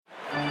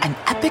An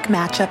epic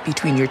matchup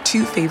between your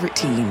two favorite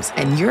teams,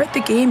 and you're at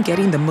the game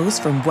getting the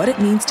most from what it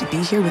means to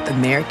be here with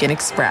American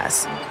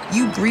Express.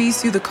 You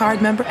breeze through the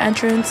card member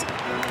entrance,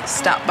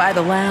 stop by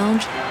the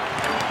lounge.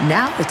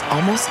 Now it's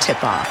almost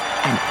tip-off,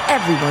 and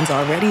everyone's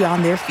already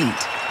on their feet.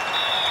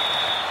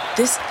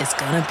 This is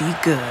gonna be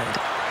good.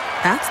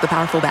 That's the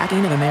powerful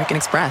backing of American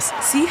Express.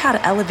 See how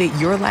to elevate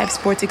your live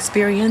sports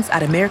experience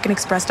at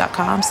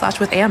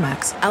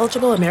americanexpress.com/with-Amex.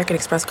 Eligible American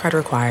Express card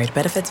required.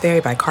 Benefits vary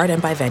by card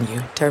and by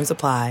venue. Terms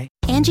apply.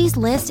 Angie's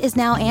List is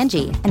now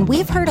Angie, and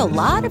we've heard a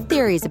lot of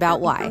theories about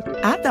why.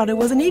 I thought it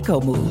was an eco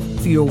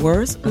move. Fewer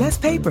words, less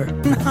paper.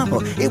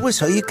 No, it was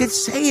so you could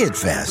say it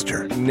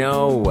faster.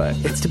 No,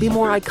 it's to be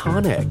more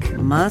iconic.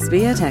 Must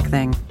be a tech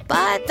thing.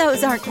 But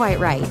those aren't quite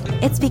right.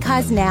 It's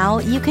because now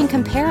you can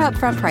compare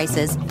upfront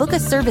prices, book a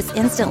service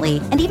instantly,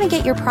 and even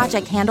get your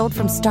project handled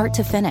from start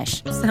to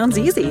finish. Sounds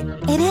easy.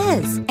 It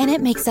is, and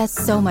it makes us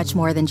so much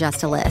more than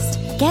just a list.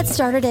 Get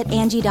started at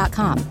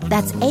Angie.com.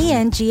 That's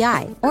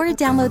ANGI, or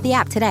download the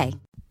app today.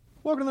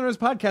 Welcome to the Nerdist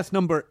Podcast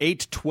number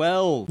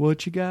 812.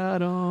 What you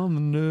got on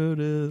the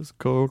Nerdist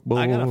corkboard?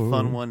 I got a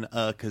fun one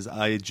because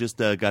I just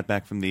got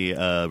back from the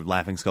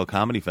Laughing Skull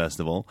Comedy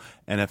Festival,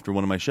 and after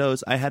one of my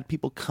shows, I had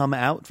people come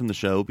out from the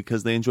show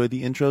because they enjoyed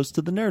the intros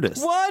to the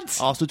Nerdist. What?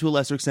 Also, to a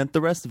lesser extent,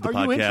 the rest of the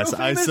podcast,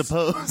 I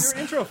suppose.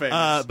 You're intro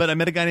famous. But I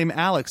met a guy named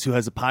Alex who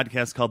has a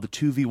podcast called the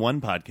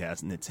 2v1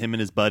 Podcast, and it's him and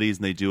his buddies,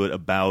 and they do it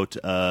about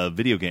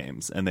video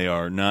games. And they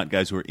are not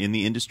guys who are in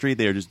the industry.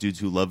 They are just dudes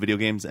who love video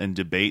games and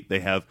debate.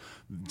 They have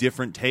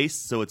different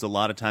tastes, so it's a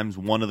lot of times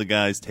one of the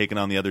guys taking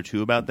on the other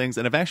two about things.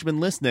 And I've actually been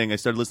listening. I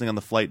started listening on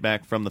the flight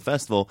back from the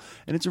festival,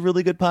 and it's a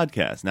really good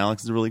podcast. And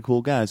Alex is a really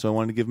cool guy, so I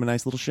wanted to give him a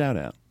nice little shout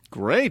out.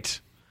 Great.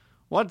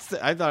 I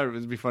thought it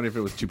would be funny if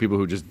it was two people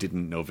who just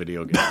didn't know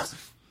video games.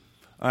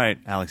 All right,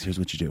 Alex, here's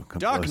what you do. Come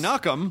Doc close.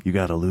 Nukem. You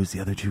got to lose the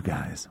other two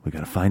guys. We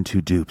got to find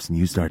two dupes, and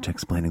you start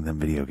explaining them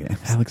video games.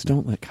 Alex,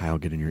 don't let Kyle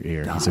get in your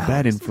ear. No, He's a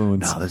bad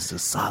influence. No, this is a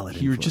solid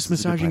You're influence. just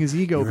massaging his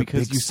ego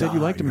because you said you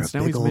liked him, and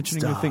now he's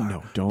mentioning your thing.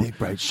 No, don't. Big,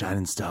 bright,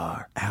 shining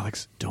star.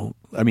 Alex, don't.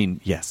 I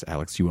mean, yes,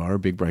 Alex, you are a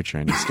big, bright,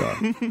 shining star.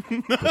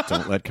 But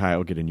don't let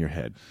Kyle get in your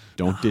head.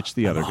 Don't ditch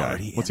the other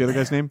guy. What's the other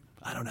guy's name?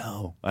 I don't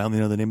know. I only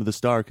know the name of the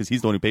star because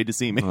he's the one who paid to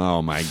see me.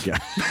 Oh, my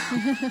God.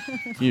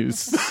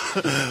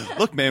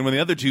 Look, man, when the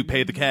other two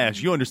paid the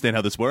cash, you understand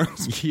how this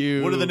works.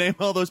 What are the name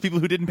of all those people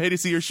who didn't pay to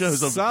see your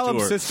shows on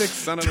tour? Solipsistic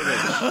son of a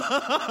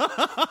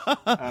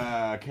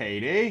bitch.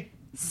 Katie?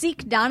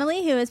 Seek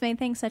Donnelly, who has made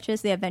things such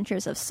as The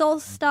Adventures of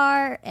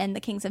Soulstar and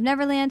The Kings of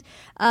Neverland,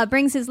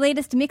 brings his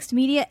latest mixed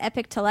media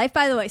epic to life.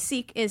 By the way,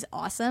 Seek is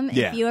awesome.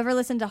 Yeah. If you ever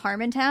listen to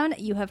Harmontown,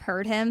 you have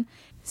heard him.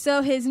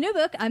 So his new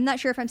book, I'm not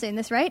sure if I'm saying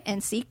this right,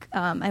 and Seek,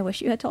 I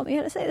wish you had told me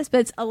how to say this,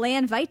 but it's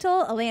Elan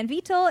Vital. Elan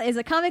Vital is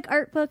a comic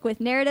art book with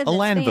narrative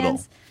that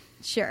spans...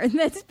 Sure,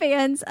 that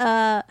spans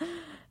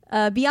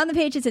beyond the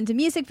pages into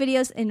music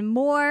videos and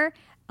more.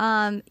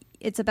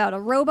 It's about a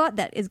robot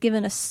that is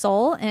given a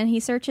soul, and he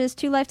searches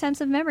 2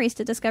 lifetimes of memories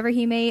to discover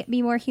he may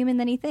be more human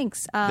than he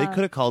thinks. They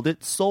could have called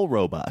it Soul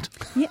Robot.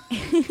 Yeah.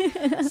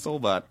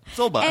 Soulbot.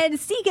 And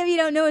Seek, if you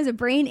don't know, is a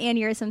brain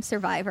aneurysm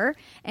survivor,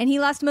 and he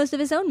lost most of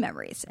his own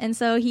memories. And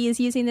so he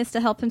is using this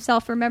to help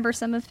himself remember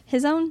some of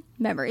his own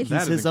memories.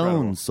 He's his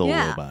own Soul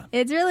Robot.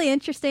 It's really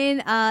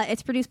interesting.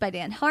 It's produced by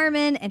Dan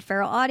Harmon and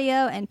Feral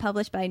Audio and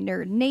published by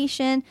Nerd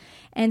Nation.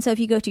 And so if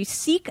you go to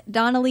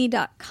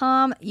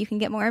seekdonnelly.com, you can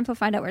get more info,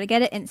 find out where to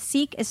get it. And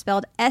Seek is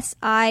spelled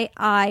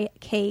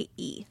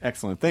S-I-I-K-E.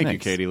 Excellent. Thank you,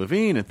 Katie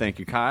Levine, and thank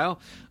you, Kyle.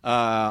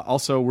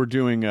 Also, we're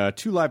doing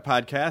 2 live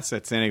podcasts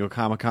at San Diego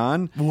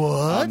Comic-Con.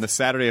 What? On the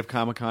Saturday of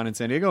Comic-Con in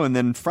San Diego. And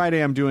then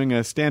Friday, I'm doing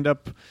a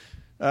stand-up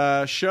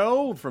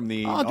show from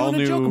the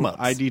all-new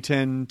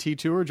ID10T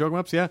Tour, Joke 'em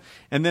Ups, yeah.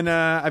 And then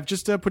I've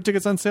just put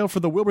tickets on sale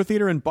for the Wilbur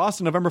Theater in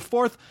Boston, November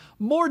 4th.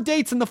 More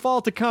dates in the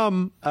fall to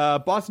come.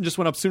 Boston just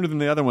went up sooner than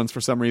the other ones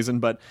for some reason,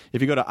 but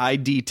if you go to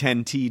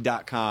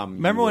ID10T.com...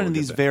 Remember when in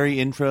these very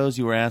intros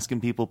you were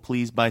asking people,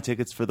 please buy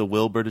tickets for the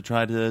Wilbur to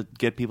try to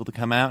get people to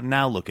come out?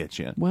 Now look at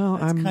you. Well,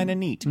 that's kind of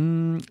neat.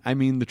 I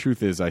mean, the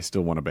truth is I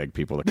still want to beg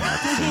people to come out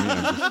to see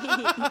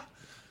me.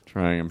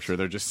 I'm sure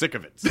they're just sick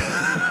of it. So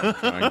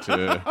I'm trying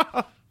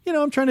to...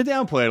 I'm trying to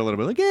downplay it a little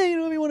bit. Like, hey,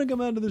 if you want to come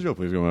out to the show,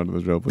 please come out to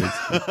the show, please.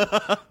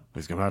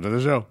 Please come out to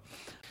the show.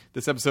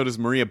 This episode is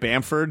Maria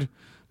Bamford,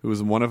 who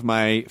is one of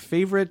my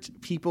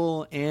favorite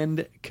people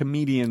and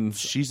comedians.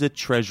 She's a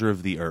treasure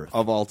of the earth.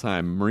 Of all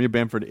time. Maria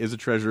Bamford is a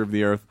treasure of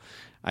the earth.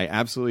 I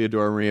absolutely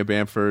adore Maria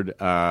Bamford.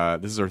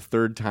 This is her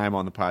 3rd time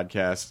on the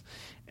podcast.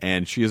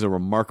 And she is a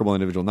remarkable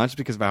individual, not just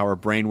because of how her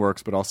brain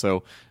works, but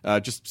also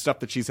just stuff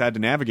that she's had to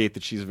navigate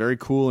that she's very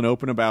cool and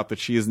open about, that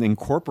she has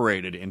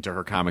incorporated into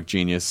her comic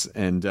genius.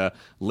 And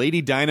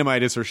Lady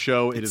Dynamite is her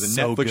show. It is a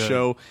Netflix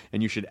show,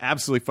 and you should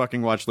absolutely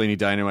fucking watch Lady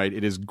Dynamite.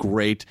 It is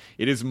great.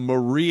 It is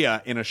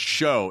Maria in a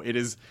show. It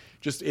is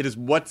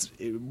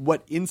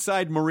what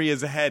inside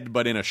Maria's head,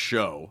 but in a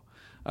show.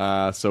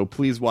 So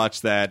please watch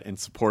that and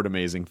support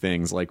amazing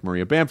things like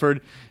Maria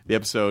Bamford. The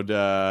episode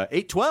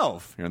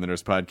 812 here on the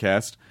Nerdist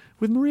Podcast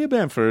with Maria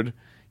Bamford.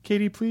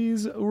 Katie,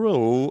 please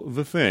roll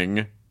the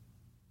thing.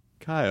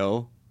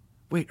 Kyle,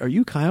 Wait, are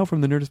you Kyle from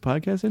the Nerdist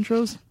Podcast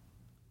intros?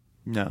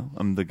 No,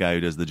 I'm the guy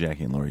who does the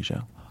Jackie and Laurie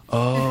show.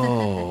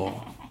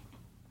 Oh.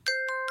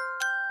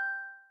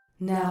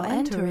 Now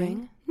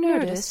entering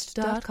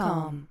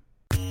Nerdist.com.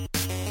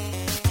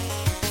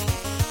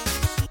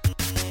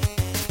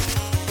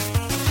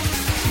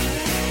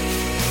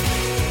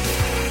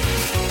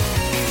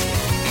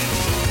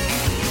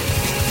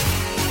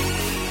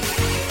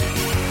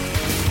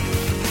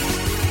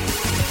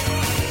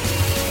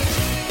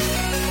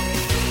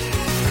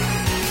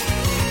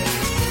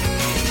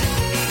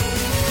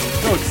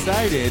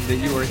 Excited that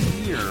you are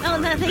here. Oh,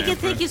 no,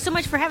 thank you so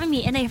much for having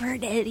me. And I've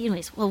heard,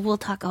 anyways. Well, we'll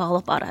talk all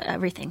about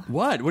everything.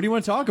 What? What do you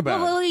want to talk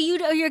about? Well,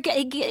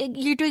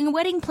 you're doing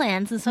wedding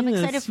plans, and so I'm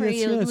excited for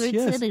you.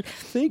 Yes. Excited.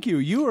 Thank you.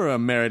 You are a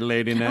married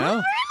lady now. Oh,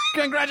 really?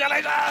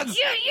 Congratulations!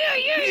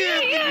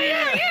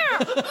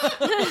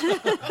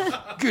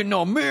 Yeah. Getting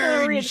all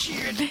married.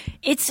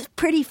 It's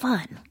pretty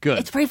fun. Good.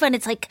 It's pretty fun.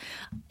 It's like,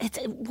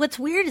 what's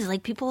weird is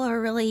like people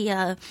are really,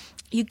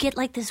 you get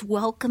like this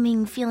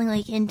welcoming feeling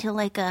like into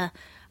like a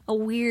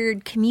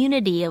weird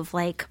community of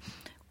like,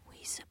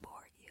 we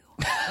support you.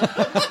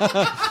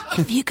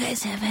 If you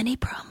guys have any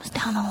problems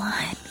down the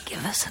line,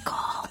 give us a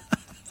call.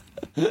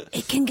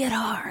 It can get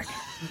hard.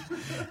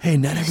 Hey,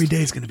 not every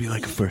day is going to be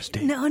like a first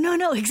date.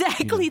 No,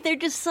 exactly. They're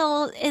just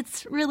so,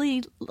 it's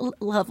really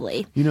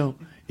lovely. You know,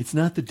 it's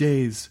not the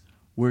days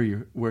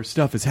where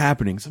stuff is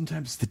happening.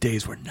 Sometimes it's the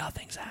days where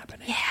nothing's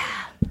happening. Yeah.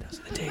 Those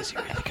are the days you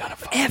really got to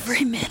focus.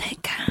 Every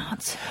minute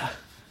counts.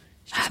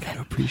 You just got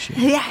to appreciate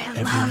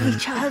I love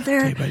each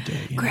other. Day by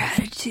day.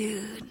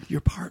 Gratitude.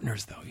 Your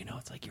partners, though,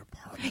 it's like your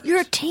partners. You're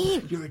a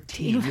team. You're a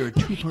team. You're a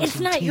two-person It's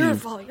not team. your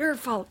fault. Your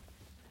fault.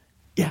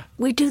 Yeah.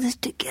 We do this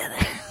together.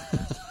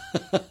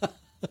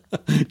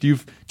 Do you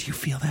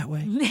feel that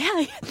way?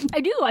 Yeah,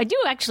 I do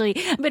actually.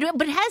 But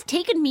it has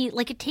taken me,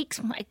 like it takes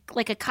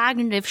like a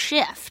cognitive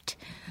shift.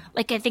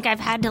 Like I think I've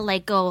had to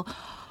like go,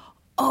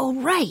 oh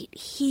right,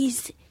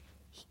 he's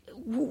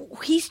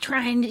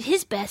trying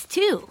his best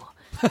too.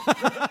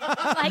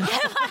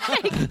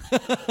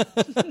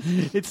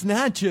 It's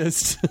not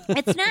just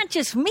it's not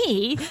just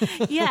me.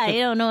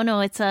 Yeah, no.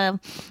 It's no.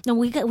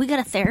 We got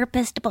a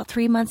therapist about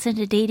 3 months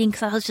into dating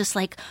because I was just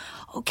like,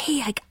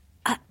 okay,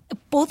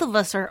 both of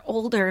us are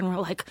older and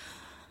we're like,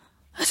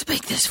 let's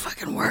make this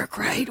fucking work,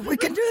 right? We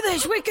can do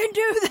this. We can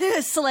do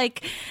this.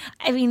 Like,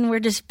 I mean, we're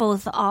just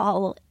both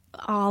all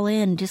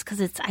in just because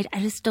it's.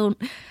 I just don't.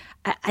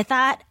 I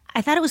thought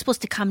it was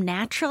supposed to come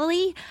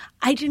naturally.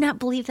 I do not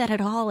believe that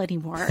at all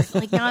anymore.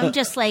 Like now I'm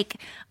just like,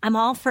 I'm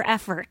all for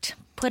effort.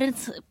 Put in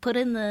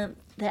the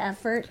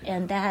effort,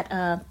 and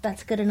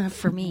that's good enough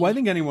for me. Well, I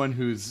think anyone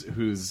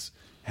who's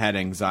had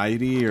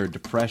anxiety or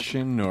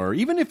depression, or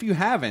even if you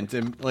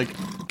haven't, like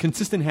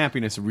consistent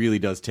happiness really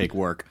does take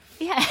work.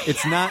 Yeah.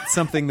 It's not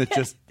something that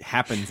just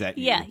happens at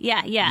you.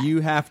 Yeah.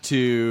 You have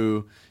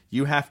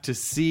to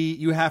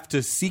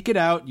seek it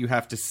out. You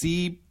have to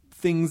see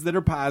things that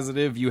are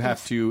positive. You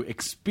have to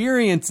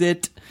experience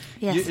it.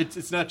 Yes.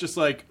 It's not just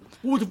like,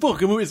 what the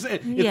fuck?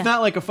 It's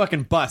not like a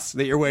fucking bus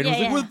that you're waiting.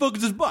 It's like, where the fuck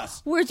is this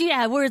bus? Where's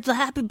the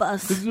happy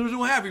bus? There's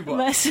no happy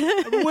bus.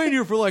 I've been waiting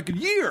here for like a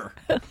year.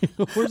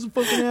 Where's the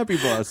fucking happy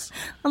bus?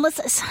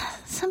 Unless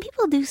some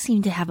people do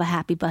seem to have a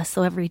happy bus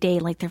though every day,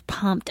 like they're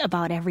pumped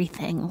about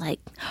everything. Like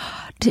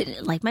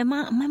my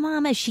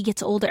mom as she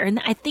gets older, and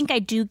I think I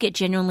do get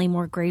genuinely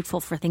more grateful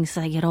for things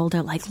as I get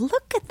older. Like,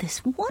 look at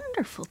this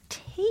wonderful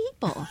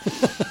table.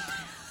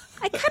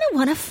 I kind of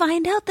want to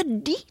find out the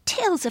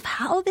details of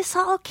how this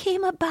all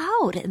came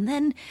about, and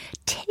then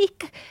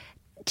take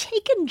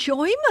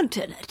enjoyment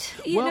in it.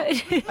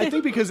 I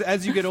think because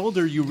as you get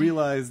older, you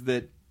realize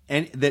that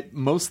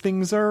most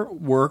things are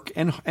work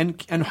and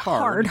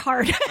hard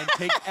and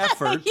take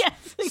effort. Yes,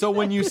 exactly. So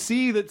when you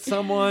see that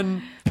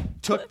someone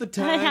took the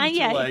time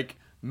to like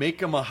make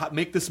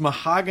this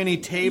mahogany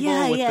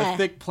table with the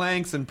thick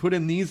planks and put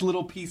in these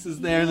little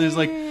pieces there, and there's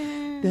like.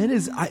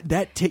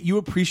 You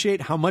appreciate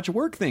how much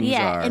work things are.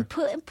 Yeah, and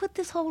put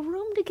this whole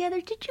room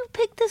together. Did you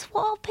pick this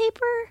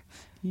wallpaper?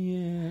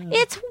 Yeah.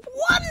 It's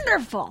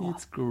wonderful.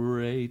 It's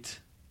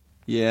great.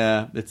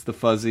 Yeah, it's the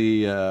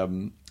fuzzy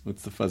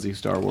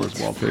Star Wars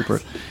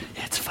wallpaper.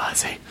 It's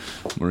fuzzy.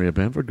 Maria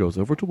Bamford goes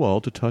over to wall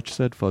to touch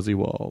said fuzzy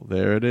wall.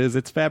 There it is.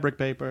 It's fabric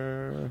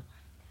paper.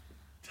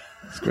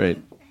 It's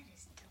great. That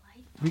is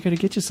delightful. We got to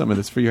get you some of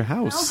this for your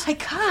house. Oh my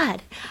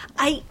God.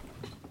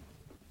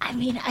 I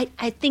mean,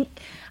 I think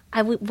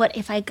I would. What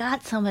if I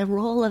got a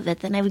roll of it?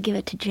 Then I would give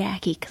it to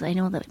Jackie because I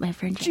know that my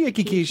friend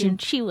Jackie Cation,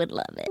 she would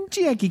love it.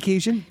 Jackie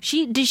Cation.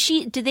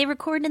 Did they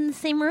record in the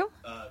same room?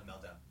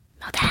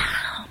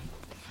 Meltdown.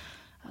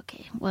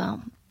 Okay,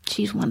 well,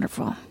 she's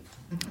wonderful.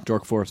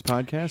 Dork Forest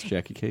Podcast,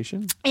 Jackie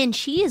Cation, and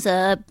she is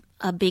a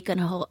beacon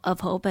of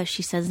hope, as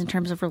she says, in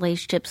terms of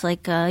relationships.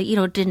 Like,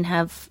 didn't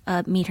have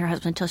meet her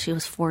husband until she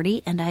was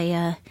 40, and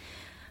I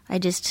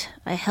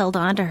held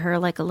on to her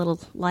like a little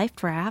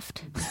life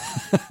raft,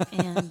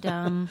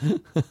 and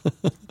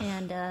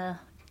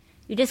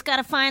you just got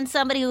to find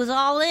somebody who's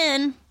all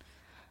in,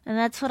 and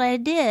that's what I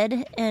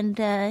did. And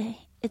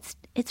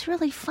it's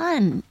really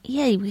fun.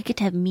 Yeah, we get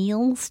to have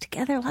meals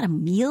together, a lot of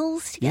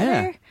meals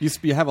together. Yeah.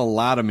 You have a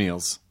lot of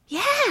meals.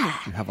 Yeah.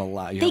 You have a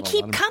lot. They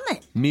keep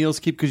coming. Meals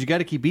because you got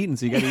to keep eating,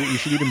 so you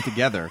should eat them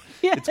together.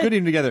 Yeah. It's good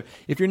eating together.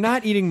 If you're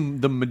not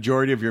eating the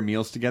majority of your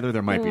meals together,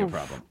 there might be a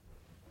problem.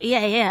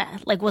 Yeah.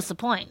 Like, what's the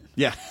point?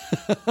 Yeah.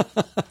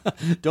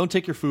 Don't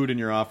take your food in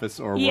your office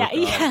or work. Yeah.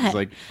 It's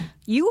like,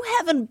 you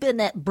haven't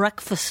been at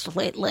breakfast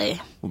lately.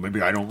 well,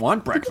 maybe I don't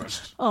want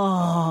breakfast.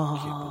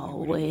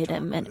 Oh, wait a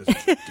minute. This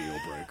is a deal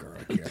breaker.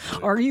 I can't do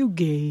it. Are you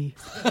gay?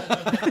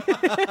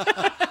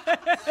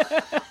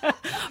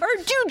 Or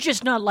do you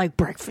just not like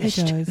breakfast?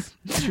 Hey guys,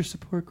 this is your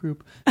support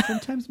group.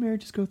 Sometimes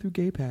marriages go through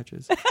gay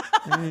patches.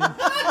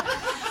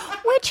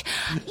 Which,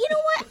 you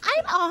know what?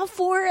 I'm all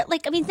for it.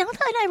 Like, I mean, now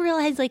that I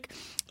realize, like,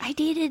 I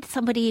dated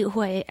somebody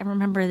who I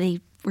remember they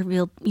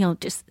revealed,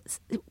 just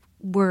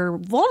were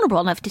vulnerable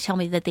enough to tell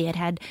me that they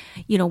had,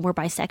 were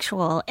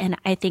bisexual. And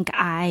I think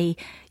I,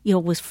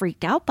 was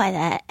freaked out by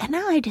that. And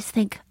now I just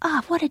think,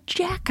 what a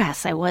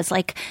jackass I was.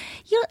 Like,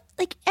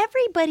 like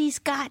everybody's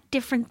got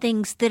different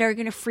things that are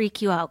going to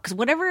freak you out. Because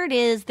whatever it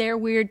is, their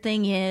weird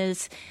thing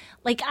is,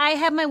 like, I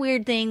have my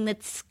weird thing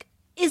that's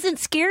isn't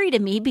scary to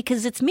me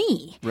because it's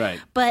me. Right.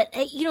 But,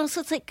 so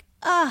it's like,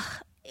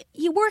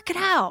 you work it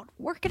out.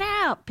 Work it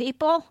out,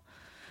 people.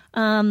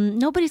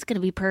 Nobody's going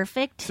to be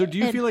perfect. So do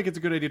you feel like it's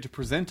a good idea to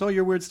present all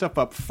your weird stuff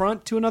up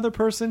front to another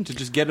person to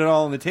just get it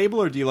all on the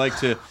table? Or do you like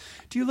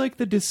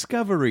the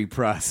discovery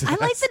process? I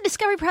like the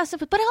discovery process,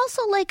 but I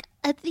also like,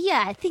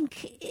 I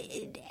think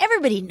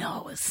everybody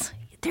knows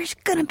there's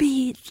going to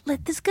be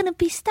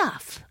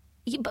stuff.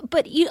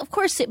 But you, of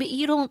course,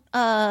 you don't,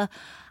 I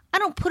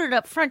don't put it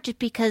up front just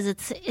because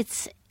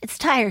it's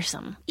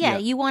tiresome. Yeah.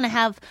 You want to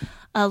have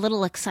a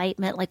little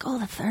excitement, like,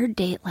 the third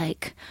date,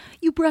 like,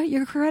 you brought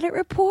your credit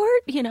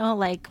report,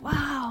 like,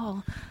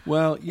 wow.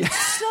 Well, yeah.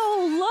 So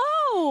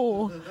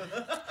low. I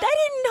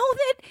didn't know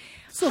that.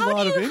 It's a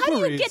lot of inquiries. How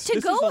do you get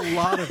to go? This is a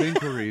lot of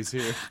inquiries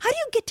here. How do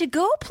you get to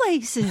go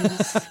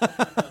places?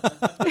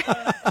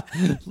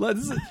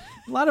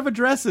 A lot of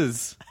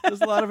addresses.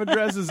 There's a lot of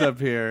addresses up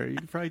here. You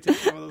can probably take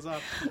some of those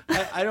off.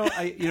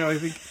 I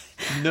think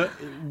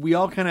we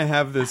all kind of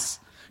have this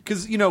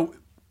because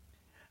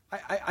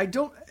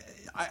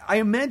I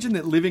imagine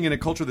that living in a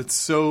culture that's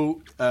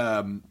so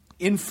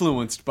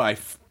influenced by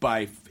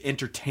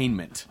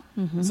entertainment.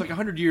 Mm-hmm. It's like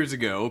 100 years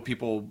ago,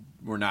 people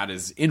were not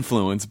as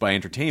influenced by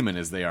entertainment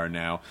as they are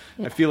now.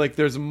 Yeah. I feel like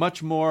there's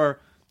much more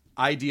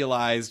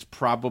idealized,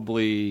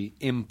 probably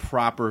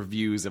improper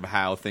views of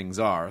how things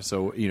are.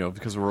 So,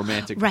 because of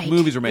romantic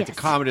movies, romantic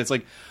comedy, it's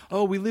like,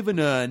 we live in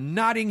a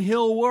Notting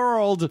Hill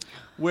world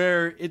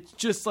where it's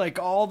just like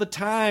all the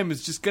time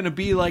it's just going to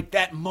be like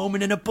that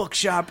moment in a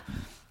bookshop.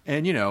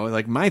 And,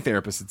 like my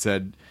therapist had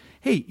said,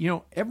 hey,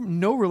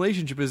 no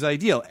relationship is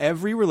ideal.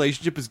 Every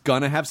relationship is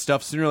going to have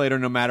stuff sooner or later,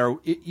 no matter,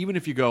 even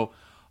if you go,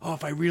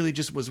 if I really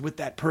just was with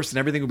that person,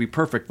 everything would be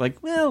perfect.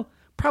 Like, well,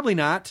 probably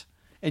not.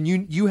 And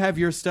you have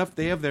your stuff,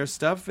 they have their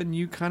stuff, and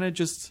you kind of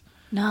just...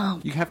 No.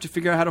 You have to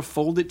figure out how to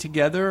fold it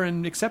together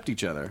and accept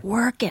each other.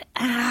 Work it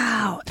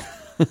out.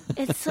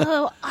 It's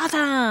so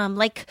awesome.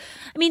 Like,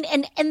 I mean,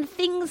 and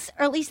things,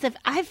 or at least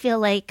I feel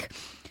like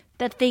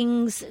the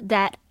things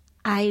that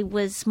I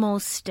was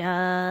most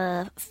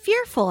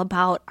fearful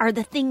about are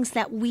the things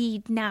that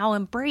we now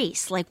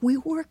embrace. Like, we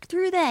work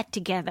through that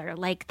together.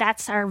 Like,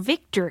 that's our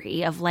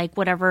victory of, like,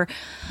 whatever.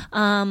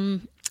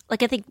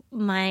 Like, I think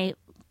my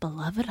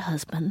beloved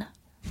husband...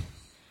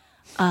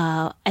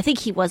 I think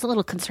he was a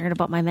little concerned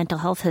about my mental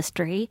health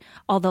history,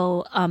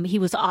 although he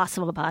was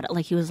awesome about it.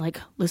 Like, he was like,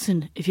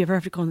 listen, if you ever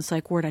have to go in the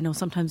psych ward, I know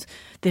sometimes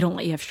they don't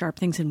let you have sharp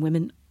things, and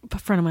women, a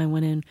friend of mine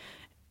went in,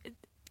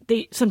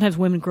 sometimes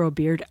women grow a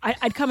beard.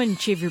 I'd come in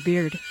and shave your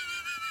beard.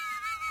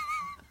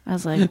 I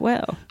was like,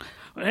 well,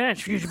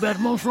 that's just about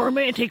the most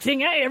romantic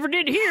thing I ever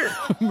did here.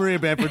 Maria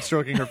Bamford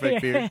stroking her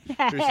fake beard.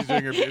 She's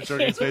doing her beard,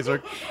 stroking his face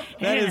work.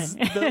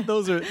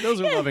 Those are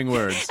loving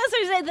words. That's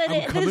what I said.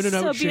 I'm coming in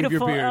and shave your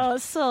beard. Oh,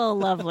 so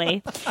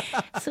lovely.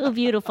 So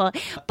beautiful.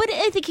 But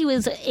I think he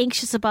was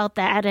anxious about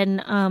that and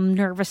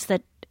nervous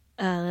that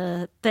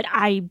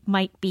I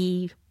might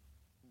be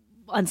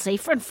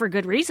unsafe and for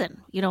good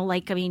reason. You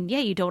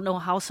don't know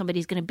how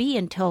somebody's going to be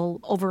until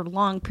over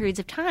long periods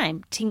of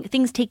time.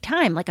 Things take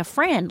time, like a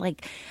friend.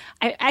 Like,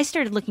 I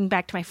started looking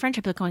back to my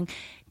friendship and going,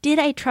 did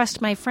I trust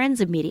my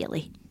friends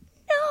immediately?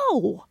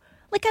 No.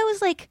 Like, I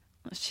was like,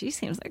 well, she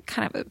seems like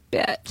kind of a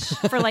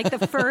bitch for like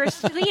the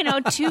first,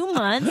 2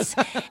 months.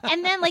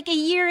 And then like a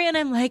year in,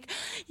 I'm like,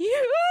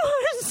 you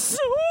are so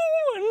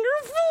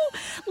wonderful.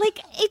 Like,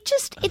 it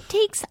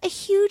takes a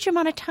huge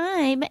amount of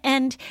time.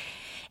 And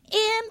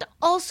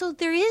also,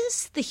 there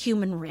is the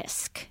human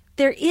risk.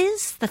 There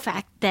is the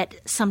fact that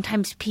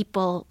sometimes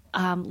people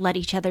let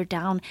each other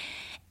down.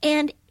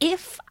 And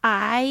if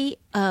I,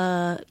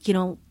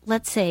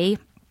 let's say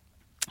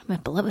my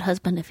beloved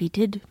husband, if he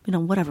did,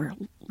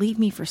 leave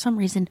me for some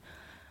reason,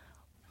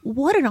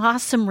 what an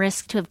awesome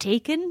risk to have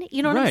taken.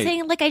 You know what I'm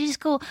saying? Like, I just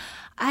go,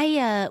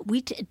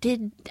 we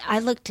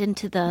both looked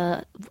into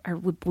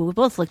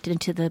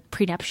the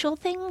prenuptial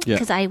thing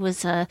because I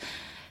was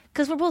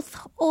because we're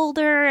both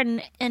older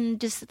and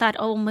just thought,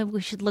 oh, maybe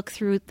we should look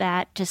through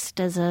that just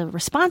as a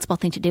responsible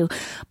thing to do.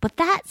 But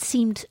that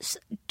seemed,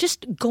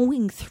 just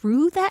going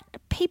through that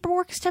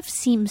paperwork stuff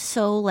seems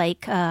so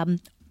like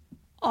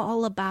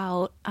all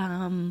about,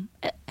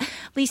 at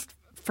least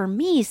for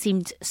me,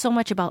 seemed so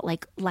much about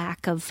like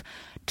lack of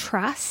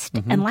trust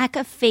and lack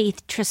of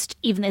faith, just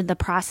even in the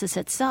process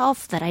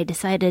itself, that I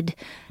decided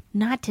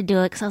not to do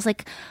it because I was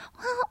like,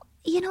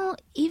 well,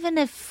 even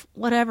if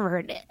whatever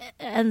it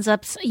ends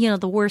up,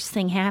 the worst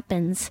thing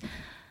happens,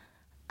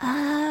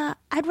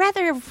 I'd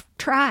rather have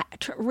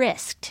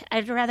risked.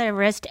 I'd rather have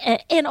risked.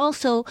 And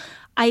also,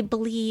 I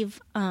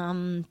believe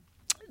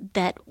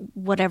that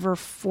whatever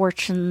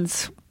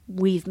fortunes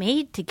we've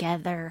made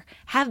together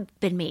have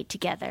been made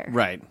together.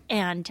 Right.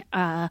 And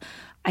I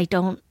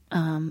don't,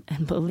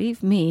 and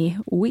believe me,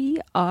 we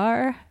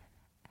are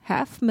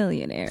half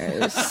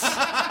millionaires.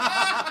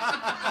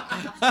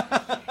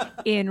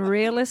 In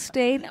real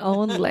estate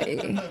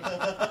only.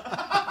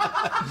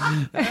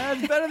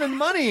 That's better than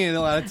money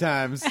a lot of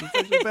times. It's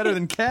actually better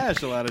than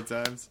cash a lot of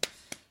times.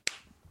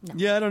 No.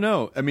 Yeah, I don't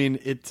know. I mean,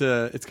 it's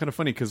kind of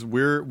funny because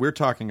we're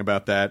talking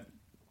about that,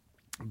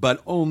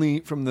 but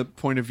only from the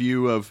point of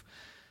view of,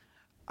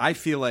 I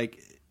feel like,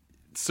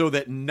 so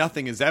that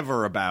nothing is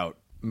ever about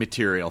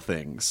material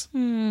things,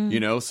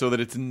 so that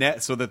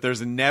it's so that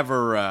there's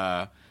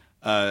never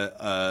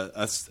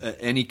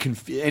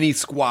any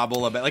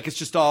squabble about, like, it's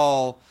just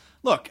all,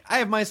 look, I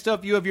have my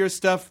stuff, you have your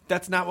stuff.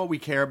 That's not what we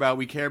care about.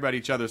 We care about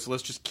each other. So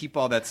let's just keep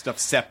all that stuff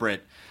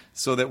separate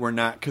so that we're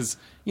not, because,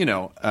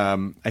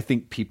 I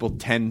think people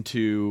tend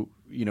to,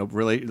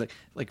 relate,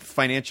 like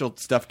financial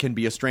stuff can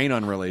be a strain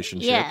on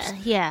relationships.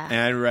 Yeah.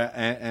 And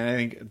I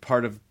think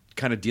part of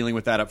kind of dealing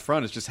with that up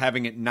front is just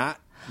having it not,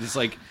 just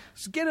like,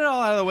 just get it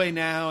all out of the way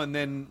now and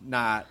then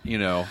not,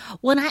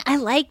 When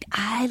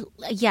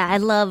I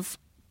love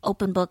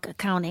open book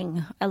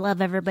accounting. I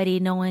love everybody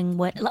knowing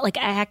what, like,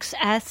 I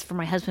asked for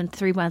my husband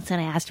 3 months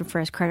and I asked him for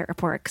his credit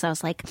report because I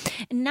was like,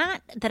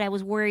 not that I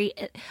was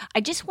worried.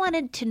 I just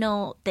wanted to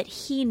know that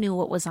he knew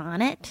what was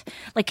on it.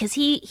 Like, because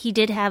he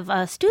did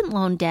have student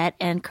loan debt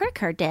and credit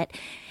card debt,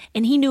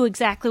 and he knew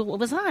exactly what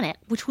was on it,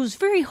 which was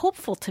very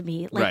hopeful to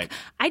me. Like, right.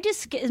 I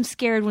just am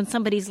scared when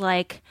somebody's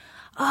like,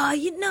 oh,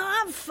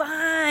 I'm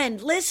fine.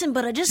 Listen,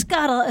 but I just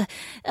got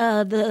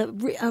a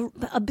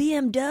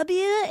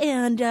BMW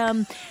and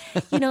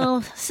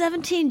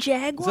 17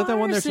 Jaguars. Is that the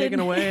one they're taking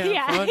away?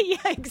 Yeah,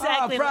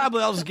 exactly. Oh,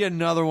 probably. I'll just get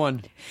another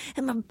one.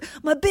 And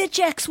my bitch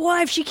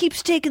ex-wife, she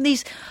keeps taking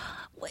these.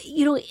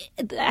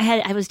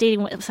 I was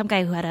dating some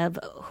guy who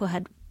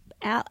had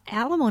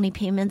alimony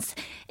payments,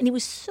 and he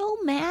was so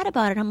mad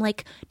about it. I'm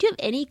like, do you have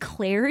any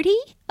clarity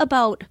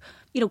about,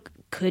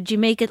 could you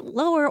make it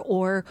lower,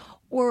 or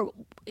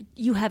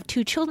you have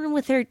 2 children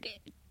with her,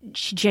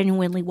 she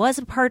genuinely was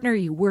a partner,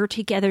 you were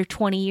together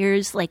 20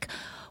 years, like,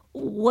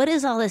 what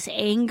is all this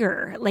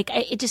anger? Like,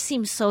 it just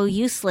seems so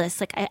useless.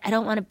 Like, I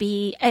don't want to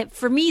be,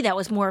 for me, that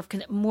was more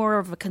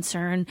of a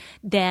concern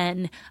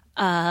than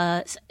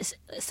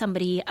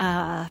somebody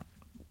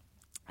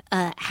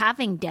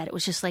having debt. It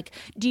was just like,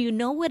 do you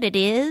know what it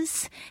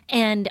is?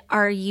 And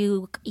are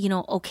you,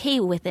 okay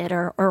with it?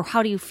 Or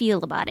how do you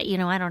feel about it?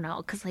 I don't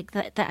know. Cause like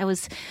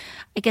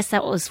I guess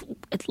that was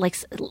like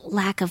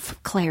lack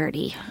of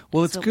clarity.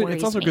 Well, it's good.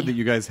 It's also good that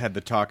you guys had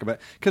the talk about,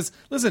 cause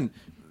listen,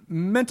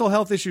 mental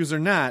health issues or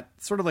not,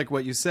 sort of like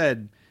what you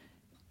said,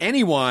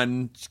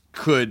 anyone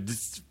could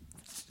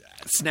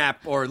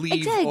snap or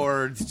leave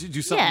or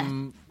do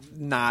something.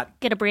 Not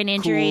get a brain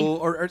injury, cool,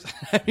 or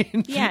I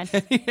mean,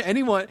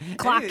 anyone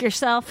clock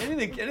yourself,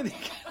 anything.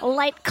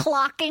 Light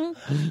clocking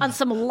on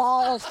some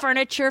LOL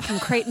furniture from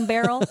Crate and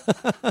Barrel.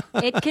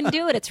 It can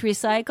do it. It's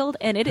recycled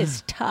and it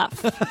is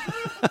tough.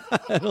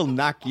 It'll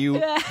knock you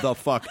the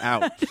fuck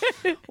out,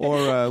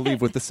 or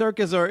leave with the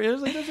circus, or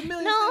there's a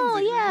million. No,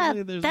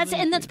 things.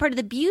 yeah, that's part of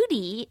the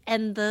beauty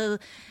and the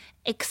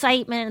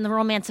excitement and the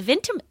romance of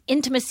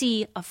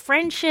intimacy, of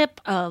friendship,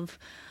 of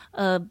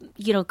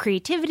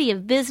creativity,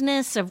 of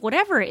business, of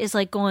whatever, is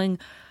like going,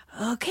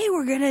 okay,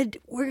 we're gonna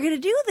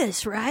do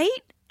this, right?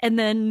 And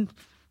then,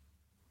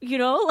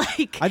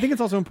 like, I think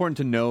it's also important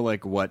to know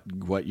like what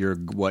your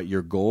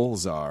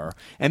goals are,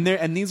 and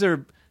these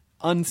are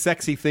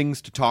unsexy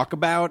things to talk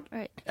about.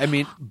 Right. I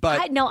mean, but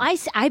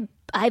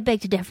I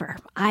beg to differ.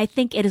 I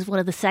think it is one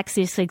of the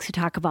sexiest things to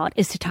talk about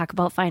is to talk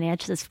about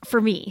finances for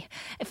me.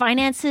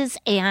 Finances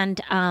and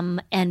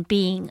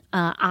being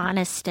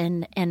honest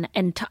and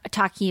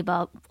talking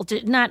about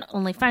not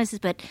only finances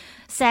but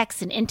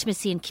sex and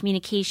intimacy and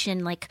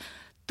communication, like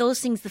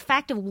those things. The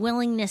fact of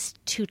willingness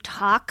to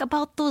talk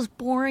about those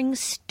boring,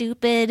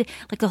 stupid,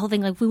 like the whole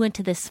thing. Like we went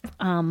to this.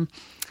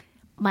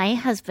 My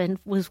husband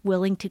was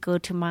willing to go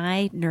to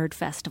my nerd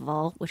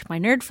festival, which my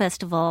nerd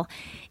festival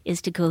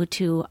is to go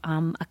to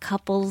a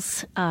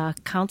couples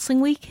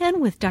counseling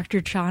weekend with Dr.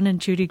 John and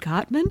Judy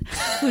Gottman,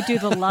 who do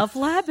the Love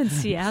Lab in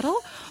Seattle.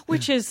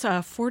 which is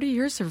 40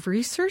 years of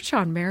research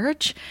on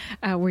marriage,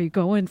 where you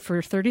go in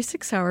for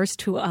 36 hours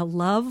to a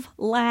love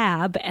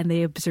lab and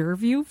they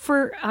observe you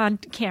on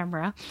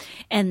camera,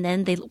 and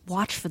then they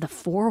watch for the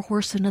 4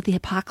 horsemen of the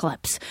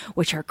apocalypse,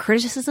 which are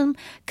criticism,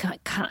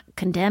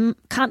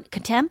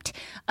 contempt,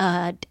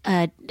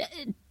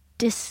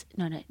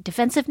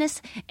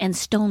 defensiveness, and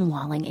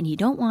stonewalling. And you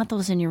don't want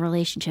those in your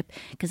relationship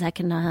because that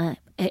can,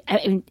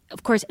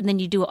 of course, and then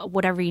you do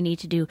whatever you need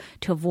to do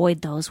to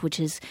avoid those, which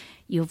is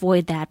you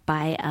avoid that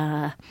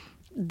by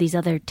these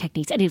other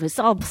techniques. And it was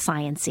all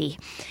sciencey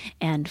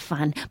and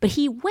fun. But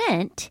he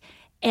went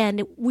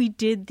and we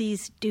did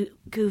these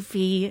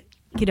goofy,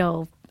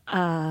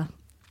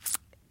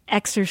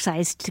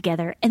 exercise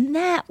together, and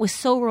that was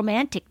so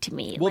romantic to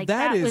me. Well,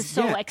 that was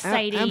so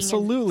exciting,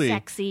 absolutely, and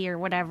sexy, or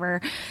whatever.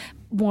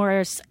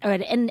 More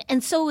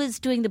and so is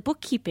doing the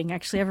bookkeeping.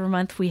 Actually, every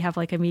month we have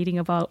like a meeting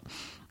about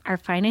our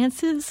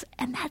finances,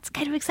 and that's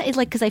kind of exciting.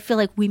 Like, because I feel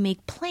like we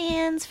make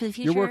plans for the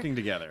future. You're working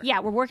together. Yeah,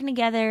 we're working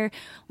together.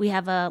 We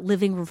have a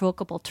living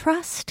revocable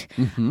trust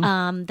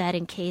that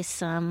in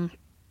case.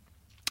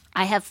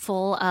 I have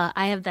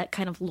I have that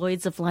kind of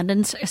Lloyd's of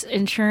London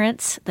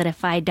insurance that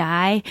if I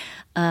die,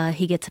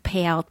 he gets a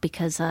payout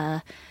because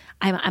I'm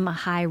a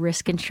high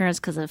risk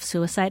insurance because of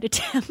suicide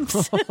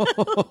attempts.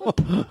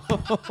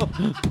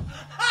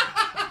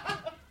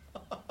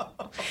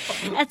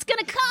 That's going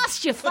to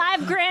cost you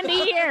 $5,000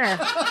 a year.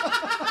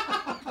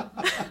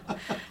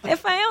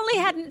 If I only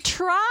hadn't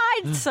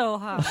tried so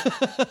hard.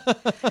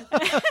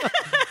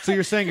 So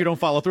you're saying you don't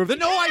follow through with it?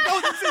 No, I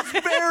don't. This is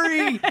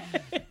very...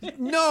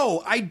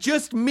 No, I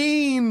just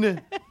mean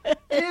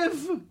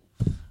if...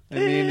 I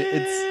mean,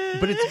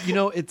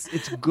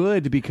 it's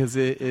good because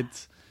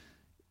it's...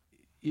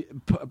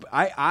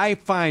 I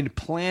find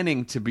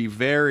planning to be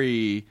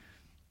very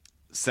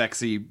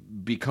sexy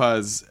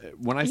because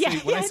when I say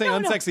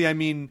unsexy, I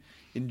mean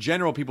in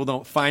general people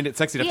don't find it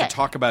sexy to have to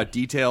talk about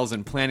details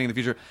and planning the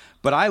future.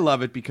 But I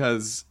love it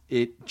because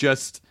it's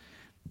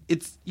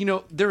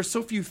there are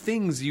so few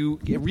things you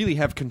really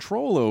have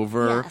control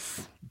over.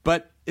 Yes.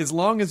 But as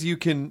long as you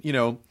can,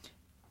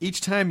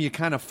 each time you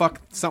kind of fuck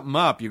something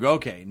up, you go,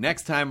 okay,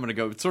 next time I'm going to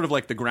go. It's sort of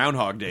like the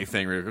Groundhog Day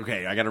thing where you're like,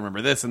 okay, I got to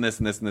remember this and this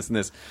and this and this and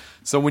this.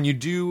 So when you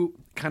do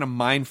kind of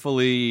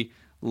mindfully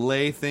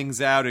lay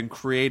things out and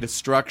create a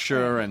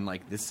structure and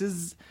like this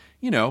is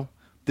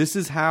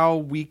how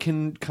we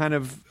can kind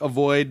of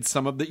avoid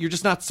some of that. You're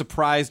just not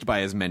surprised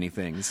by as many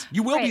things.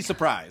 You will be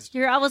surprised.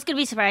 You're always going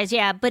to be surprised,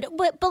 yeah. But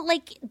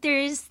like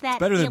there's that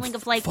feeling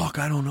of like, fuck,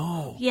 I don't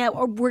know. Yeah,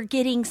 or we're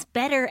getting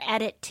better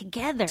at it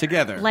together.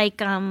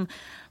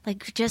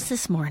 Like just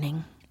this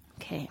morning.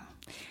 Okay,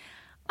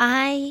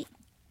 I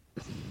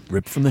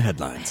ripped from the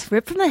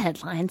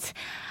headlines.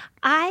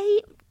 I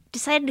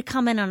decided to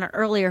come in on an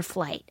earlier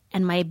flight,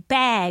 and my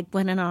bag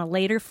went in on a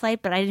later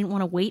flight, but I didn't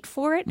want to wait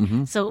for it.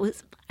 Mm-hmm. So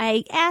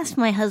I asked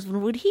my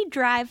husband, would he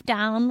drive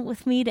down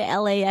with me to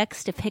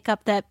LAX to pick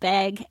up that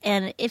bag?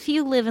 And if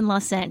you live in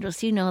Los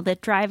Angeles, you know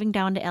that driving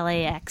down to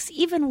LAX,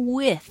 even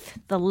with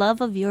the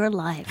love of your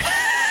life,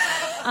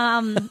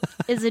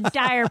 is a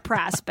dire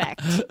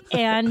prospect.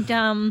 And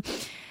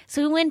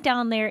so we went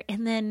down there,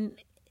 and then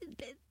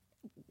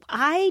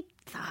I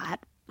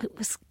thought it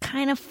was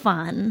kind of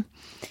fun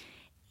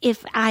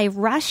if I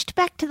rushed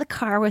back to the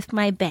car with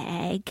my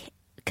bag,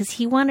 because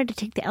he wanted to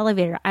take the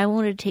elevator, I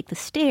wanted to take the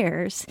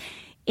stairs,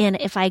 and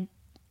it's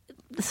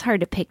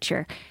hard to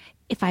picture,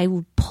 if I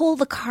would pull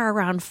the car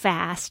around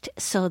fast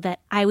so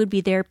that I would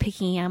be there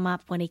picking him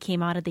up when he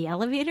came out of the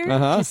elevator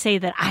to say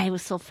that I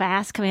was so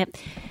fast coming up.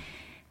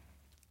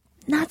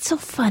 Not so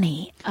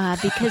funny,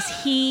 because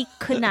he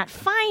could not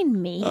find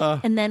me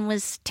and then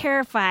was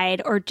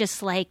terrified or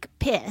just like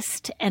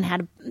pissed and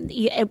had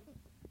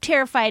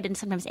terrified, and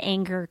sometimes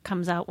anger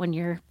comes out when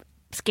you're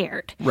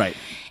scared. Right.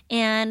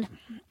 And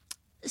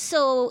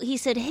so he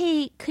said,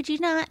 hey, could you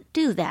not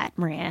do that,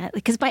 Maria?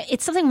 Because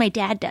it's something my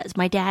dad does.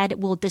 My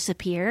dad will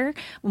disappear.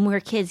 When we were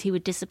kids, he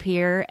would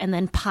disappear and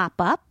then pop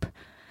up.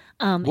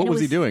 What was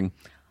he doing?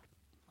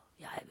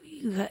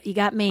 You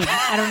got me.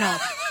 I don't know.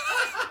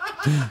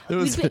 It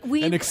was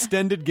an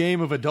extended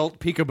game of adult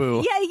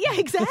peekaboo. Yeah,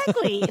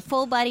 exactly.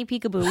 Full body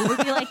peekaboo. We would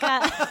be like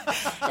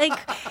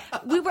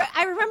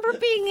I remember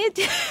being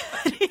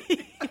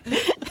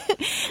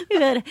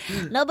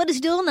nobody's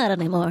doing that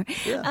anymore.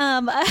 Yeah.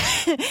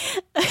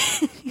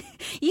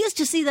 You used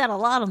to see that a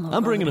lot on the.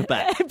 I'm bringing it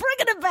back.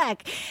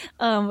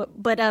 No,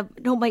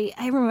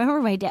 I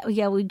remember my dad.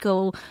 Yeah, we'd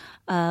go.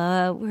 We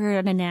were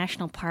in a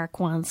national park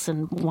once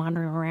and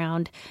wandering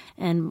around,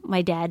 and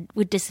my dad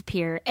would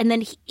disappear. And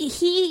then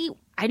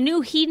I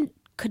knew he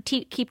could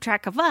keep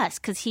track of us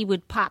because he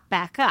would pop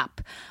back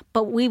up,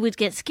 but we would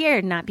get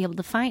scared and not be able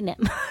to find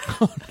him.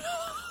 Oh,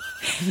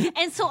 no.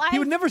 And so he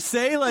would never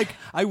say like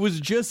I was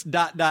just ...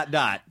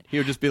 He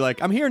would just be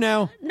like, I'm here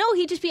now. No,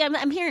 he'd just be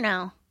I'm here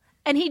now.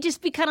 And he'd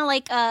just be kind of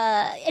like,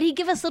 and he'd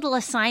give us little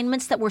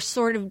assignments that were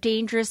sort of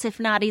dangerous, if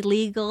not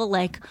illegal.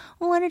 Like,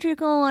 why don't you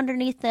go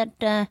underneath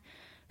that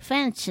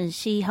fence and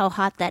see how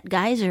hot that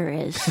geyser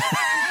is?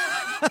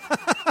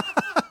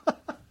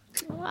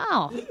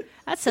 Wow.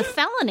 That's a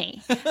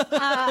felony.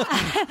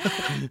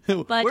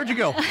 Where'd you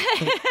go?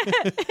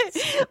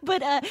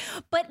 But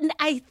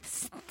I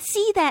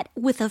see that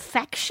with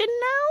affection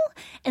now,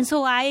 and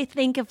so I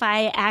think if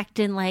I act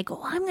in like,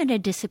 oh, I'm going to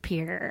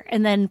disappear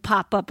and then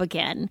pop up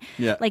again,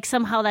 like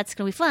somehow that's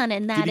going to be fun.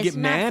 And that did he get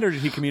mad, or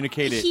did he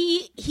communicate it?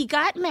 He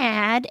got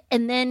mad,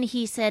 and then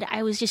he said,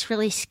 I was just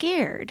really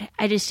scared.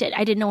 I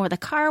didn't know where the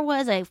car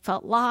was. I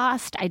felt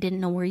lost. I didn't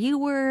know where you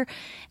were,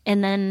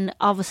 and then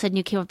all of a sudden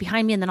you came up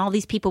behind me, and then all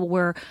these people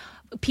were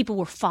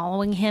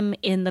following him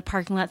in the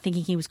parking lot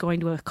thinking he was going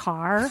to a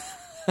car.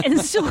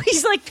 And so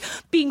he's like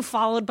being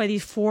followed by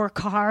these 4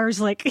 cars,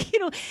 like,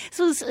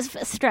 so it was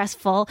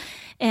stressful.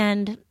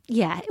 And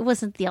yeah, it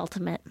wasn't the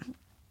ultimate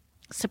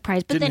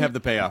surprise. But didn't have the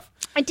payoff.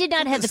 I did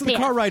not have the payoff.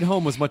 The car ride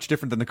home was much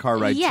different than the car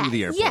ride to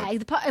the airport. Yeah,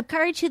 the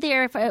car ride to the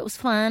airport, it was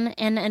fun.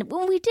 And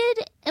when we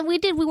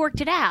worked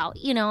it out,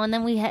 and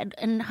then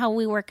and how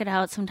we work it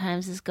out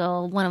sometimes is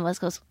one of us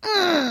goes,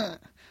 and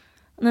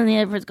then the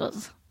other person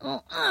goes,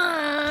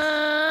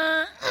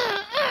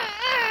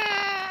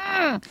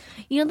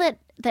 you know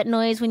that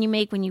noise when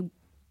you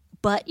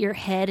butt your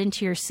head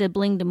into your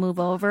sibling to move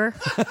over?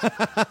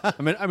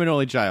 I'm an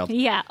only child.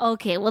 Yeah,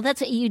 okay. Well, that's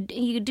what you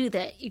do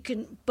that. You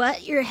can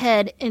butt your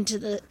head into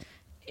the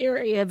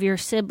area of your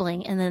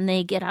sibling, and then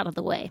they get out of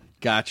the way.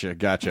 Gotcha.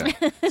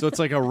 So it's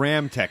like a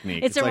ram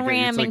technique. It's a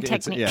ramming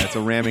technique. It's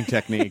a ramming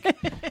technique.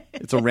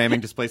 It's a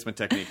ramming displacement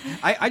technique.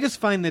 I just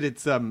find that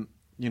it's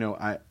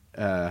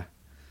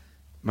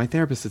my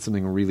therapist said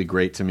something really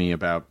great to me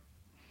about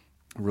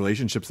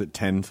relationships that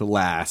tend to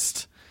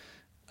last.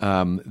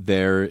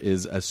 There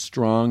is a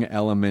strong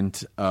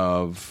element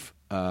of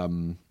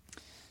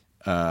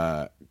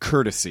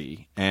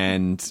courtesy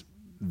and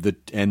the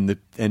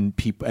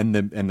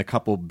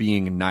couple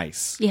being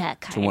nice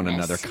to one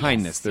another.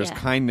 Kindness. There's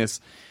kindness.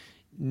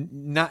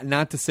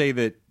 Not to say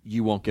that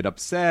you won't get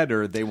upset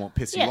or they won't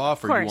piss you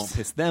off or you won't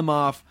piss them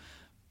off,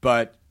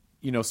 but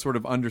sort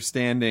of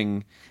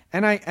understanding.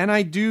 And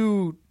I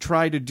do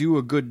try to do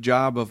a good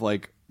job of,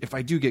 like, if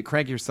I do get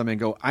cranky or something,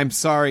 go, I'm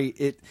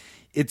sorry,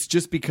 it's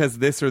just because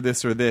this or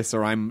this or this,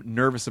 or I'm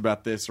nervous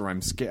about this, or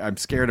I'm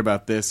scared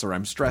about this, or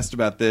I'm stressed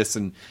about this,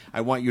 and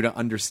I want you to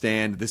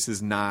understand this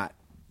is not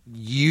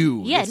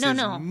you. Yeah, this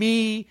is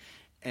me,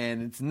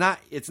 and it's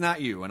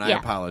not you, and I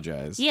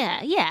apologize.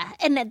 Yeah,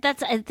 and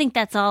I think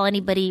that's all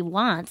anybody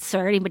wants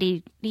or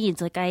anybody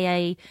needs. Like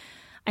I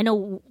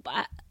know.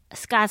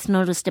 Scott's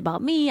noticed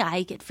about me,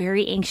 I get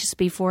very anxious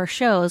before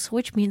shows,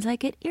 which means I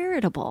get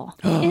irritable.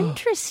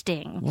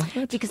 Interesting.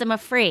 What? Because I'm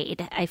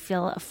afraid. I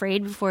feel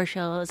afraid before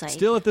shows.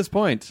 Still at this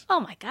point. Oh,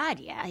 my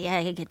God, yeah.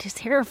 I get just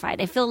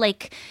terrified. I feel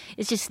like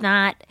it's just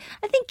not...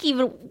 I think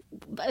even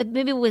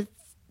maybe with...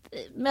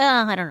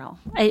 I don't know.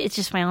 It's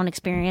just my own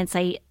experience.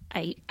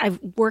 I've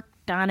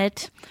worked on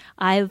it.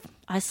 I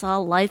saw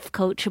a life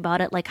coach about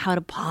it, like how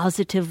to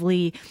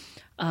positively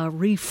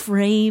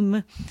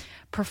reframe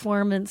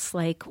performance,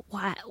 like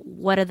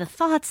what are the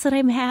thoughts that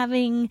I'm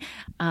having,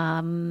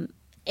 and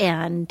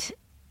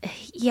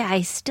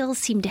I still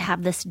seem to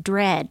have this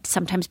dread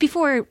sometimes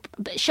before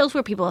shows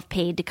where people have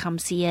paid to come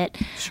see it.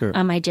 Sure.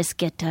 I just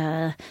get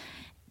I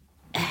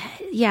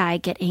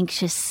get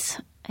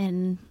anxious,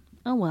 and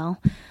oh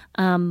well.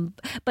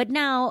 But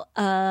now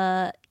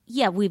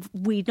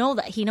we know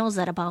that he knows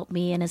that about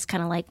me, and it's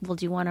kind of like, well,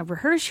 do you want to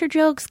rehearse your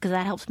jokes? Because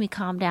that helps me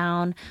calm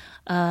down.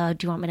 Do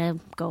you want me to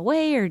go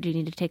away, or do you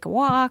need to take a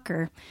walk,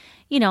 or,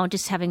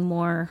 just having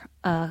more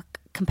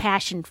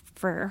compassion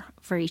for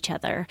each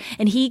other.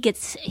 And he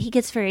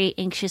gets very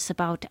anxious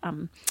about.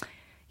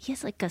 He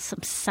has like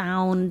some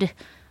sound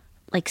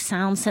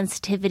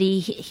sensitivity.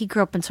 He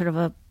grew up in sort of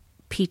a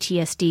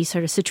PTSD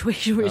sort of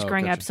situation where he's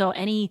growing up. So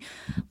any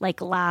like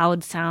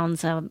loud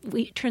sounds,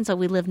 turns out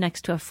we live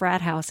next to a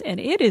frat house, and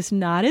it is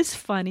not as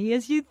funny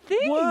as you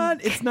think.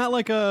 What? It's not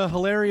like a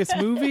hilarious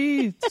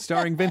movie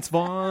starring Vince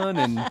Vaughn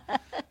and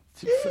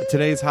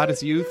today's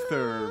hottest youth,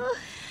 or...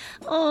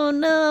 Oh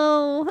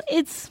no.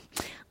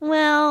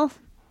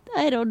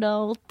 I don't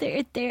know.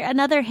 They're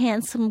another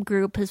handsome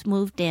group has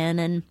moved in,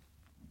 and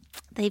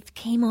they've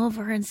came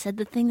over and said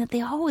the thing that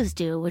they always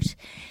do, which,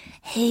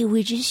 hey,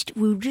 we just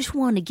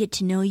want to get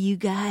to know you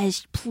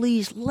guys.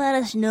 Please let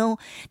us know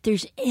if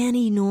there's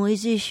any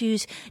noise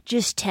issues.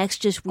 Just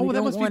text us.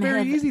 That must be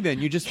very easy then.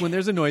 You just, when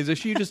there's a noise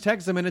issue, you just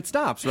text them and it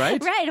stops,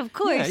 right? Right, of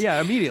course. Yeah,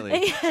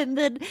 immediately. And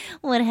then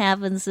what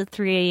happens at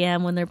 3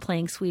 a.m. when they're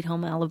playing Sweet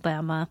Home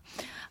Alabama?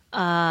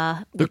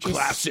 The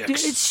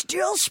classics. It's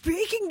still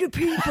speaking to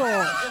people,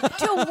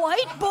 to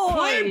white boys.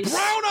 Play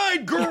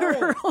Brown-Eyed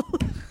Girl.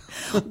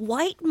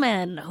 White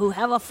men who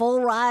have a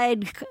full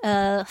ride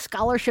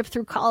scholarship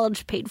through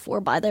college paid for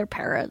by their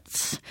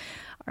parents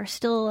are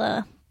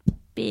still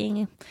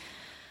being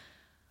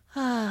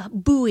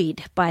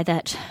buoyed by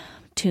that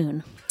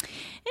tune.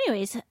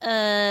 Anyways,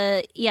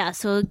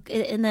 so,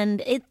 and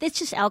then it's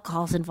just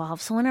alcohol's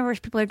involved. So whenever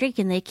people are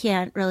drinking, they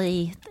can't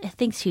really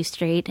think too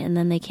straight, and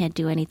then they can't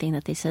do anything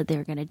that they said they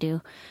were going to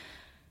do.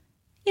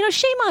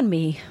 Shame on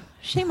me.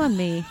 Shame on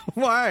me.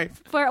 Why?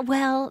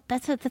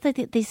 That's what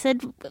they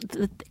said.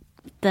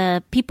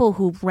 the people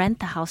who rent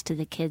the house to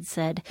the kids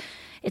said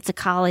it's a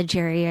college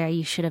area.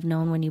 You should have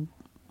known when you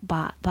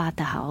bought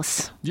the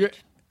house.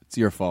 It's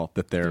your fault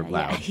that they're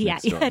loud.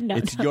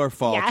 It's your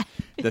fault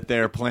that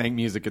they're playing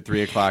music at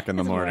 3:00 in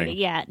the morning.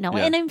 Yeah, no,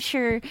 and I'm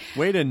sure.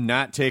 Way to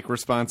not take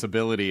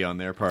responsibility on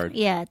their part.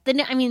 Yeah,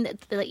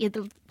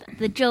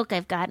 the joke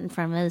I've gotten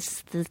from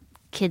is the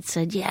kid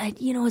said, "Yeah,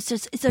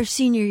 it's our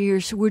senior year,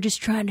 so we're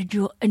just trying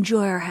to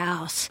enjoy our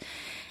house."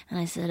 And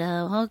I said,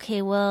 "Oh,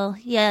 okay, well,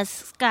 yes,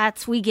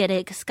 Scott's, we get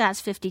it, because Scott's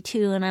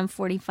 52 and I'm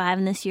 45,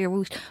 and this year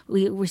we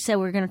said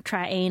we're going to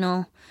try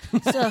anal.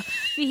 So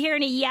if you hear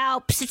any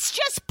yelps, it's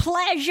just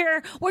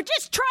pleasure. We're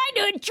just trying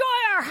to enjoy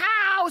our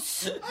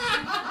house."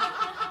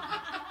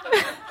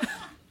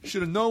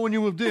 Should have known when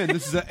you moved in.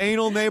 This is an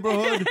anal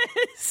neighborhood.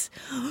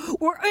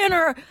 We're in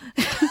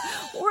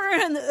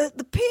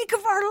the peak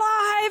of our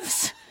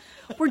lives.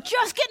 We're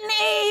just getting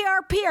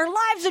AARP. Our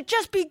lives have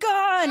just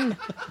begun.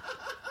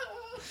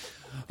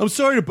 I'm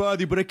sorry to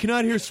bother you, but I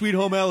cannot hear Sweet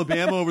Home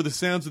Alabama over the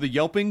sounds of the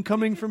yelping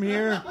coming from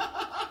here.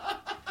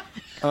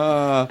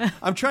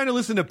 I'm trying to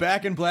listen to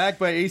Back in Black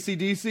by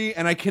AC/DC,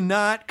 and I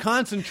cannot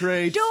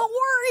concentrate. Don't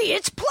worry,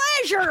 it's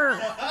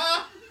pleasure.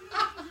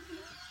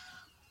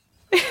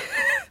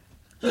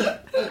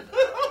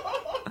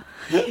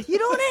 You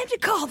don't have to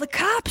call the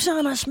cops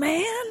on us,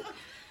 man.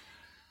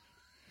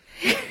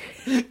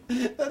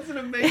 That's an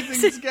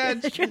amazing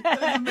sketch. That's an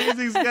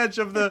amazing sketch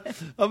of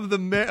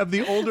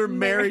the older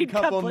married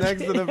couple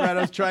next to the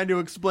Renos trying to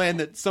explain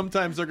that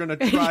sometimes they're going to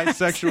try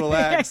sexual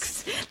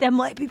acts that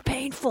might be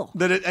painful.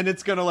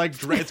 It's going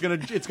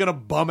to it's going to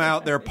bum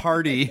out their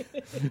party.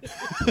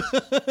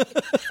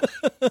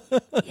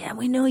 Yeah,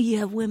 we know you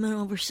have women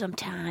over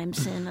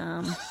sometimes,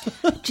 and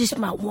just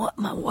my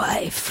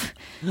wife.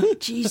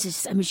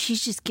 Jesus, I mean,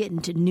 she's just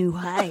getting to new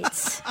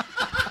heights.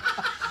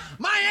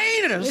 My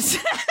anus.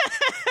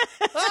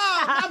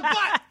 Oh,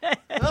 my butt!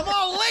 I'm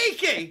all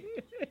leaky!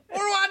 What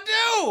do I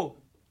do?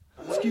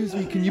 Excuse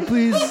me, can you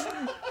please...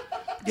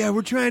 Yeah,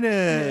 we're trying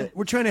to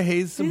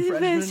haze some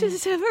freshmen.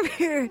 Just over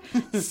here.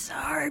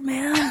 Sorry,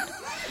 man.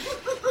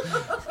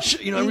 I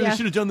really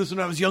should have done this when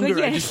I was younger.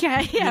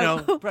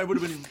 Probably would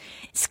have been...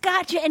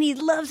 Scott, and he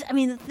loves... I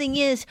mean, the thing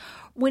is,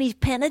 when he's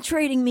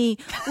penetrating me,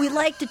 we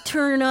like to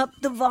turn up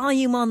the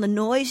volume on the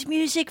noise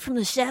music from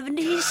the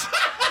 70s.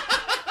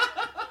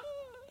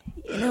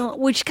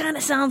 Which kind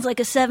of sounds like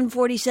a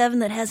 747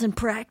 that hasn't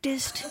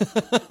practiced.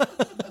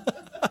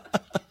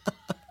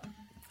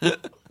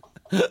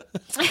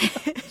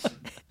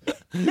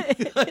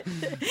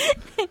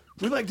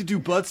 We like to do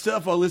butt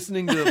stuff while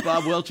listening to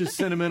Bob Welch's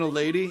Sentimental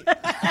Lady. By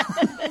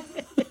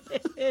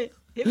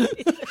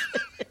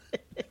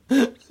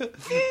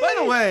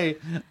the way,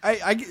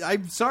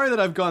 I'm sorry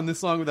that I've gone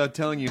this long without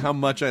telling you how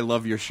much I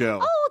love your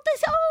show.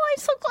 I'm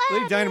so glad.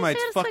 Lady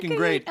Dynamite's fucking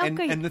great.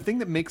 And the thing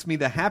that makes me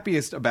the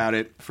happiest about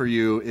it for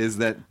you is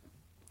that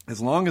as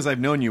long as I've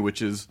known you,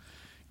 which is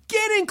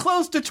getting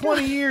close to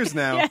 20 years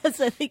now. Yes,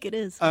 I think it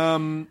is.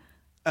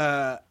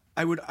 I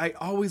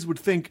always would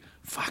think,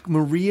 fuck,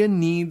 Maria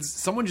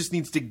someone just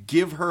needs to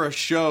give her a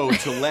show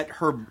to let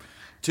her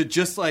to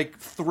just like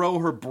throw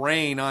her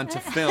brain onto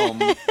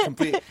film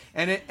completely.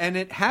 And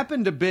it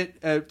happened a bit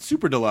at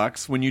Super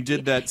Deluxe when you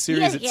did that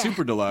series at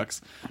Super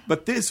Deluxe.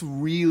 But this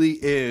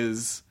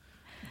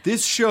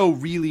show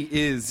really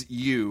is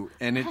you,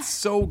 and it's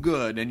so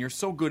good, and you're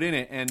so good in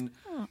it, and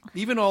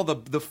even all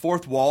the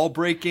fourth wall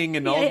breaking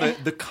and all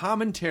the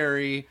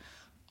commentary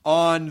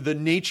on the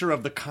nature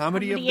of the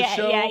comedy of the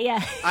show,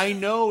 I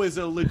know is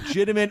a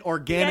legitimate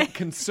organic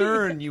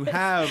concern you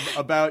have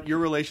about your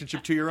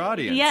relationship to your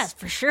audience. Yes,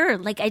 for sure.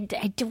 Like I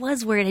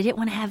was worried. I didn't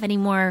want to have any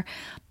more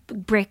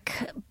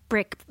brick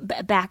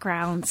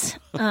backgrounds,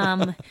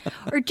 or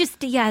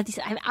just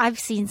I've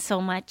seen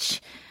so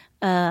much.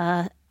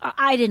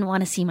 I didn't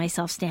want to see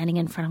myself standing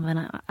in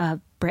front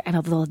of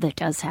although that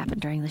does happen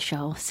during the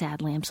show.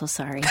 Sadly, I'm so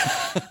sorry.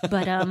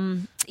 But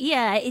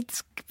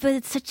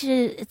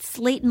it's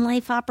late in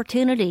life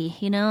opportunity,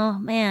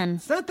 man.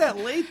 It's not that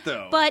late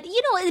though. But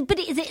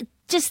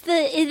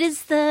it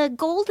is the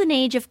golden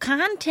age of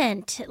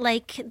content.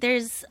 Like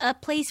there's a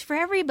place for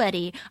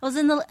everybody. I was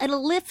at a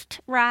Lyft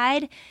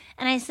ride,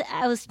 and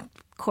I was,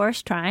 of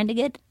course, trying to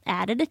get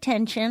added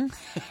attention,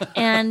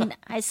 and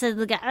I said to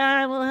the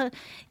guy, well,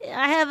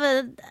 I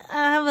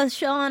have a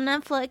show on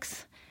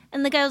Netflix,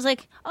 and the guy was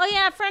like, oh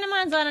yeah, a friend of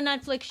mine's on a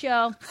Netflix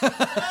show.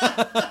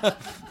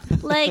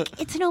 Like,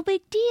 it's no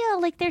big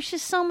deal. Like, there's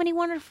just so many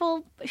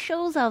wonderful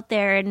shows out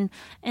there,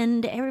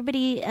 and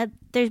everybody,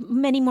 there's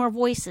many more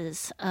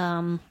voices.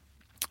 I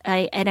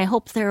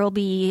hope there will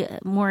be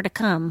more to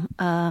come.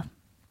 I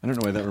don't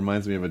know why that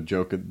reminds me of a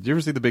joke. Did you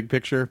ever see The Big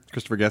Picture,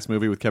 Christopher Guest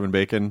movie with Kevin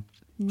Bacon?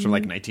 It's from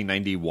like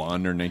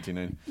 1991 or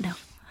 1990. No.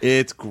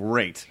 It's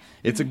great.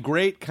 It's a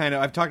great kind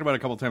of... I've talked about it a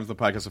couple times on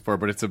the podcast before,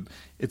 but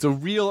it's a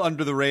real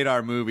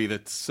under-the-radar movie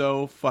that's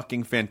so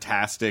fucking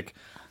fantastic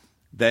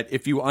that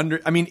if you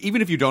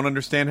even if you don't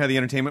understand how the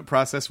entertainment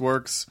process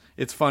works,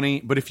 it's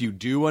funny. But if you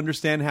do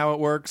understand how it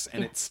works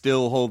and it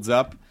still holds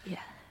up,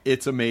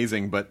 it's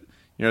amazing. But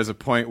there's a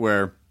point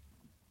where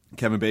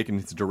Kevin Bacon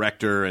is a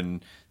director,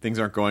 and things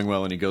aren't going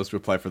well, and he goes to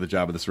apply for the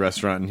job at this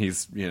restaurant, and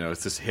he's,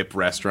 it's this hip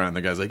restaurant, and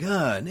the guy's like,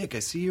 Nick, I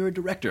see you're a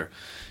director.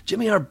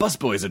 Jimmy, our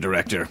busboy's a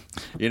director.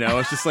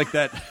 It's just like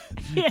that.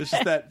 It's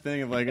just that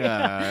thing of like,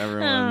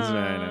 everyone's...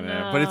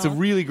 no. But it's a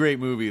really great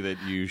movie that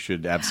you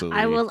should absolutely...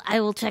 I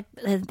will check.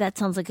 That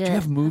sounds like a... Do you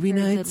have movie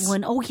nights? Good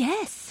one. Oh,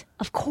 yes.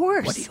 Of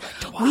course. What do you like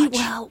to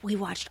watch? We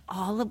watched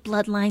all of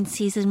Bloodline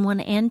season 1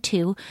 and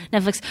 2.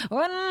 Netflix.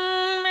 One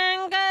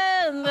man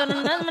goes,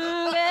 another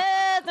man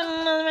goes,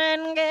 another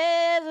man goes.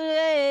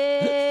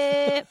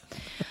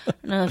 I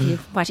don't know if you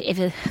watch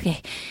it.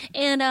 Okay.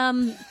 And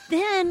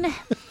then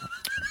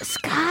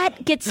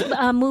Scott gets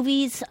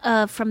movies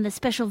from the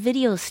Special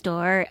Video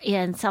Store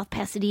in South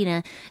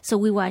Pasadena. So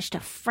we watched a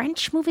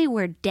French movie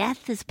where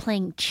death is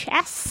playing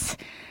chess,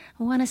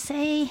 I want to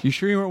say. You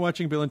sure you weren't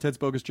watching Bill and Ted's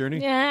Bogus Journey?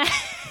 Yeah.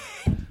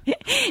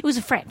 It was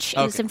French. It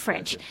was in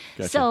French.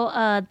 Gotcha. So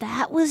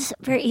that was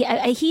very.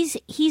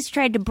 He's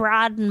tried to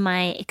broaden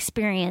my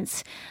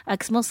experience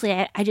because mostly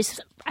I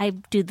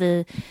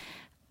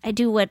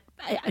do what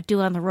I do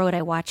on the road.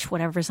 I watch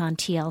whatever's on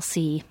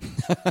TLC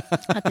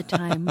at the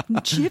time.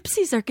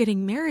 Gypsies are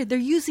getting married. They're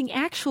using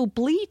actual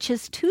bleach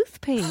as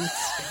toothpaste.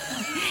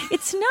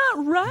 It's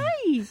not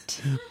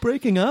right.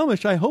 Breaking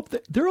Amish, I hope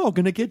that they're all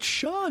going to get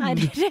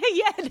shunned.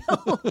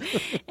 No.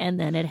 And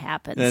then it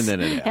happens.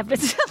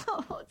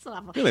 Oh, it's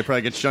awful. Yeah, they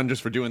probably get shunned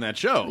just for doing that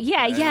show.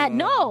 Yeah,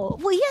 no.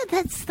 Well, yeah,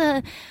 that's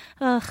the...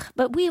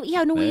 but we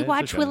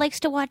watch... We likes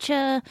to watch...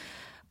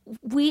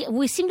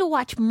 We seem to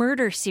watch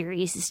murder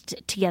series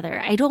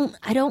together. I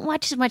don't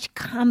watch as much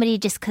comedy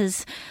just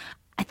because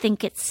I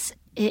think it's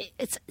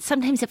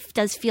sometimes it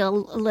does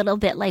feel a little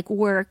bit like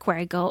work where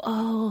I go,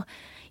 oh,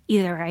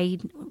 either I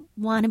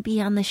want to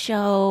be on the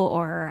show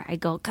or I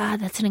go, God,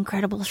 that's an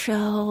incredible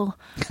show.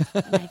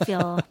 And I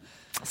feel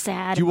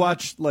sad. Do you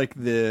watch like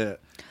the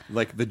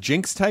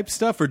Jinx type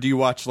stuff, or do you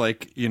watch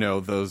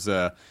those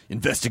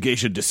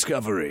Investigation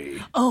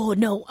Discovery? Oh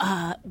no,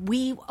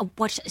 we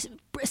watched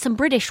some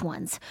British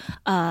ones.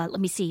 Let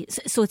me see.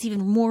 So it's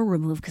even more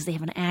removed because they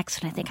have an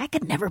accent. I think I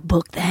could never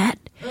book that.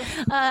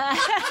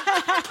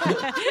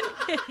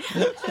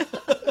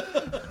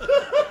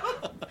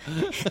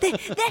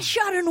 That's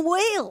shot in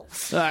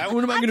Wales.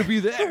 When am I going to be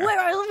there?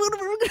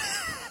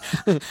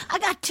 I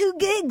got 2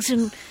 gigs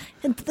in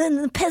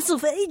the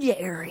Pennsylvania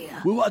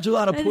area. We watch a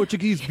lot of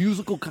Portuguese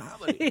musical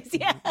comedy.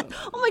 Yeah.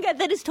 Oh my God,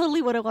 that is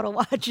totally what I want to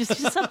watch. It's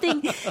just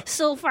something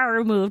so far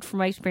removed from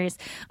my experience.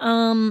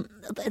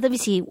 Let me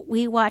see.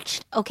 We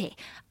watched Broadchurch.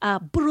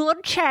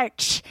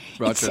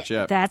 Broadchurch,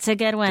 yeah. That's a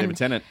good one. David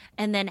Tennant.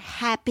 And then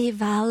Happy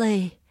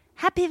Valley.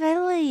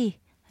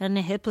 And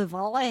Happy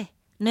Valley.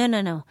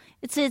 No.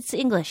 It's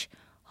English.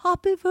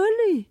 Happy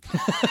Valley.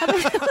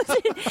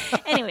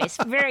 Anyways,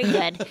 very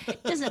good.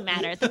 Doesn't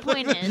matter. The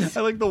point is...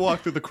 I like the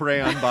walk through the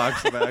crayon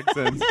box of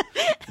accents.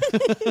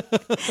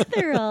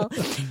 They're all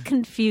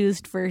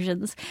confused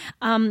versions.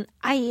 Then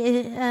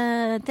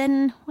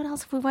what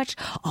else have we watched?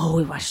 Oh,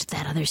 we watched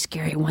that other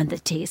scary one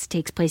that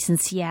takes place in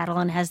Seattle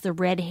and has the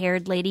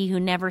red-haired lady who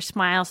never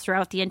smiles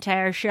throughout the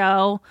entire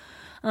show.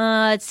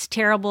 It's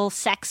terrible.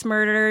 Sex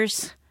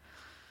Murders.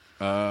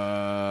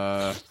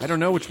 I don't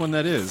know which one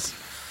that is.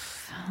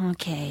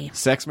 Okay.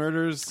 Sex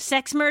Murders?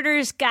 Sex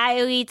Murders, guy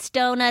who eats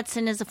donuts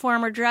and is a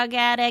former drug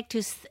addict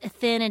who's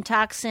thin and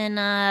talks in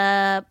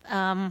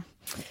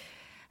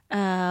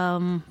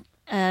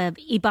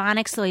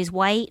Ebonics, so he's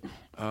white.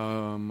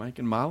 Mike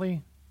and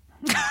Molly?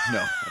 No,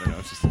 I don't know.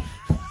 It's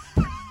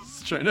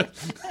just trying to...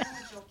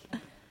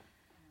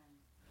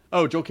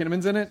 Oh, Joel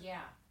Kinnaman's in it? Yeah.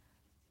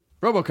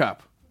 RoboCop.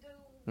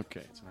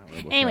 Okay. It's not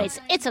RoboCop.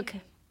 Anyways, it's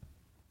okay.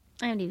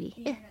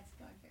 IMDb.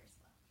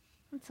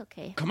 It's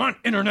okay. Come on,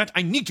 Internet.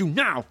 I need you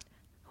now.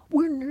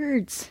 We're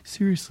nerds.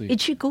 Seriously.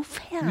 It should go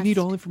fast. We need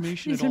all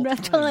information at all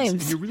times.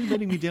 And you're really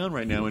letting me down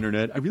right now,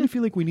 Internet. I really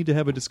feel like we need to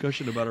have a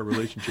discussion about our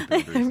relationship.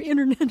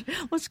 Internet,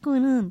 what's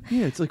going on?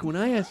 Yeah, it's like when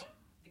I asked...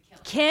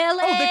 Killing!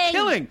 Oh, The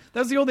Killing!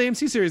 That was the old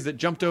AMC series that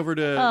jumped over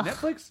to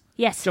Netflix?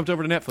 Yes. Jumped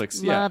over to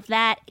Netflix, Love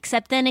that.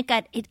 Except then it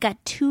got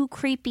too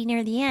creepy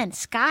near the end.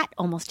 Scott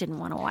almost didn't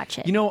want to watch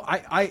it. You know,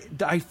 I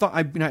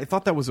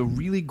thought that was a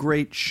really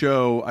great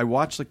show. I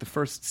watched like the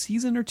first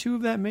season or 2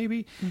 of that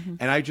maybe. Mm-hmm.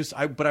 And I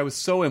was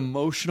so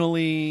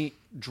emotionally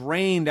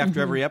drained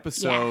after every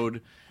episode.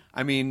 Yeah.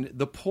 I mean,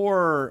 the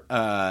poor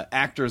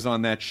actors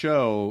on that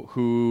show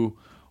who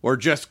were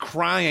just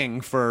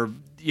crying for,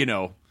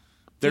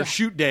 their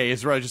shoot day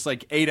is just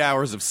like 8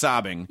 hours of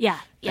sobbing. Yeah.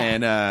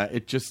 And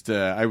it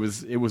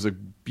was a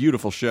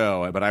beautiful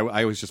show, but I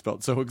always just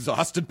felt so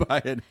exhausted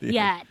by it.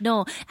 Yeah,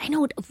 no, I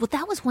know. Well,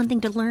 that was one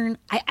thing to learn.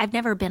 I've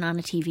never been on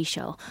a TV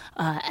show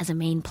as a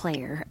main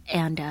player,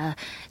 and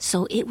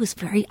so it was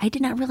I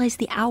did not realize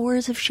the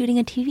hours of shooting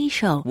a TV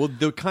show. Well,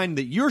 the kind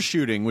that you're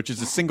shooting, which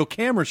is a single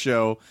camera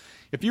show,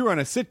 if you were on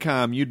a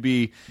sitcom, you'd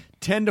be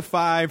 10 to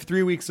 5,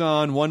 3 weeks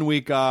on, 1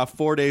 week off,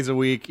 4 days a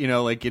week.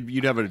 Like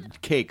you'd have a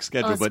cake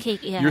schedule, but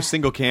cake, yeah. your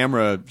single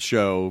camera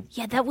show.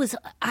 Yeah, that was.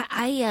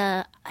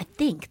 I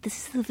think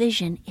this is the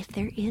vision. If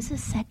there is a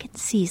second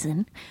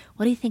season,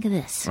 what do you think of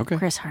this? Okay.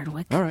 Chris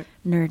Hardwick. All right.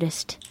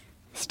 Nerdist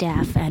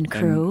staff and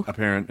crew. And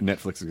apparent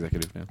Netflix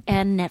executive now.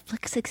 And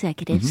Netflix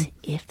executives,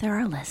 if they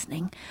are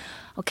listening.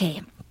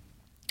 Okay.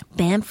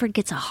 Bamford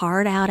gets a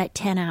hard out at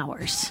 10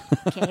 hours.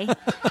 Okay.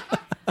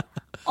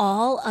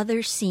 All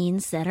other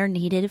scenes that are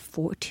needed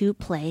to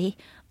play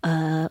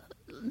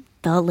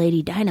the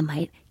Lady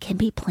Dynamite can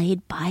be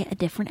played by a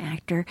different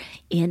actor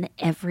in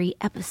every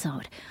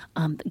episode,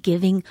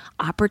 giving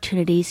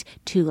opportunities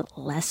to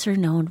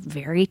lesser-known,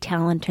 very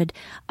talented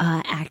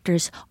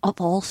actors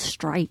of all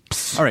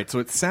stripes. All right, so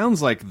it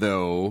sounds like,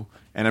 though,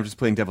 and I'm just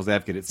playing devil's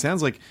advocate, it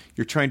sounds like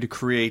you're trying to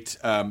create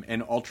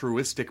an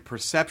altruistic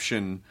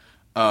perception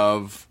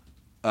of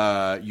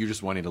you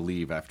just wanting to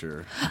leave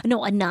after.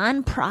 No, a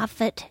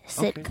non-profit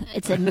sitcom. Okay.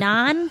 It's a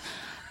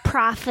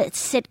non-profit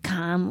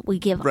sitcom. We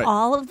give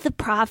all of the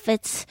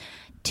profits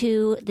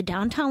to the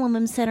Downtown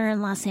Women's Center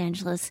in Los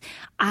Angeles.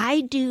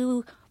 I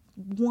do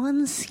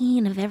one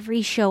scene of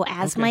every show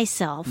as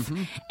myself,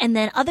 and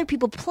then other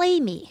people play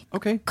me.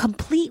 Okay.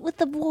 Complete with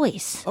the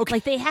voice. Okay.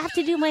 Like, they have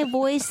to do my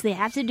voice. They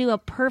have to do a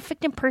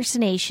perfect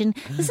impersonation.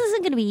 This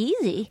isn't going to be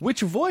easy.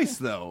 Which voice,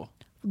 though?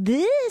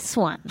 This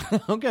one.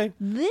 Okay.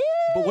 This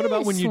But what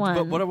about when you? one.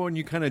 But what about when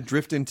you kind of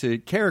drift into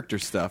character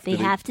stuff? They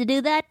have to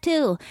do that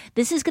too.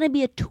 This is going to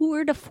be a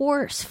tour de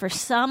force for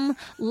some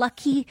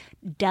lucky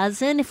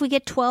dozen if we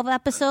get 12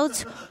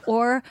 episodes,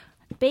 or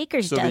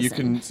Baker's so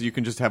dozen. That you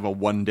can just have a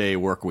 1-day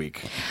work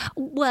week.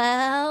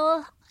 Well,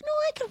 no,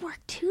 I could work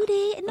 2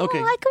 days. No, Okay.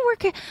 I could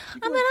work.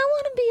 I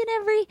want to be in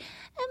every,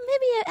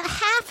 maybe a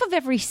half of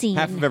every scene.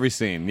 Half of every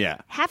scene, yeah.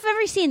 Half of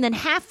every scene. Then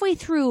halfway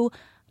through,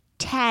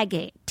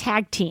 tag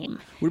team.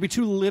 Would it be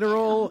too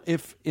literal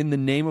if, in the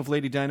name of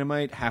Lady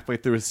Dynamite, halfway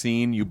through a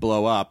scene you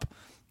blow up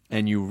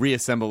and you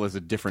reassemble as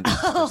a different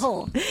person?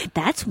 Oh,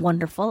 that's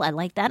wonderful. I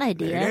like that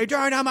idea. Lady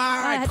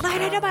Dynamite!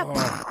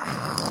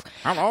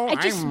 Hello,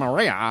 I'm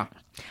Maria.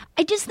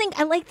 I just think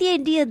I like the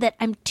idea that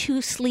I'm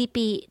too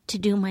sleepy to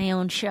do my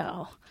own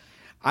show.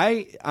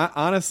 I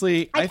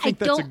honestly, I think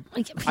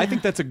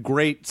that's a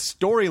great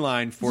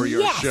storyline for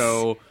your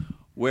show,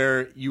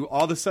 where you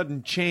all of a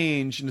sudden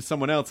change into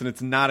someone else, and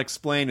it's not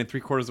explained, and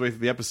 3/4 of the way through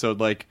the episode,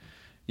 like,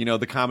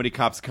 the comedy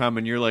cops come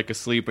and you're like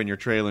asleep in your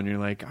trailer and you're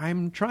like,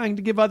 I'm trying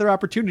to give other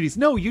opportunities.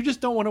 No, you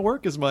just don't want to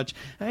work as much.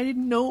 I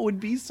didn't know it would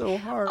be so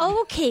hard.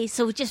 Okay,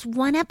 so just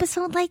one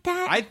episode like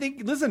that? I think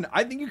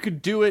you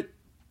could do it.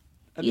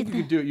 You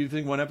could do it. You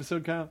think one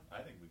episode, Kyle?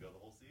 I think we go the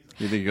whole season.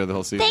 You think you go the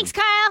whole season? Thanks,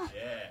 Kyle.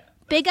 Yeah.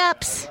 Big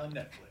ups.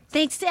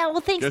 Thanks, Dale. Well,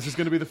 thanks. Guess who's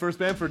going to be the first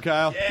Bamford,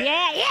 Kyle?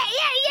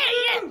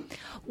 Yeah.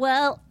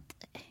 Well,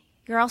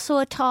 you're also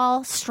a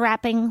tall,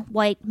 strapping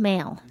white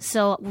male.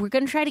 So we're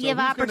going to try to give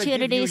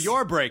opportunities. Give you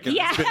your break in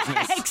this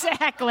business.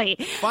 Exactly.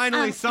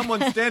 Finally,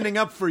 someone's standing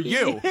up for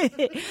you.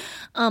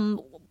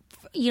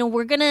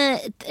 We're going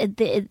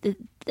to,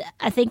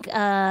 I think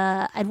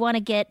I'd want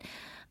to get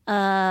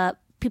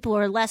people who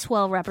are less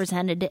well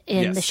represented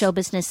in the show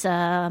business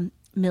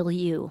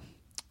milieu.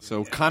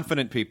 So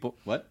confident people.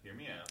 What? Hear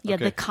me out. Yeah,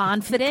 the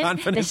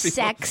confident the people.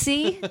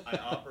 Sexy. I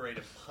operate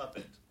a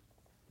puppet.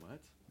 What?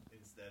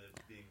 Instead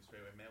of being a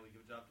straightaway man, we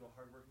give a job to a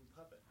hardworking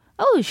puppet.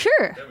 Oh,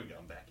 sure. There we go.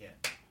 I'm back in.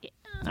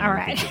 All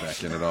right. I don't think you're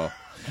back in at all.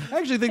 I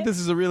actually think this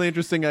is a really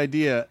interesting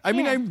idea. I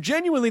mean, I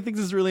genuinely think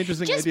this is a really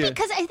interesting idea. Just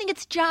because I think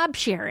it's job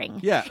sharing.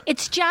 Yeah.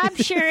 It's job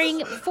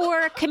sharing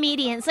for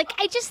comedians. Like,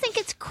 I just think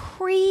it's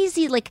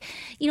crazy. Like,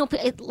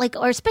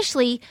 or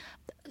especially,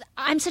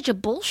 I'm such a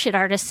bullshit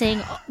artist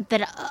saying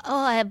that,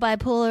 I have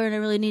bipolar and I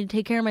really need to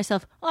take care of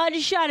myself. Oh, I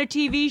just shot a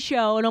TV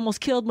show and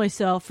almost killed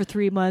myself for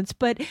 3 months.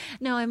 But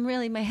no,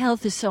 my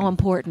health is so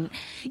important.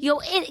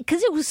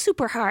 Because it was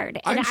super hard.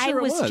 And I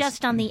was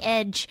just on the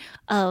edge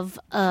of,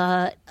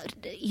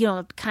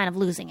 kind of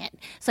losing it.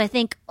 So I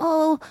think,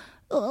 why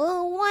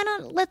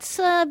not let's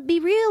be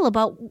real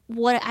about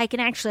what I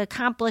can actually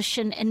accomplish,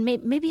 and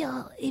maybe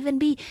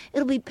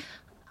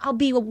I'll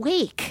be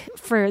awake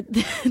for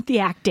the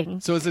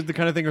acting. So is it the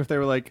kind of thing where if they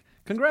were like,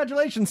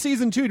 congratulations,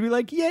 season 2, to be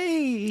like, yay!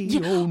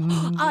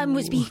 Yeah. I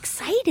would be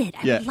excited.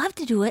 I'd love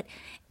to do it.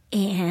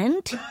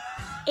 And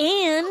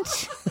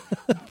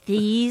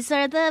these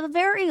are the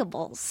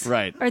variables.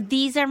 Right. Or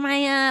these are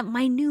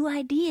my new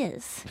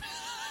ideas.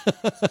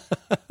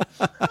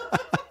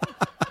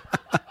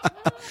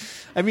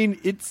 I mean,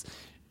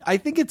 I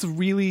think it's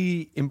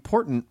really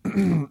important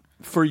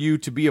for you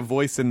to be a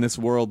voice in this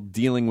world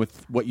dealing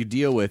with what you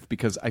deal with,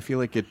 because I feel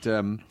like it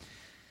to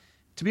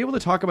be able to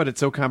talk about it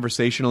so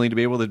conversationally, to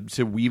be able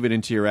to weave it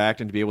into your act,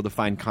 and to be able to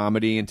find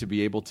comedy, and to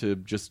be able to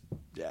just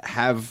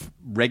have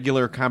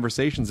regular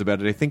conversations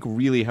about it, I think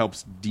really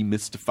helps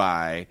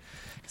demystify.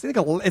 Because I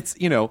think it's,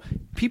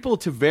 people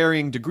to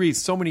varying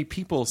degrees, so many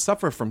people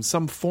suffer from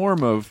some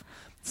form of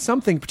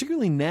something,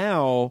 particularly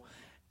now.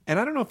 And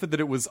I don't know if that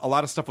it was a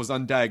lot of stuff was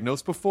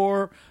undiagnosed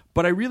before,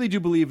 but I really do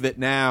believe that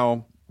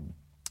now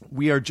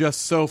we are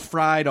just so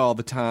fried all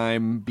the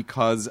time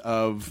because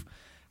of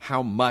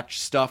how much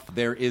stuff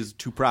there is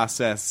to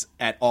process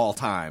at all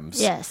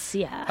times. Yes,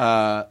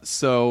 yeah.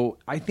 So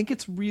I think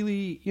it's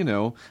really,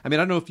 I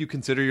don't know if you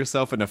consider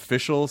yourself an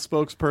official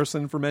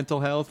spokesperson for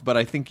mental health, but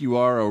I think you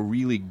are a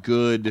really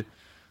good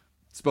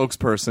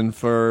spokesperson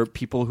for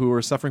people who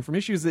are suffering from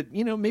issues that,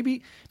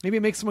 maybe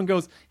it makes someone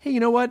goes, hey,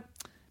 you know what?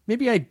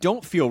 Maybe I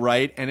don't feel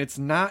right, and it's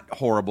not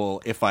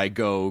horrible if I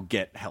go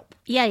get help.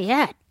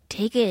 Yeah.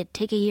 Take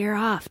a year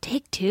off.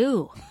 Take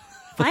 2.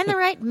 Find the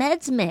right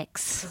meds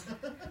mix.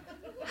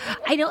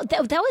 I know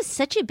that was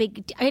such a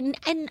big,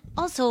 and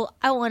also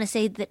I want to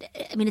say that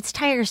it's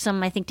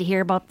tiresome, I think, to hear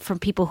about from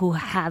people who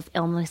have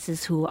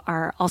illnesses who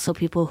are also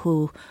people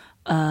who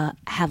I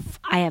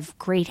have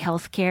great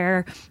health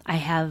care.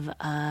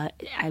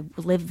 I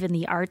live in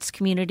the arts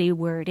community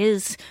where it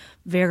is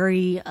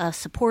very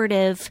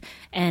supportive,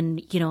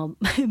 and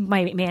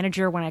my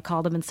manager, when I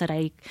called him and said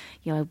I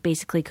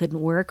basically couldn't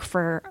work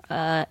for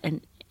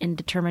an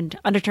undetermined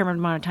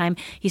amount of time,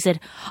 he said,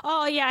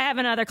 "Oh yeah, I have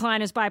another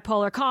client who's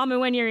bipolar. Call me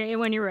when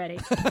you're ready."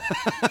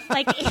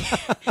 like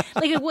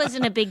it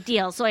wasn't a big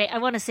deal. So I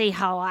want to say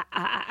how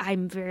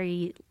I'm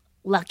very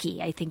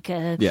lucky. I think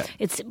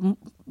it's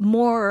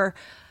more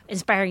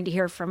inspiring to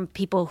hear from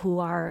people who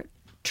are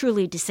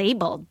truly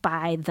disabled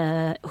by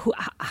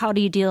how do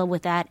you deal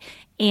with that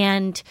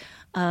and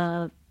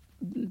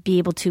be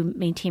able to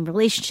maintain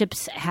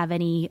relationships, have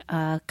any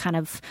kind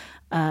of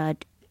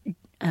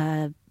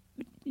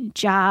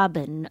job,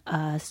 and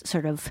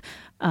sort of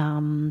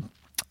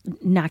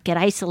not get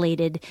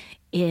isolated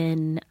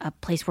in a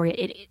place where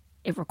it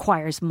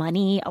requires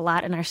money a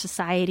lot in our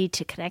society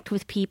to connect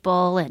with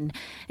people. And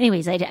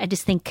anyways, I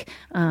just think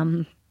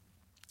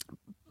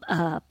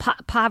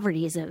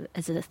poverty is a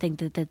thing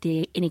that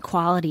the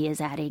inequality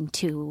is adding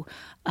to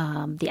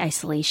the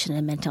isolation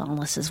and mental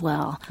illness as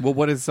well. Well,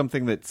 what is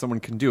something that someone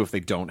can do if they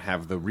don't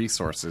have the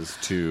resources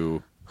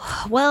to...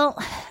 Well,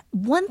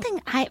 one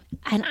thing I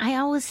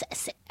always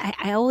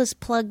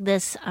plug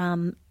this,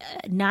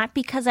 not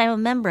because I'm a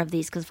member of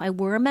these, because if I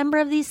were a member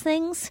of these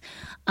things,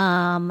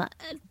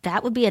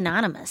 that would be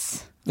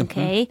anonymous.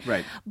 Okay,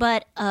 right.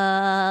 But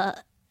I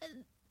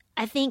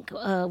think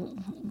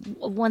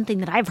one thing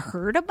that I've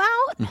heard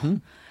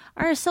about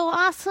are so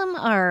awesome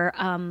are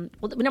well,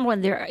 number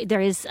one,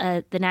 there is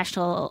the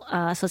National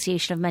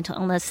Association of Mental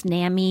Illness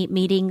NAMI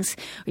meetings,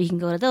 where you can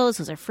go to those.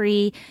 Those are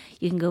free.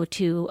 You can go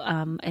to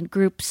and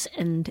groups,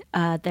 and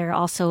they're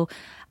also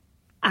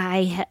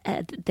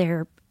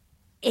they're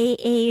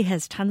AA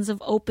has tons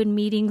of open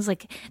meetings.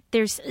 Like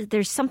there's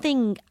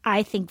something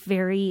I think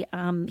very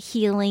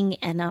healing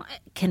and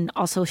can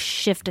also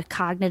shift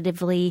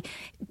cognitively,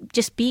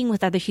 just being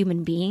with other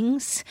human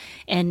beings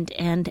and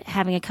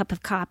having a cup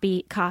of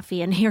coffee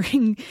and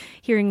hearing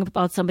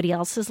about somebody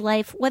else's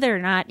life, whether or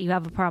not you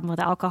have a problem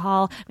with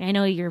alcohol. I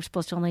know you're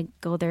supposed to only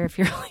go there if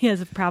you really has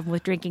a problem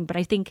with drinking, but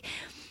I think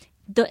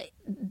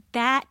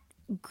that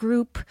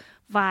group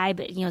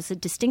vibe, it's a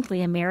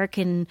distinctly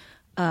American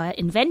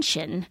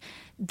invention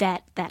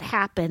that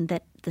happened,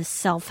 that the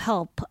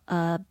self-help,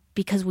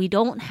 because we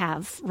don't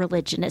have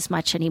religion as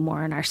much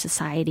anymore in our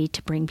society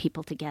to bring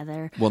people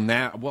together. Well,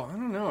 I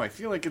don't know. I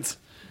feel like it's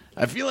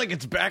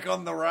back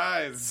on the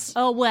rise.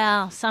 Oh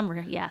well,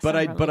 But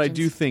I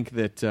do think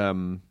that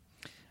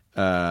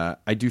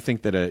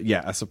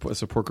a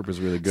support group is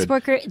really good.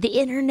 Support group, the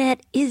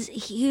internet is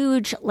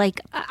huge. Like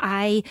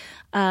I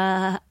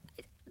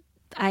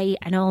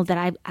know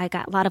that I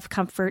got a lot of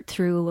comfort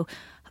through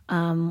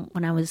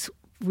when I was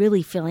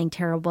really feeling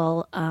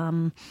terrible.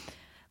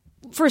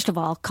 First of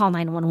all, call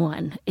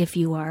 911 if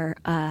you are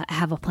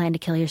have a plan to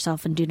kill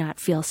yourself and do not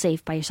feel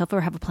safe by yourself,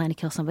 or have a plan to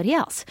kill somebody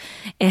else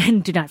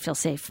and do not feel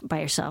safe by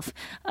yourself.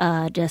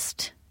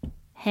 Just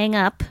hang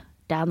up,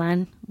 dial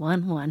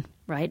 911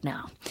 right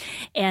now.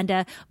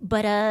 And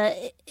but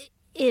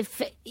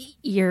if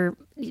you're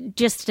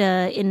just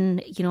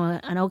in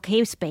an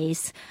okay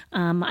space,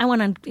 I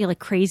went on like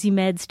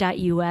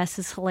crazymeds.us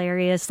is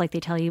hilarious. Like they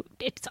tell you,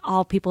 it's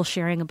all people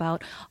sharing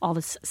about all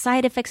the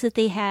side effects that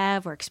they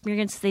have or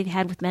experiences they've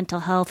had with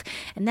mental health,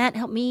 and that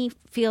helped me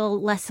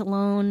feel less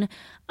alone.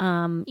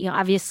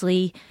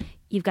 Obviously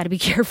you've got to be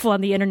careful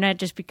on the internet,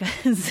 just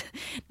because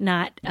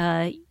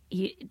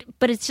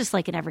but it's just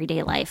like in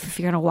everyday life. If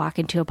you're going to walk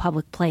into a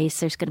public place,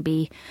 there's going to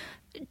be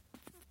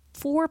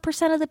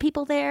 4% of the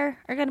people there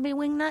are going to be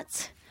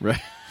wingnuts. Right.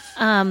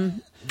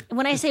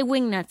 When I say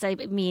wingnuts, I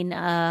mean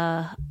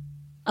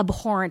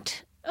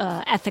abhorrent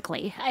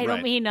ethically. I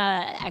don't mean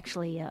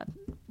actually.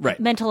 Right.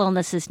 Mental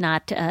illness is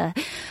not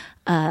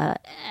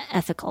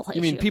ethical.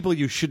 You mean people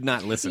you should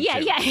not listen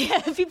to? Yeah.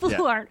 People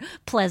who aren't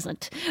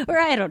pleasant, or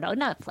I don't know,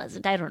 not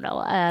pleasant. I don't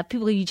know.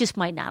 People you just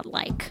might not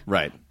like.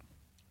 Right.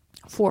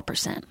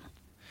 4%.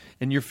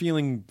 And you're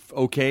feeling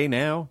okay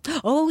now?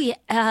 Oh,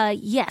 yeah.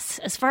 Yes,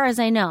 as far as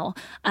I know.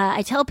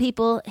 I tell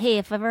people, hey,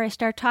 if ever I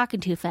start talking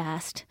too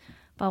fast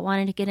about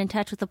wanting to get in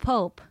touch with the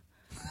Pope,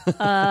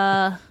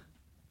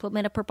 put me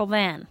in a purple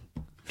van.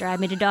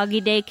 Drive me to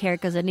doggy daycare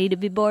because I need to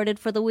be boarded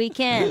for the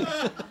weekend.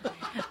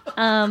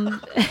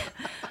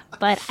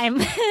 but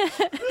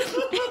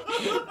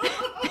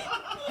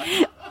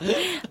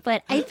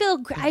but I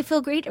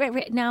feel great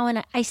right now,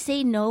 and I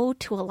say no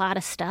to a lot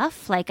of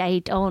stuff. Like I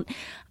don't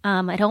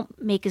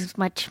make as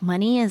much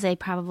money as I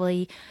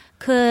probably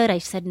could. I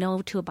said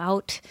no to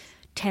about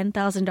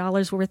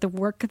 $10,000 worth of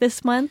work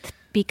this month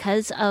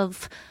because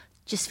of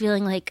just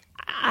feeling like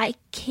I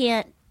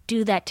can't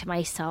do that to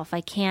myself.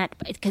 I can't,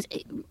 because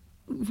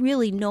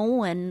really no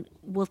one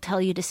will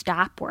tell you to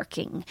stop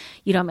working,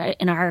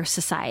 in our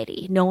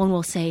society. No one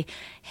will say,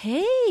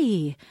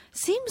 hey,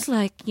 seems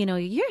like,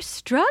 you're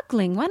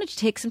struggling. Why don't you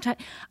take some time?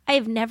 I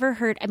have never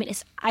heard,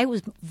 I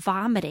was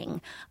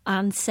vomiting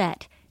on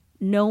set.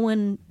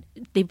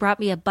 They brought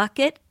me a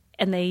bucket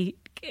and they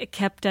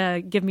kept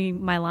giving me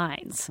my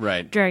lines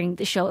during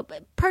the show,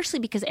 partially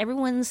because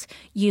everyone's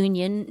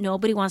union.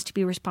 Nobody wants to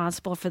be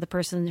responsible for the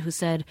person who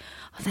said,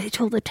 they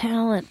told the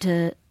talent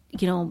to,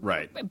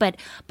 Right. But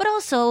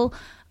also,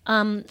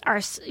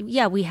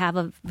 we have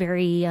a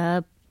very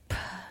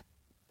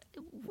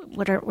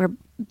we're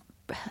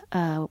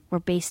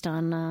based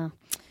on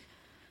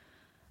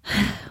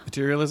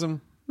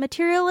materialism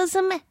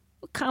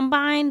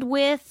combined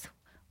with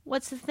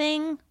what's the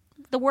thing,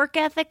 the work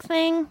ethic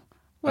thing,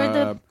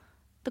 where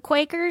the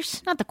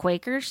Quakers, not the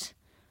Quakers,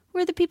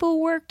 we're the people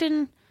who worked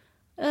and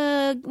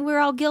we're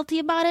all guilty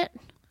about it.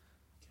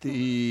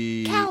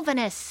 The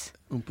Calvinists.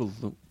 Oompa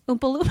Loompa.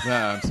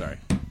 I'm sorry.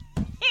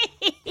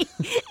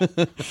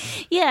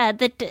 Yeah,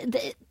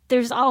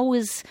 there's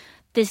always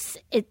this.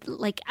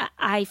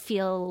 I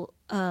feel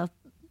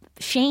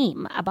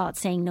shame about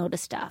saying no to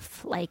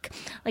stuff. Like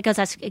I was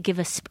asked to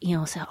give say,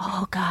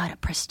 oh God, a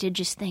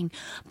prestigious thing,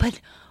 but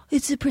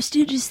it's a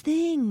prestigious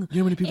thing. You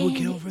know how many people would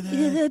kill for that?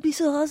 Yeah, that'd be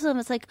so awesome.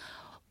 It's like,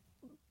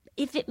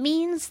 if it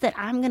means that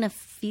I'm gonna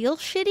feel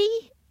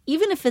shitty,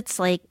 even if it's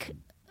like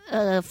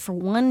for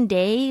one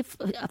day,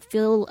 I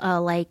feel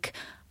like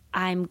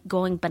I'm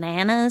going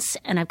bananas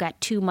and I've got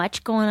too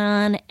much going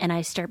on and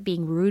I start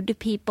being rude to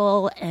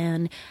people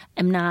and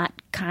am not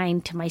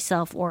kind to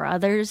myself or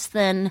others,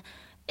 then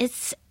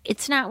it's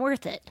not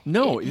worth it.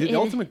 No, the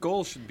ultimate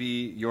goal should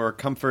be your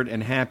comfort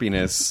and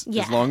happiness.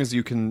 Yeah. As long as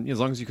you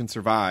can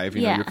survive,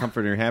 your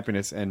comfort and your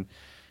happiness. And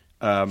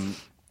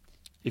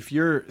if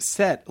you're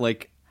set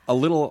like a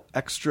little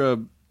extra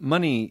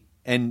money,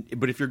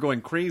 but if you're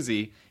going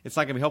crazy, it's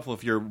not going to be helpful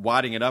if you're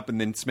wadding it up and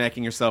then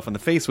smacking yourself in the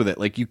face with it.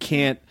 Like you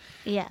can't.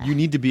 Yeah. You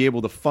need to be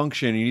able to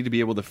function. You need to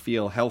be able to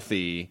feel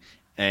healthy,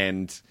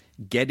 and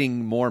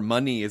getting more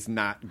money is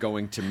not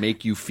going to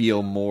make you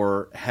feel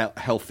more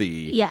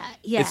healthy. Yeah.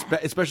 Yeah.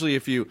 Especially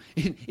if you,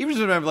 even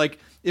sometimes like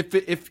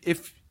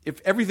if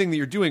everything that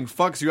you're doing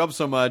fucks you up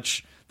so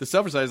much. The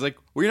selfish side is like,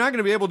 well, you're not going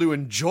to be able to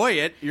enjoy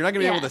it. You're not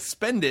going to be able to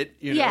spend it.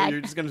 You're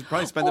just going to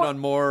probably spend it on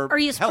more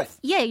health.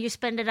 You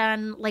spend it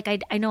on, like,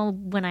 I know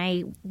when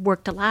I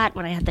worked a lot,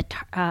 when I had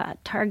the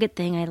Target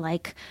thing, I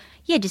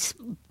just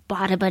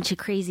bought a bunch of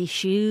crazy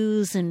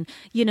shoes and,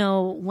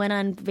 went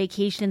on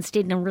vacation and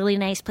stayed in a really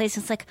nice place.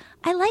 It's like,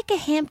 I like a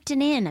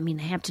Hampton Inn. I mean,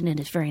 the Hampton Inn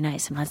is very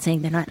nice. I'm not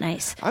saying they're not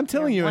nice. I'm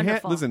telling you,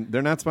 wonderful. Listen,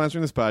 they're not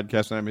sponsoring this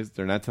podcast.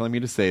 They're not telling me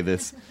to say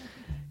this.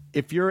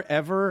 If you're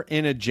ever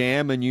in a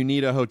jam and you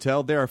need a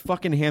hotel, there are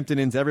fucking Hampton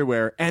Inns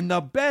everywhere, and the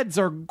beds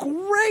are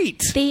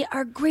great. They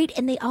are great,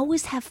 and they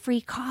always have free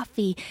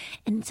coffee.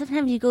 And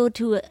sometimes you go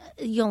to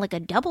like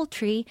a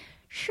DoubleTree.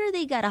 Sure,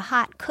 they got a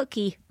hot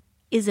cookie.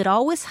 Is it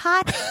always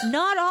hot?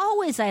 Not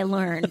always. I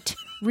learned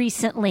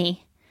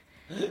recently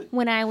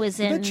when I was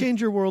in. Did that change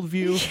your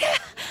worldview? Yeah.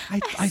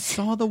 I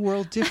saw the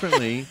world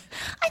differently.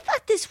 I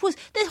thought this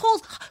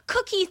whole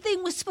cookie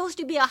thing was supposed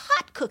to be a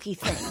hot cookie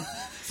thing.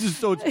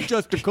 So it's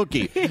just a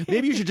cookie.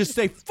 Maybe you should just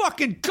say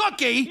fucking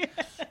cookie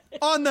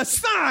on the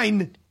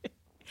sign.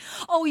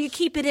 Oh, you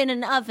keep it in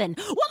an oven.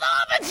 Well, the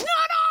oven's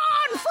not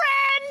on,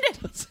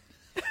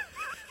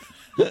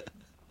 friend!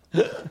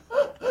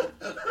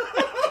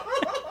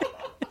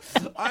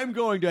 I'm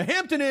going to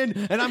Hampton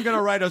Inn, and I'm going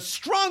to write a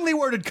strongly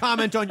worded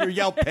comment on your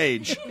Yelp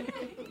page.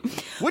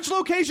 Which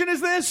location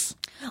is this?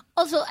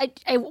 Also,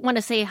 I want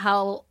to say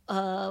how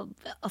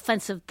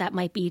offensive that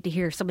might be to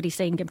hear somebody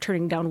saying I'm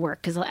turning down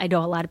work, because I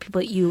know a lot of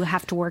people, you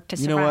have to work to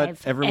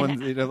survive. You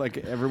know what?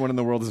 Everyone in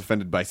the world is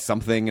offended by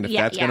something, and if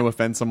that's going to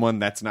offend someone,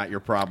 that's not your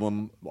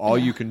problem. All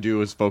you can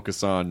do is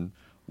focus on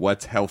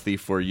what's healthy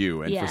for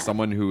you. And for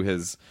someone who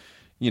has,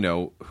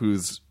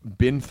 who's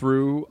been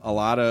through a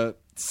lot of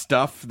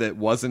stuff that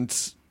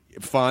wasn't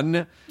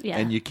fun,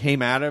 and you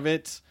came out of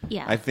it,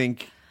 I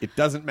think it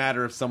doesn't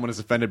matter if someone is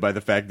offended by the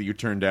fact that you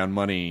turned down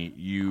money.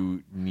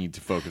 You need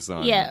to focus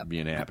on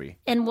being happy.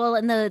 And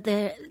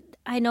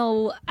I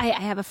know I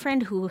have a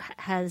friend who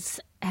has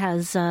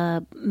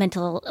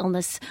mental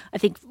illness, I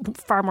think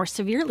far more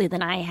severely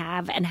than I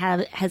have, and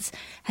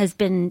has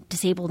been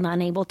disabled and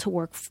unable to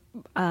work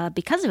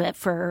because of it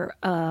for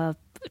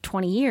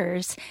 20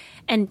 years,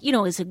 and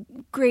is a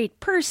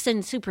great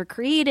person, super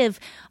creative,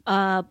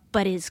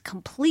 but is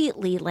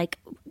completely, like,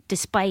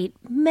 despite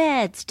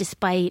meds,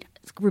 despite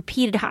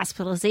repeated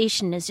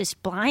hospitalization is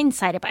just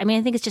blindsided. I mean,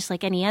 I think it's just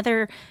like any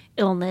other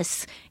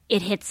illness.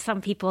 It hits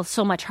some people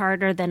so much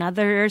harder than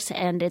others,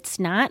 and it's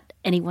not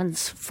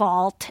anyone's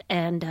fault.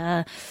 And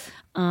I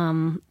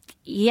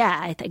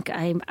think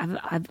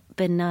I've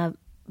been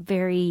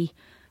very,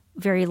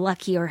 very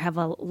lucky, or have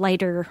a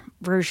lighter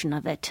version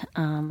of it.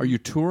 Are you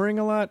touring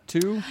a lot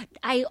too?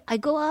 I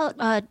go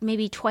out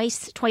maybe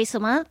twice a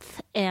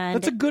month, and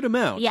that's a good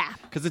amount. Yeah,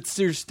 because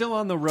you're still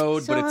on the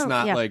road, but it's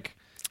not like.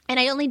 And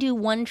I only do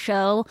one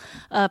show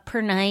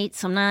per night,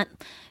 so I'm not.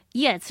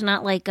 Yeah, it's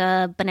not like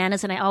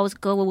Bananas, and I always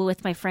go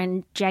with my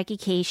friend Jackie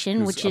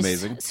Cation, which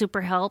amazing. Is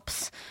super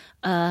helps.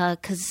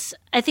 Because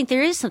I think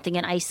there is something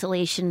in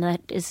isolation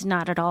that is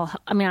not at all.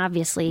 I mean,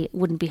 obviously, it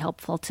wouldn't be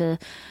helpful to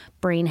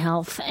brain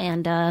health,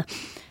 and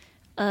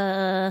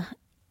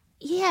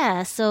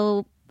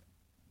so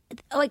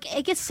like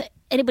I guess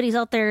anybody's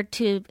out there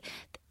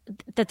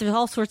that there's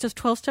all sorts of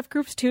 12-step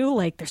groups too.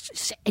 Like there's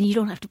just, and you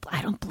don't have to.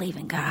 I don't believe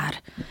in God,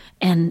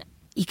 and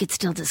you could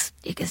still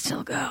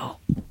go,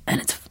 and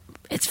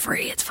it's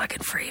free. It's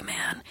fucking free,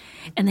 man.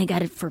 And they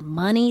got it for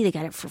money. They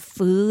got it for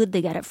food.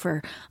 They got it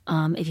for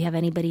if you have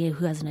anybody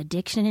who has an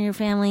addiction in your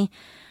family.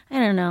 I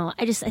don't know.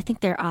 I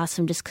think they're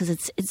awesome just because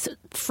it's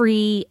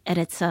free, and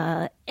it's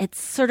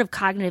sort of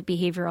cognitive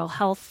behavioral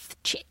health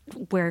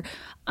where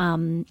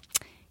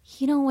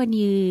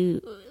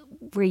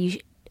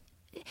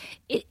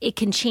it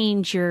can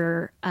change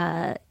your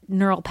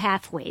neural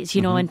pathways,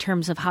 you know, in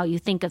terms of how you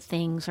think of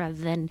things, rather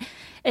than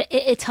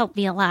it's helped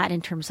me a lot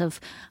in terms of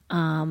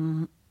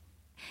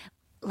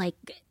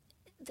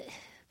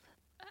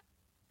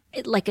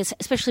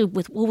especially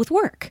with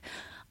work.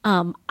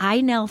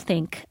 I now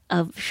think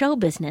of show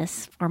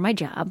business, or my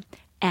job,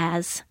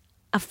 as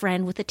a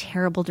friend with a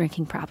terrible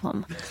drinking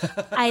problem.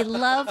 I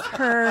love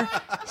her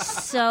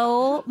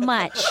so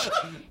much.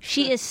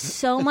 She is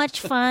so much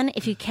fun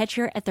if you catch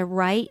her at the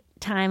right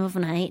time of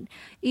night.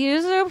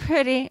 You're so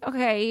pretty.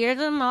 Okay, you're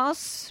the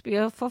most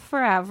beautiful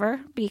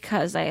forever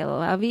because I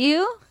love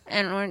you.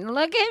 And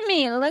look at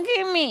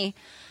me.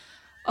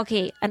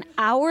 Okay, an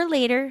hour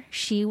later,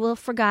 she will have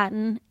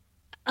forgotten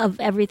of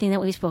everything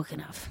that we've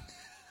spoken of.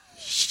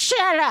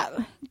 Shut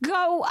up.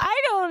 Go.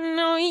 I don't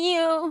know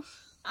you.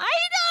 I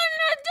don't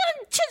know.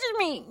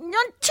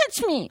 Don't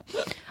touch me.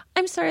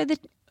 I'm sorry.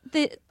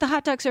 The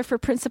hot dogs are for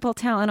principal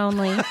talent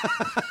only.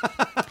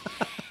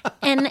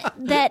 And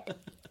that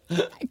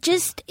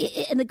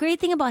and the great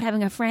thing about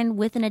having a friend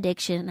with an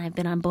addiction, and I've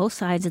been on both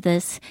sides of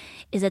this,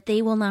 is that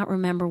they will not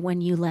remember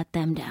when you let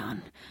them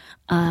down.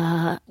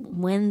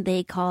 When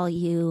they call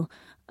you,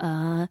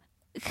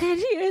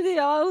 because you're the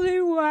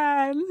only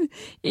one.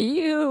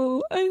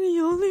 You are the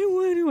only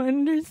one who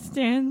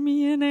understands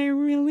me, and I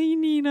really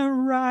need a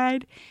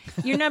ride.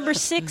 You're number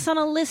 6 on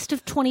a list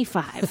of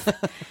 25.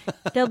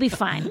 They'll be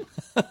fine.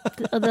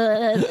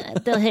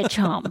 They'll hitch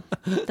home.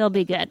 They'll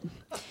be good.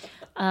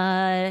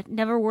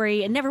 Never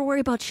worry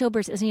about show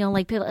business. You know,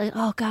 like people,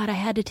 oh God, I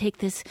had to take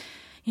this.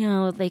 You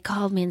know, they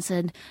called me and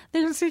said,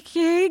 there's a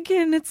gig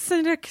and it's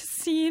in a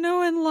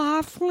casino in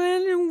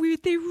Laughlin and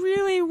they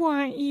really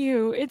want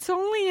you. It's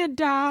only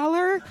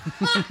 $1.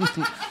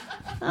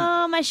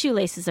 Oh, my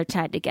shoelaces are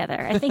tied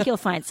together. I think you'll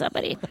find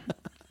somebody.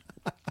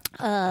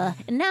 And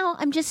now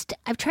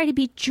I've tried to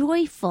be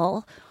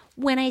joyful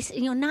when I,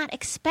 not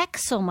expect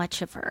so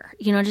much of her.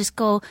 Just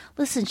go,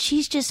 listen,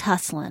 she's just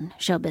hustling,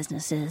 show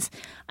business is.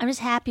 I'm just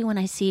happy when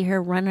I see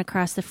her run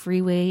across the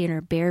freeway in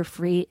her bare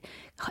feet,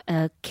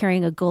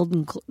 carrying a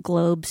Golden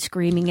Globe,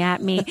 screaming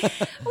at me. Where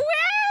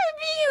have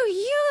you?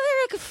 You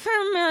look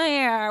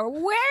familiar.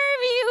 Where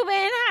have you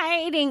been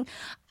hiding?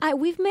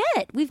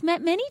 We've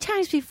met many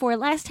times before.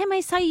 Last time I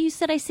saw you, you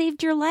said I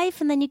saved your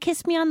life, and then you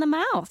kissed me on the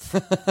mouth.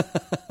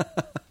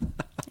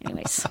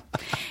 Anyways,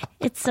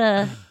 it's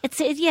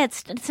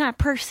not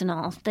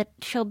personal, that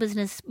show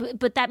business,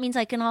 but that means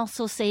I can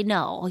also say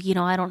no.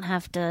 I don't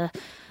have to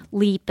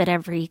leap at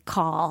every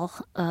call.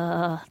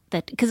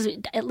 Because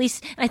at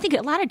least I think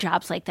a lot of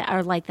jobs like that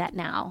are like that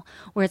now,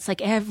 where it's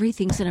like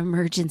everything's an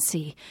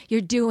emergency.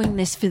 You're doing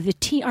this for the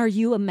team. Are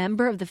you a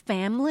member of the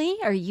family?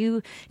 Are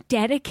you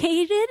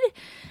dedicated?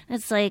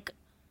 It's like,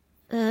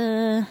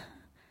 and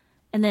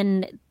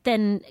then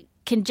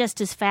can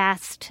just as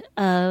fast,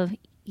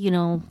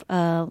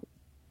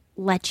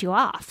 let you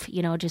off,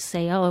 just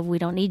say, oh, we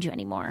don't need you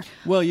anymore.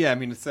 Well, yeah, I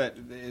mean, it's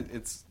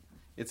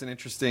an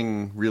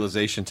interesting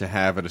realization to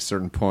have at a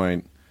certain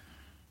point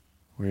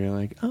where you're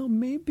like, oh,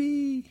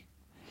 maybe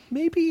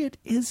it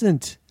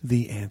isn't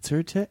the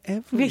answer to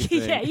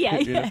everything.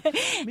 Yeah.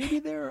 Maybe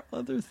there are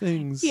other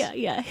things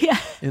Yeah.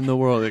 in the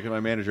world. Like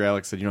my manager,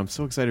 Alex, said, I'm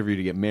so excited for you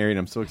to get married.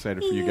 I'm so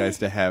excited for you guys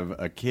to have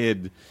a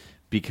kid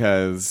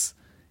because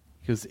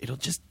it'll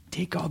just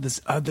take all this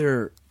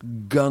other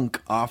gunk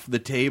off the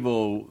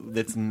table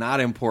that's not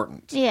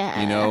important.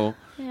 Yeah.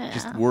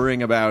 Just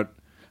worrying about,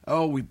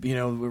 oh,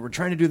 we're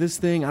trying to do this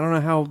thing. I don't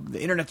know how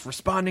the internet's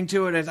responding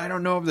to it. I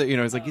don't know if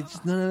it's like, it's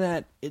just none of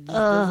that. It just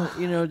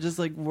doesn't, just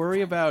like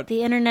worry about.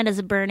 The internet is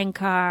a burning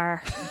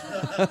car.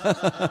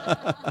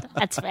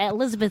 That's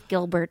Elizabeth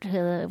Gilbert.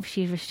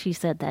 She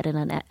said that in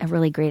a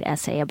really great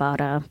essay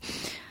about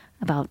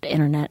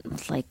internet.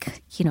 It's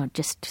like,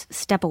 just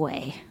step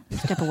away.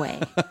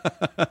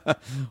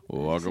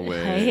 Walk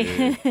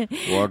away.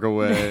 Walk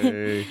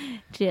away.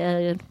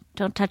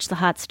 Don't touch the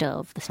hot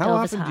stove. The stove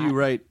How is hot. often do you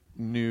write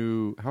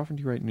new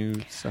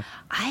stuff?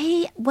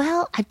 I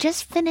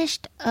just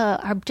finished.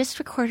 I just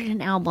recorded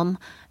an album,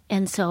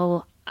 and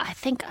so I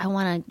think I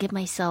want to give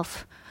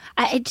myself.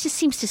 It just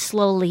seems to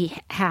slowly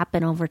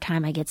happen over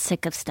time. I get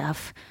sick of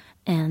stuff.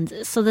 And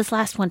so this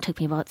last one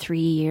took me about 3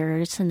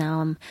 years, and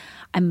now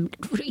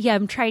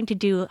I'm trying to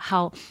do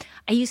how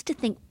I used to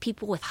think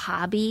people with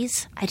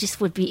hobbies, I just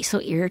would be so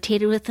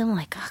irritated with them,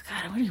 like, oh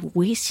God, what are you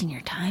wasting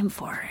your time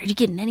for? Are you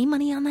getting any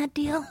money on that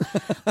deal?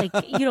 Like,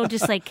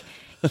 just like.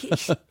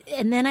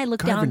 And then I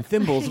looked down. Carving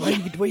thimbles. Why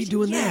are you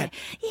doing that?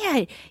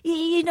 Yeah,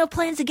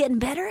 plans of getting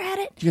better at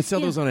it. You can sell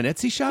those on an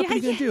Etsy shop. What are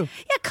you gonna do?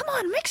 Yeah, come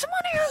on, make some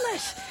money on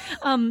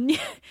this.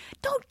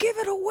 Don't give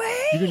it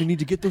away. You're gonna need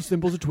to get those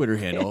thimbles a Twitter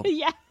handle.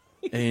 Yeah.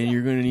 And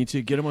you're going to need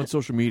to get them on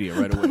social media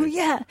right away.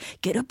 Yeah,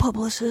 get a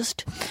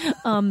publicist.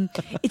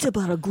 It's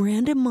about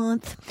 $1,000 a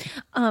month.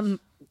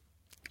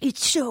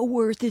 It's so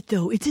worth it,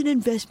 though. It's an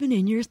investment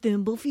in your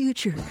thimble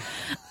future.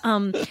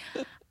 But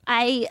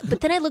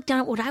then I looked down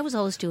at what I was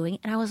always doing,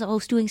 and I was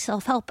always doing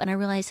self-help, and I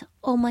realized,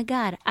 oh my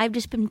God, I've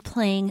just been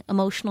playing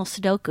emotional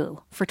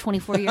Sudoku for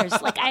 24 years.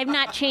 Like, I've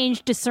not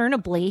changed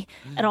discernibly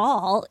at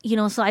all,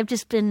 so I've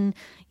just been,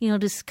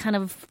 just kind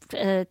of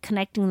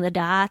connecting the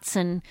dots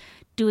and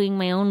doing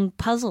my own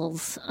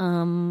puzzles.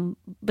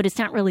 But it's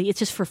not really, it's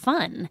just for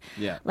fun.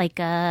 Yeah. Like,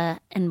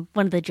 and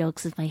one of the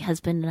jokes is my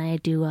husband and I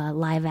do a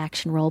live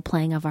action role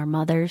playing of our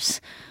mothers.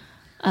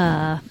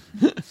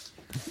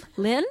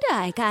 Linda,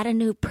 I got a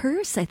new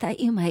purse. I thought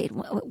you might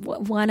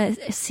want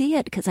to see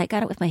it because I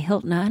got it with my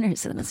Hilton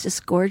Honors and it's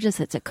just gorgeous.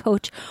 It's a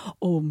Coach.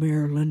 Oh,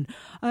 Marilyn,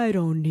 I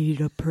don't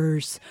need a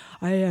purse.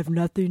 I have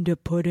nothing to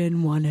put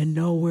in one and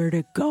nowhere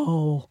to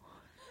go.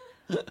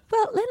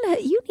 Well,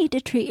 Linda, you need to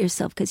treat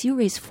yourself because you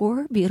raised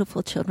 4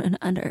 beautiful children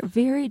under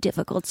very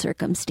difficult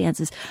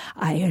circumstances.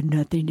 I had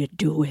nothing to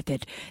do with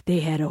it. They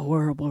had a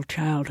horrible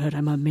childhood.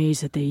 I'm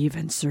amazed that they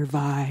even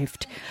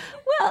survived.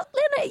 Well,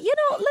 Linda,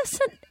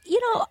 listen,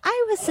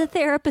 I was a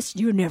therapist.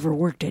 You never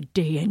worked a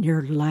day in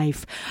your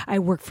life. I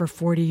worked for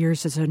 40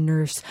 years as a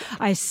nurse.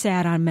 I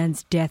sat on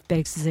men's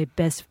deathbeds as they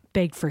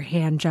begged for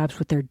hand jobs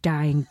with their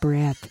dying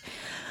breath.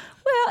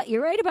 Well,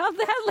 you're right about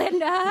that,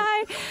 Linda.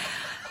 I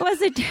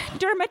was a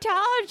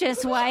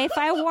dermatologist's wife.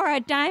 I wore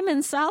a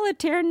diamond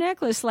solitaire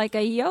necklace like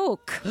a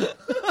yoke.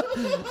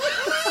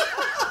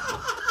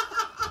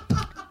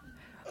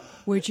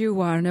 Would you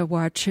want to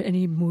watch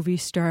any movie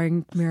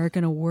starring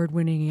American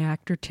award-winning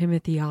actor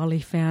Timothy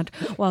Olyphant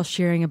while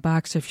sharing a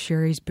box of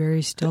Sherry's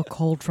Berries still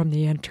cold from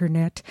the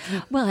internet?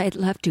 Well, I'd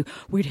love to.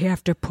 We'd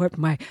have to put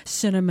my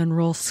cinnamon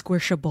roll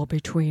squishable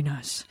between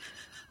us.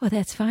 Well,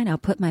 that's fine. I'll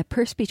put my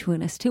purse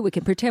between us, too. We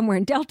can pretend we're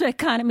in Delta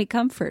Economy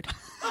Comfort.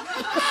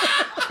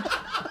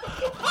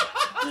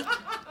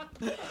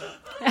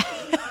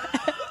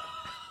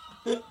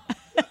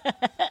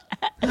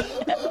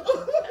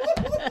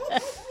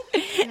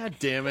 God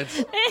damn it.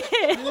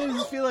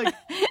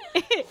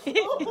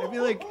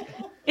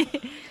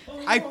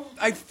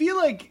 I feel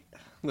like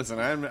listen,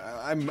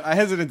 I'm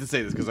hesitant to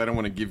say this because I don't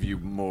want to give you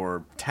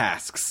more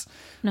tasks.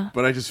 No.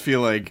 But I just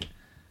feel like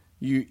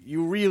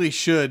you really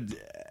should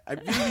I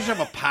think you should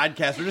have a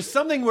podcast or just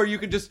something where you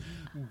can just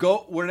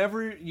go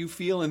whenever you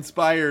feel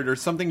inspired or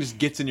something just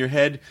gets in your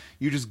head.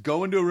 You just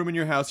go into a room in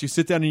your house, you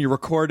sit down and you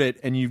record it,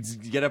 and you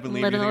get up and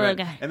leave. And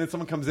then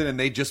someone comes in and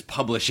they just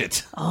publish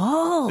it.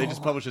 Oh, they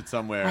just publish it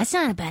somewhere. That's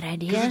not a bad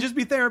idea. Because it'd just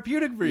be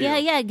therapeutic for you.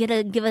 Yeah. Get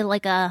an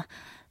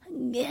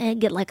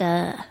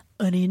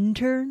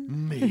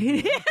intern.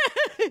 Maybe.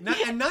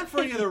 not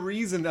for any other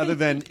reason other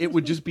than it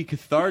would just be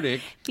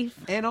cathartic,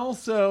 and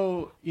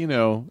also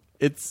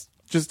it's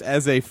just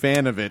as a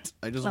fan of it,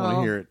 I just want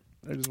to hear it.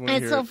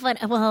 It's so fun.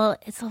 Well,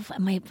 it's so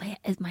fun.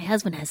 My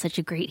husband has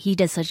he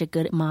does such a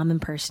good mom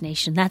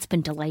impersonation. That's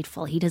been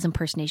delightful. He does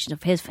impersonation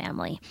of his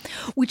family,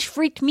 which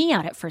freaked me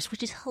out at first,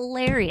 which is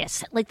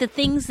hilarious. Like the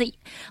things that,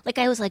 like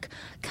I was like,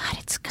 God,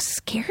 it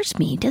scares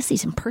me. He does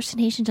these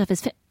impersonations of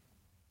his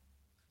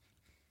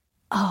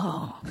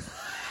Oh.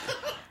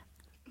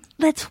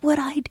 That's what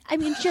I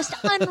mean, just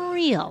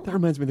unreal. That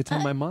reminds me of the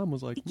time my mom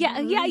was like, Yeah.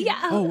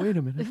 Oh, wait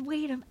a minute.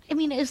 I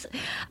mean,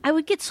 I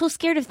would get so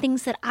scared of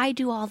things that I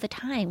do all the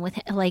time with,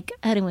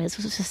 anyways,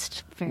 it was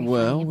just very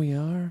funny. We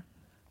are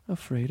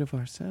afraid of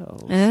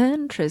ourselves.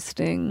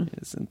 Interesting.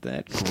 Isn't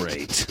that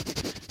great?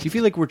 Do you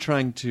feel like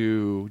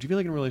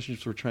in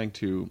relationships we're trying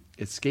to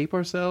escape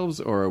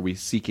ourselves, or are we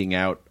seeking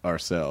out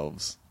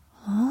ourselves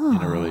in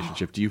a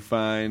relationship? Do you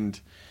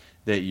find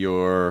that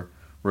your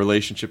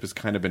relationship is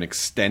kind of an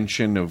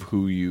extension of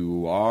who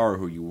you are or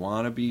who you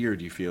want to be, or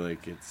do you feel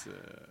like it's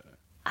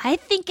I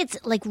think it's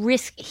like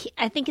risk.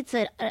 I think it's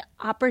an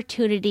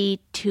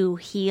opportunity to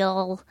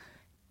heal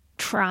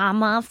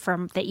trauma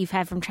that you've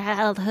had from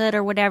childhood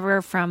or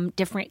whatever, from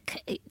different,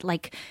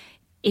 like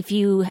if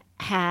you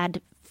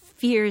had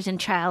fears in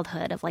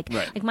childhood of like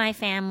my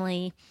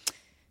family,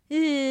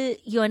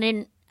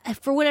 and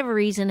for whatever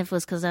reason, if it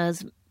was because I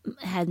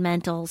had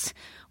mentals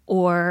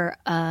or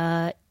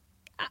I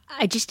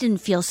just didn't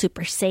feel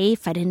super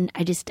safe. I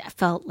just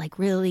felt like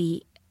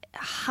really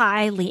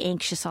highly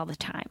anxious all the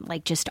time,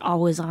 like just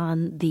always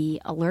on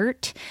the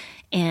alert.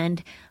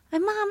 And my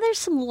mom, there's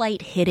some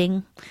light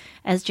hitting.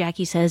 As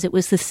Jackie says, it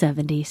was the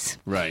 70s.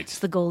 Right. It's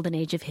the golden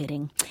age of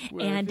hitting.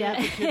 Well, and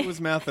the kid was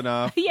mouthing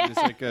off. Yeah.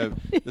 Just like a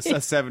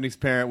 70s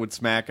parent would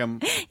smack him.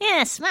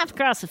 Yeah, smacked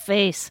across the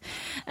face.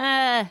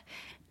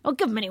 Don't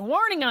give him any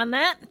warning on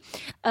that.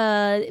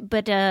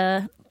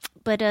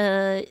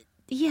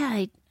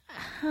 Yeah.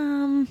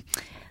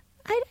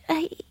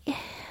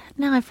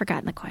 Now I've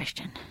forgotten the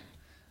question.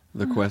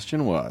 The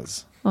question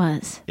was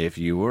if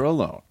you were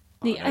alone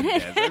on a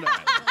desert island.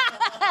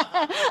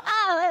 Oh,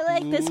 I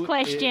like this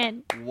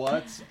question.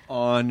 What's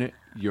on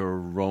your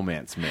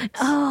romance mix?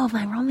 Oh,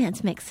 my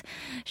romance mix.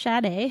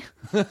 Sade.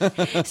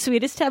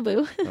 Sweetest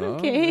Taboo.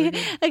 Okay.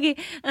 Okay.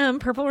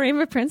 Purple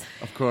Rain of Prince.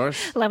 Of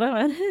course.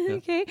 Lebanon.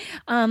 Okay.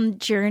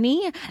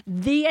 Journey.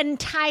 The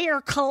entire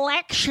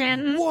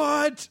collection.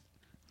 What?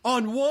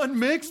 On one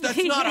mix?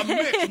 That's not a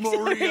mix,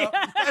 Maria.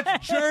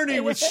 That's Journey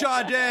with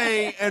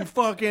Sade and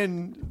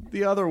fucking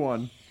the other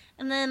one.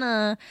 And then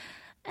a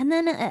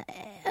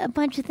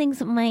bunch of things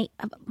that my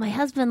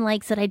husband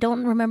likes that I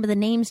don't remember the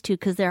names to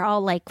because they're all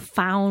like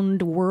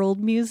found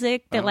world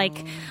music. They're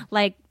like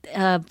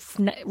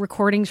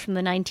recordings from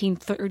the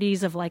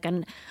 1930s of like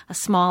a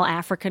small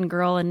African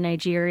girl in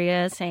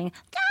Nigeria saying.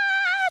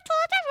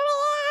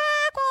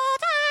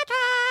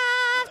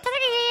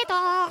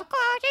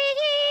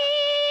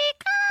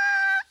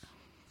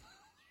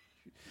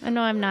 I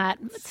know I'm not.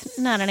 It's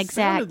not an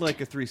exact. Sounded like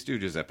a Three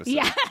Stooges episode.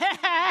 Yeah.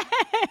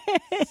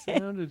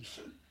 Sounded.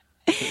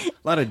 A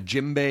lot of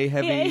djembe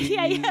heavy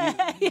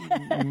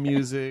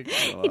music.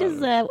 He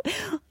does.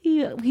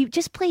 He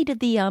just played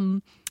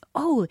the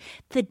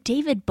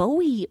David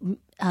Bowie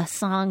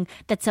song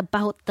that's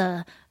about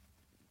not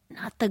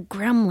the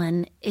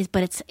gremlin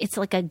but it's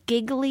like a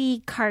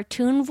giggly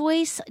cartoon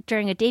voice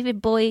during a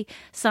David Bowie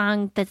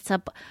song that's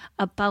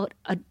about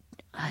a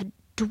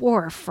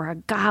dwarf or a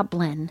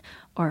goblin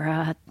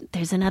or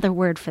there's another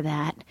word for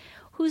that.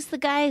 Who's the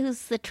guy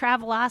who's the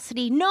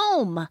Travelocity?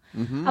 Gnome.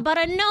 Mm-hmm. About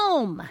a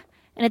gnome.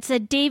 And it's a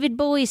David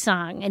Bowie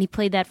song. And he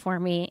played that for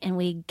me. And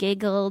we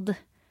giggled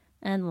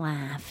and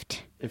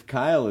laughed. If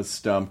Kyle is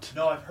stumped.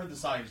 No, I've heard the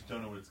song. I just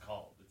don't know what it's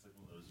called. It's like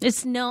one of those.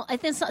 It's no. I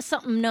think it's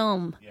something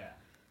gnome. Yeah.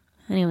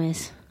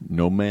 Anyways.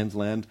 No Man's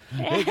Land.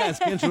 Hey, guys,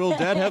 can't your old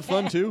dad have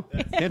fun, too?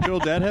 Can't your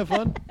old dad have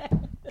fun?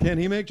 Can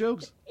he make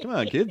jokes? Come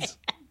on, kids.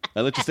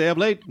 I let you stay up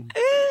late.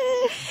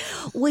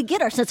 We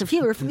get our sense of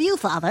humor from you,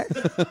 Father.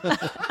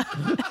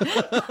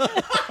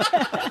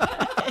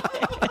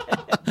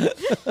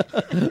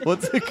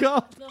 What's it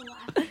called?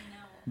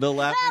 The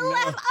Laughing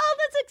Gnome. Oh,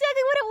 that's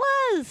exactly what it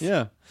was.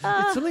 Yeah.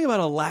 It's something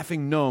about a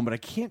laughing gnome, but I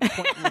can't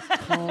quite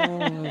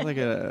recall. Like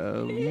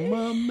a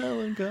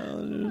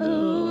melancholy.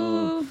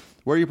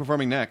 Where are you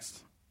performing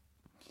next?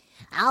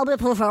 I'll be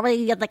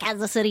performing at the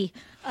Kansas City.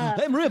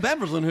 Hey, Maria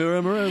Bamberslin here.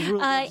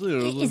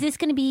 Is this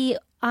going to be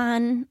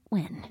on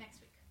when?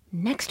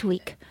 Next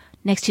week.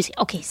 Next Tuesday.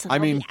 Okay, so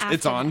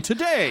it's on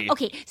today.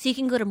 Okay, so you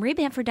can go to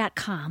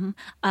mariabamford.com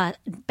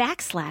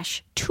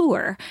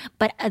 /tour,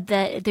 but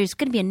there's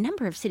going to be a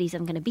number of cities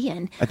I'm going to be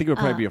in. I think it would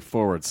probably be a /. A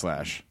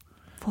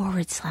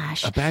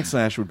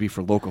backslash would be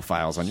for local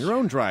files on your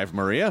own drive,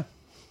 Maria.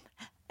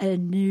 A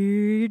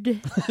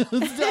nerd.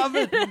 Stop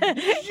it.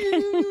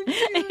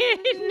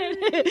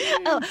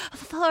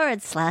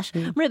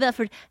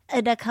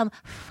 /mariabamford.com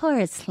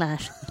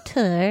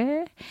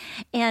 /tour.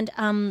 And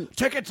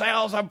ticket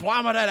sales have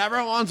plummeted.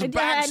 Everyone's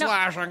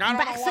backslashing. I don't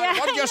know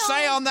what you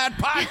say on that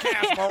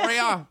podcast,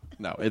 Maria.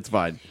 No, it's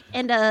fine.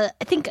 And I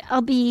think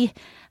I'm going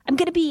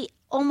to be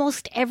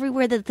almost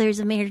everywhere that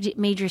there's a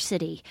major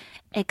city,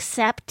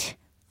 except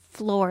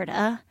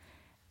Florida.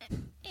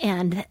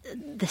 And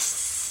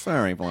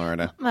sorry,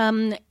 Florida.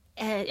 I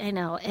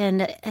know,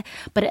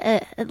 but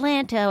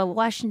Atlanta,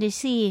 Washington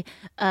D.C.,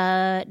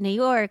 New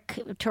York,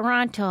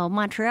 Toronto,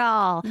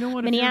 Montreal,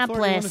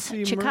 Minneapolis,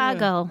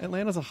 Chicago. Maria.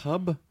 Atlanta's a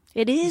hub.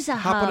 It is a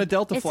hub. Hop on a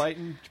Delta flight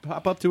and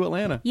pop up to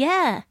Atlanta.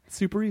 Yeah, it's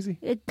super easy.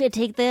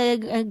 Take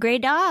the gray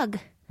dog.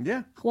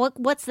 Yeah.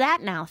 What's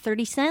that now?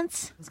 30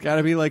 cents? It's got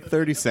to be like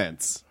 30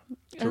 cents.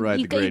 To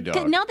ride the gray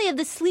dog. Now they have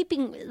the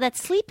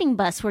sleeping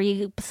bus where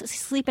you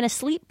sleep in a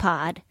sleep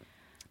pod.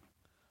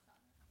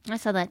 I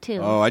saw that too.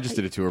 Oh, I just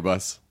did a tour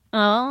bus.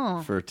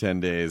 Oh. For 10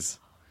 days.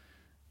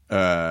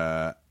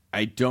 I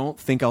don't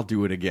think I'll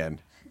do it again.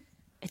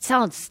 It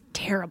sounds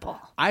terrible.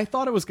 I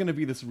thought it was going to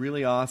be this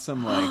really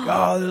awesome,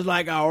 this is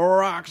like a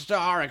rock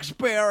star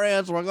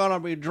experience. We're going to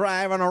be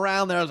driving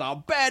around. There's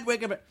a bed.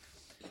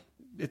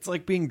 It's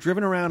like being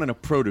driven around in a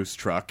produce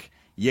truck.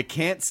 You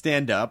can't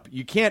stand up.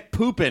 You can't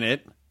poop in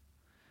it.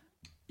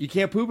 You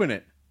can't poop in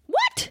it.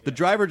 What? The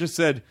driver just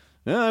said,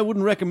 I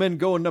wouldn't recommend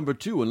going number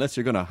 2 unless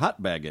you're going to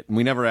hot bag it. And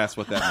we never asked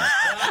what that meant.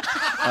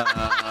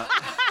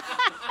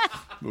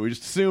 But we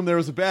just assumed there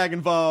was a bag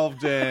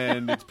involved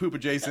and it's poop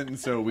adjacent, and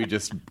so we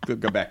just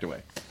got backed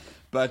away.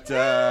 But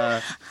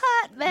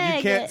hot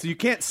bag you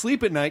can't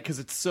sleep at night because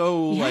it's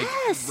so like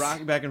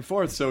rocking back and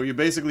forth. So you're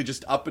basically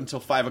just up until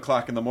 5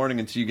 o'clock in the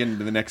morning until you get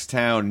into the next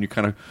town, and you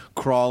kind of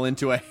crawl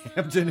into a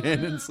Hampton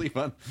Inn and sleep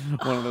on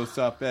one of those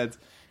soft beds.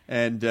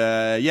 And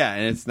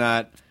and it's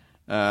not.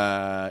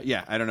 I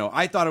don't know.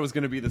 I thought it was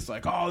going to be this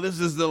like, oh,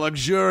 this is the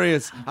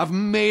luxurious. I've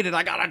made it.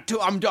 I got a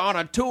tour. I'm on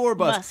a tour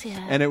bus.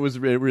 And it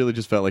really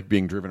just felt like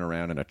being driven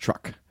around in a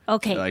truck.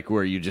 Okay. Like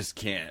where you just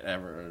can't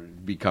ever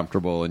be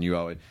comfortable,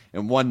 and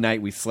and one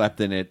night we slept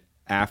in it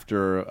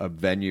after a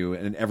venue,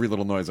 and every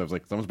little noise I was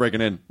like, someone's breaking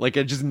in. Like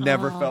I just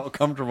never felt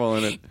comfortable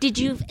in it. Did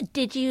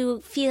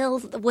you feel,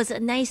 was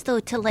it nice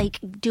though to like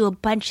do a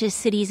bunch of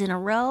cities in a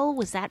row?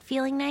 Was that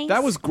feeling nice?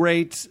 That was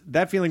great.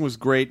 That feeling was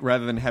great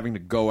rather than having to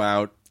go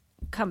out.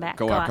 Come back.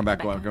 Go out, come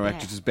back.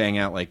 To just bang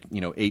out like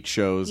 8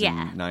 shows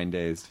in 9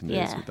 days. 10 days.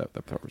 Yeah.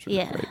 That was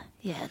really great.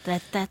 Yeah,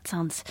 that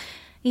sounds.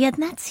 Yeah,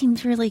 that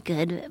seems really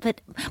good.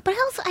 But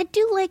also, I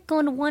do like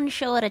going to one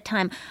show at a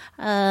time.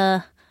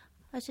 I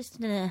was just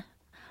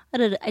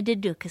I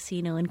did do a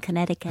casino in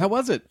Connecticut. How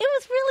was it? It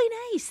was really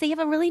nice. They have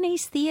a really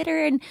nice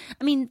theater, and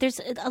I mean,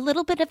 there's a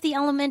little bit of the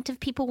element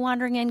of people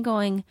wandering in,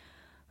 going,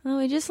 "Oh,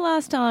 we just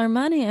lost all our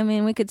money. I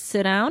mean, we could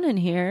sit down in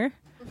here.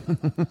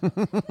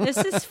 This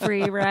is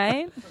free,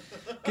 right?"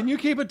 Can you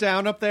keep it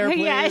down up there,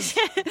 please? Yes.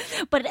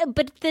 but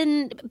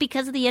then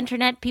because of the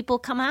internet, people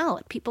come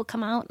out.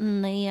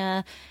 And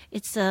they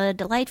it's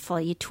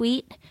delightful. You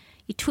tweet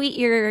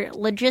your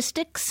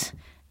logistics,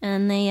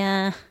 and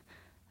they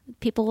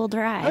people will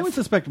drive. I would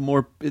suspect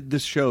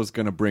this show is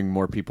going to bring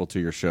more people to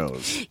your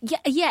shows.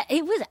 Yeah.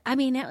 It was. I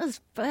mean, it was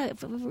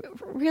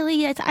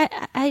really.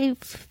 I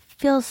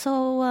feel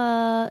so.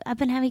 I've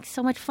been having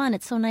so much fun.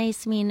 It's so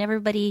nice. I mean,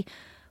 everybody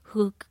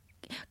who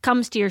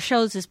comes to your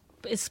shows is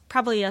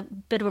probably a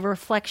bit of a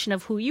reflection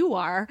of who you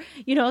are,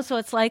 so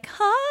it's like,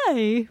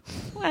 hi,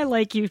 I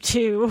like you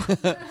too.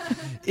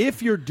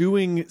 If you're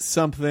doing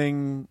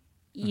something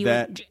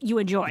that you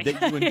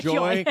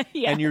enjoy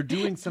and you're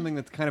doing something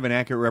that's kind of an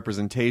accurate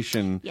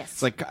representation,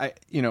 it's like I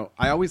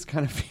always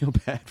kind of feel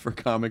bad for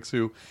comics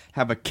who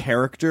have a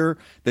character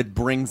that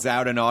brings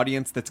out an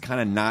audience that's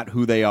kind of not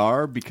who they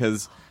are,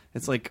 because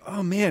it's like,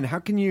 oh man, how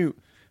can you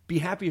be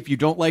happy if you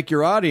don't like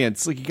your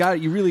audience? Like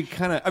you really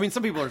kind of. I mean,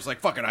 some people are just like,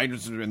 "Fuck it, I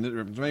just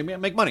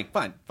make money,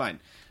 fine."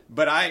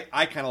 But I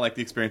kind of like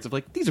the experience of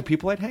like, these are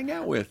people I'd hang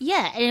out with.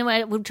 Yeah, and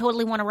I would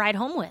totally want to ride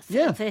home with.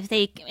 Yeah, if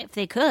they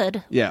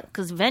could. Yeah,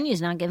 because the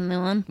venue's not giving me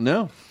one.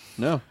 No.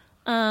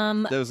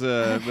 There was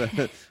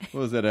what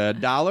was it,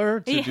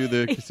 $1 to do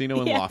the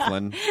casino in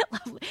Laughlin?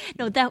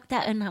 No,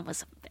 that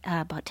was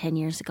about 10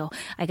 years ago.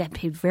 I got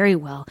paid very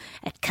well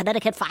at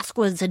Connecticut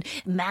Foskwoods and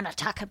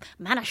Manatucket.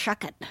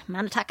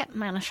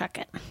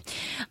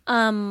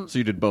 So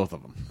you did both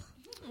of them.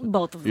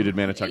 Both of them. You did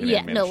Manatucket. Yeah,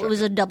 and Manatucket. No, it was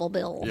a double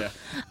bill. Yeah.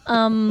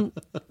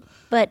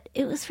 But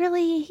it was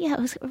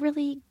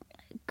really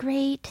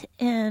great,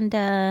 and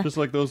just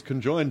like those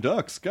conjoined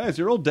ducks, guys.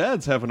 Your old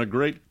dad's having a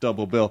great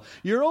double bill.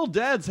 Your old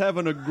dad's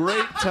having a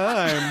great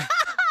time,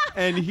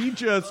 and he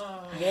just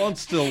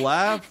wants to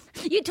laugh.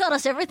 You taught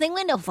us everything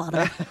we know,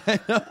 Father.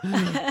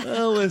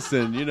 Well,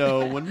 listen,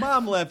 when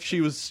Mom left,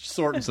 she was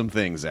sorting some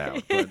things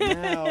out, but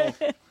now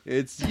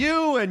it's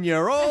you and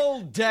your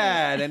old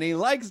dad, and he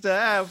likes to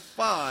have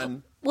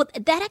fun. Well,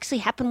 that actually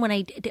happened when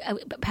I did,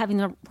 having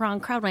the wrong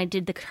crowd, when I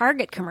did the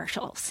Target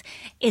commercials,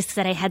 is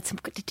that I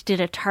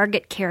did a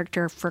Target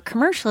character for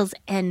commercials.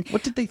 And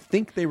what did they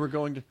think they were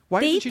going to?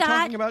 Why isn't she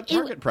talking about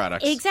Target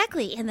products?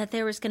 Exactly. And that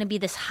there was going to be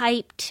this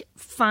hyped,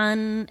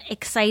 fun,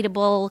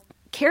 excitable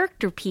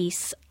character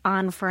piece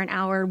on for an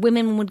hour.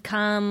 Women would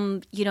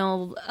come,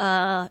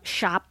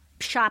 shop,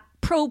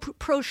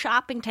 pro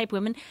shopping type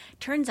women.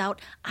 Turns out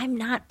I'm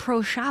not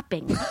pro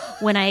shopping.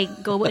 When I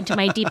go into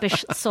my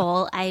deepest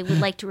soul, I would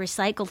like to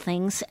recycle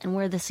things and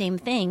wear the same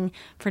thing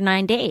for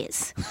 9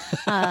 days.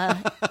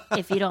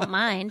 If you don't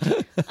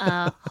mind,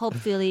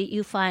 hopefully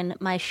you find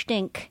my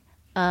stink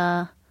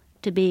to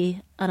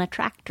be an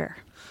attractor.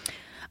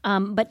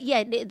 But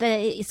yeah,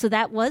 so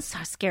that was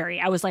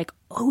scary. I was like,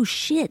 oh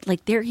shit,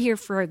 like they're here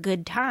for a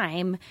good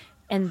time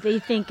and they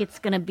think it's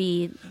going to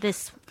be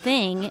this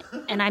thing.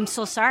 And I'm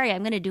so sorry,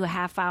 I'm going to do a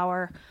half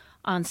hour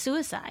on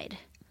suicide.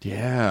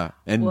 Yeah.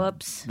 And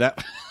whoops.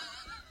 That.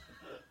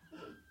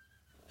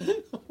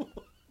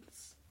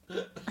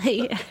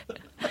 Yeah.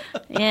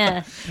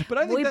 But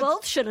I think we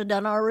both should have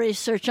done our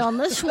research on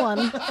this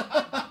one.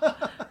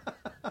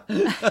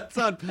 That's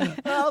not.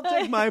 I'll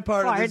take my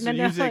part of this, and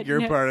you take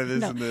your part of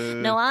this.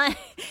 And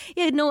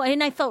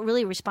I felt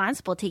really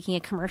responsible taking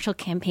a commercial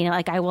campaign.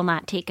 Like, I will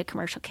not take a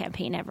commercial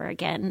campaign ever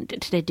again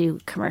to do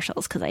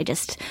commercials, because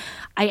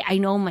I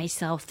know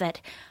myself that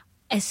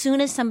as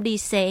soon as somebody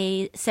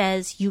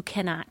says you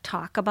cannot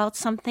talk about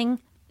something,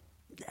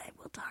 I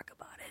will talk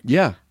about it.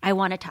 Yeah. I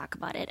want to talk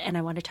about it, and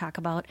I want to talk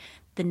about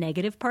the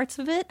negative parts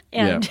of it,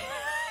 and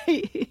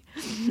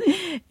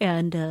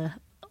and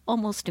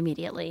almost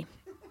immediately.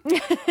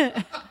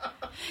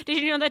 Did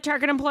you know that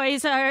Target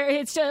employees are,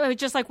 it's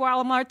just like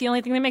Walmart, the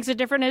only thing that makes it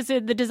different is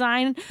the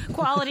design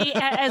quality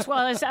as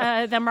well as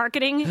the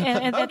marketing.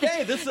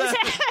 Okay,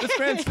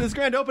 this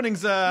grand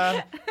opening's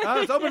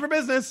it's open for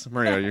business.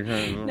 Maria, you're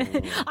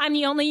I'm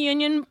the only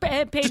union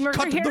paid worker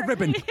Cut here. the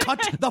ribbon. Cut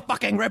the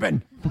fucking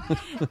ribbon.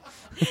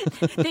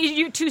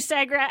 You two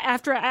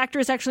SAG-AFTRA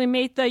actors actually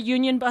made the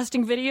union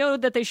busting video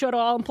that they showed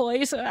all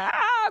employees.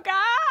 Oh, God!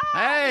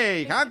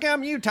 Hey, how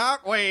come you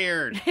talk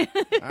weird? I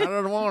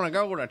don't want to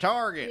go to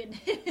Target.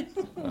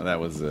 That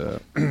was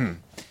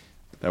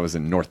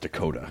in North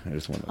Dakota. I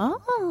just want to.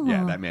 Oh.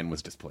 Yeah, that man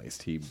was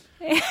displaced. He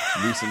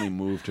recently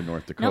moved to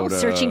North Dakota. No,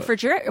 searching for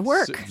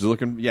work.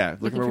 Looking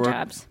for work.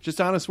 Jobs. Just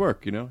honest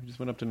work, He just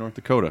went up to North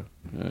Dakota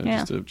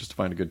just to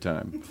find a good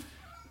time.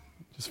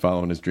 Just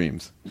following his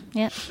dreams.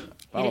 Yeah.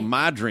 Follow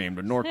my dream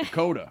to North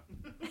Dakota.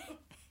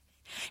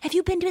 Have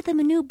you been to the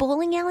new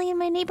bowling alley in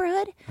my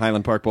neighborhood?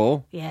 Highland Park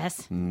Bowl?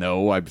 Yes.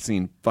 No, I've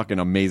seen fucking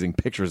amazing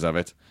pictures of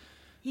it.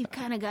 You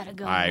kind of got to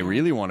go. I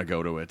really want to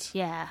go to it.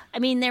 Yeah. I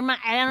mean,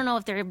 I don't know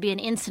if there would be an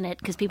incident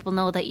because people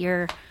know that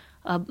you're,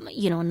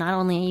 not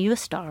only are you a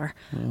star,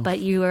 but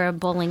you are a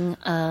bowling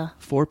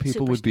 4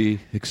 people would be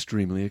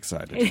extremely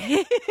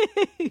excited.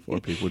 4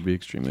 people would be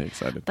extremely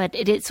excited. But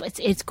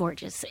it's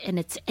gorgeous, and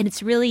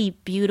it's really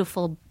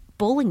beautiful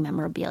bowling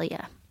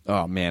memorabilia.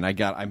 Oh man,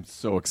 I'm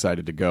so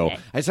excited to go.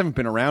 I just haven't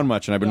been around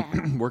much, and I've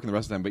been working the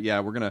rest of the time. But yeah,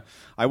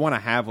 I want to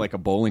have like a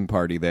bowling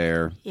party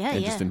there,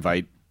 and just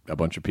invite a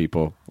bunch of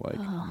people, like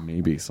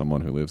maybe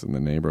someone who lives in the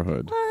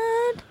neighborhood.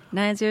 What?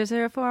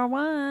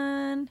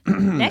 90041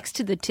 next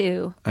to the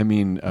 2. I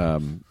mean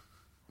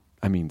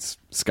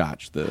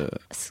Scotch. Yeah,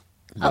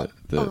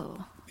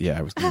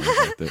 I was going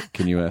to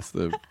can you ask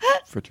the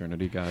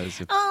fraternity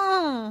guys?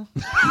 Oh.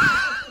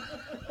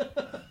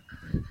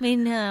 I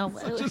mean,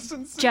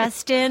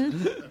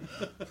 Justin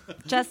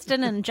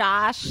and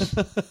Josh,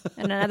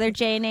 and another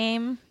J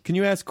name. Can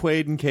you ask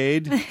Quaid and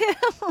Cade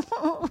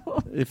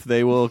if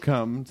they will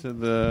come to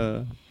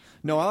the?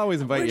 No, I'll always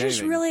invite you.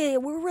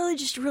 We're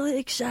just really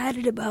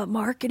excited about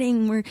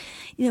marketing. We're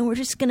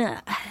just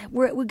gonna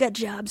we got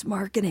jobs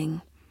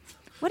marketing.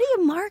 What are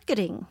you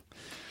marketing?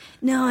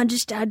 No, I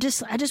just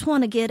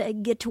want to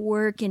get to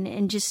work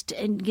and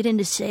get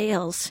into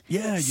sales.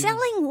 Yeah,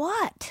 selling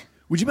what?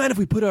 Would you mind if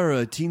we put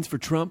our Teens for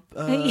Trump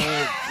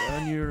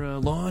on your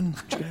lawn?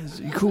 Are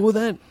you cool with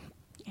that?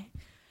 Do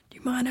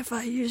you mind if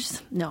I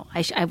use? No,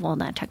 I will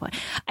not talk about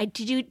it.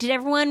 Did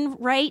everyone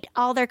write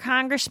all their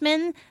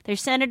congressmen, their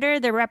senator,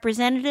 their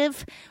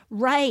representative?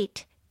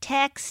 Write,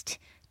 text,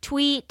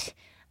 tweet,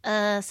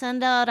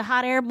 send out a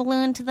hot air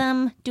balloon to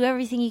them. Do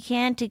everything you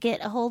can to get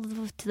a hold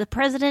of the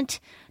president.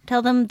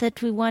 Tell them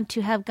that we want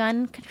to have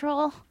gun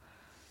control.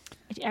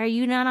 Are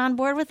you not on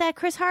board with that,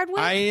 Chris Hardwick?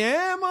 I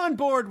am on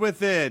board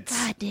with it.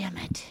 God damn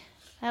it.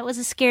 That was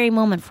a scary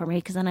moment for me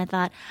because then I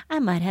thought I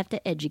might have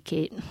to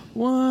educate.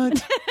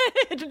 What?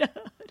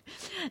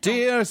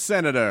 Dear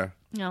Senator.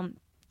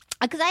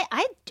 Because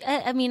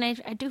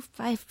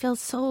I feel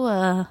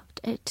so,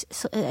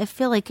 I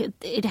feel like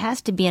it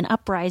has to be an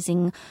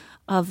uprising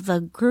of the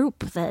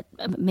group that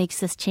makes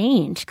this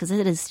change because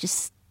it is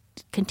just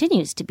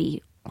continues to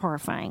be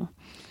horrifying.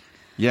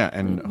 Yeah,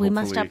 and we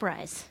must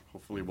uprise.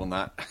 Hopefully we'll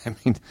not. I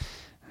mean,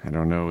 I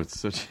don't know.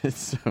 It's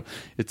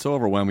so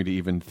overwhelming to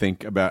even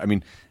think about. I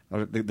mean,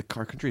 our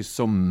country is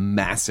so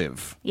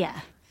massive.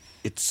 Yeah.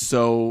 It's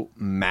so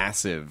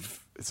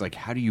massive. It's like,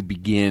 how do you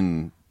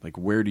begin? Like,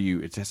 where do you?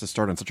 It has to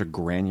start on such a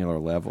granular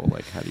level.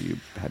 Like, how do you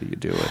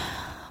do it?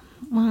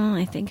 Well,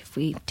 I think if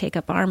we take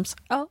up arms.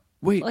 Oh,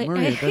 wait,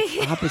 Maria,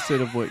 that's opposite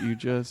of what you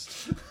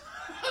just.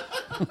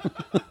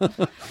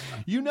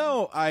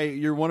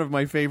 You're one of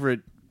my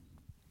favorite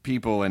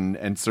people,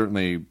 and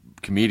certainly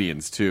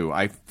comedians too.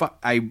 I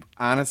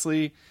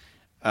honestly,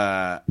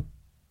 I'm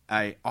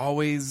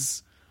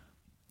always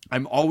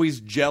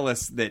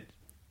jealous that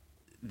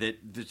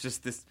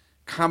just this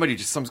comedy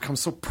just comes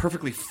so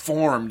perfectly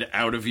formed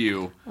out of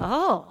you.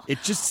 Oh,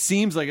 it just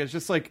seems like it's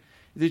just like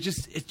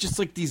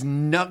these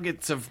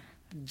nuggets of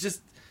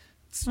just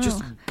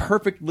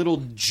perfect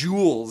little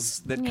jewels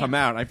that come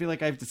out. I feel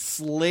like I have to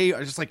slay.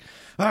 I'm just like,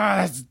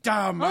 that's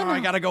dumb. I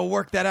gotta go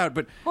work that out.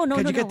 But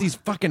could you get these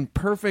fucking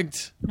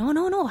perfect?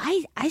 No.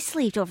 I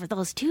slaved over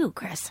those too,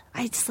 Chris.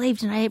 I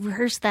slaved and I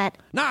rehearsed that.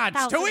 Nah,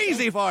 it's too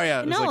easy for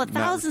you. No,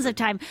 thousands of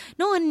times.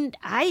 No, and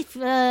I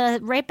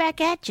right back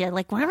at you.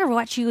 Like whenever I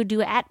watch you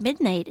do At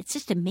Midnight, it's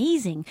just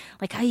amazing.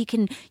 Like how you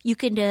can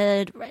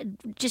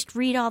just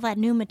read all that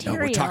new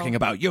material. No, we're talking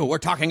about you. We're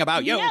talking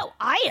about you. No,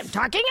 I am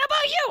talking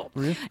about you.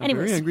 Maria, I'm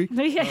very angry.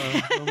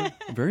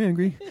 I'm very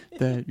angry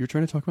that you're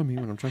trying to talk about me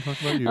when I'm trying to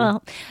talk about you.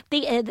 Well,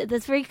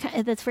 that's very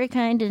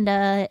kind, and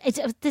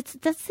that's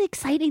the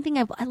exciting thing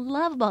I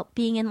love about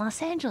being in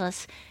Los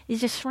Angeles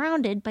is just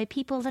surrounded by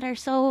people that are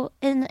so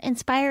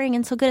inspiring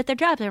and so good at their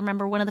jobs. I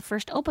remember one of the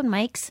first open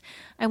mics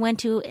I went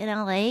to in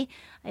LA.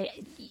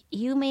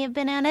 You may have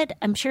been at it.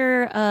 I'm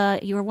sure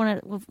you were one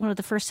of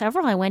the first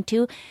several I went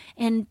to,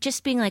 and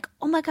just being like,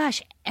 oh my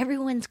gosh,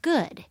 everyone's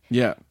good.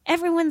 Yeah.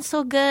 Everyone's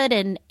so good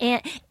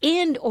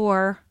and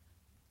or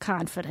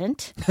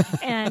confident,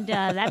 and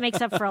that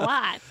makes up for a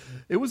lot.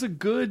 It was a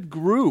good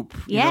group.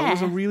 Yeah.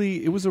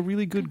 It was a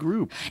really good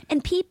group.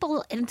 And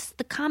people, and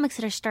the comics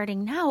that are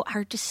starting now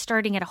are just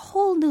starting at a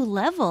whole new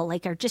level,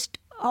 like are just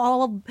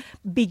all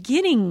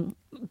beginning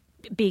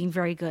being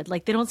very good.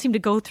 Like they don't seem to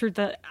go through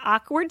the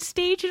awkward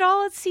stage at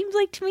all, it seems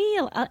like to me.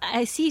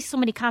 I see so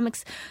many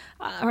comics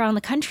around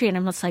the country, and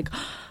I'm just like,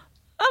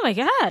 oh my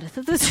God,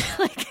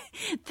 like,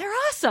 they're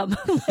awesome.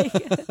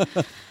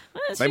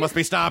 They must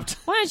be stopped.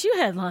 Why don't you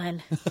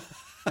headline?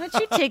 Why don't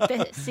you take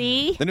this?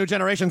 See? The new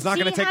generation's not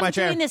going to take my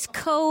chair. I'm doing this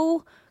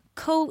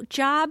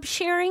co-job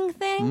sharing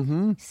thing.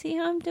 Mm-hmm. See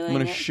how I'm doing I'm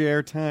going it? to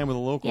share time with a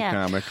local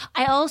comic.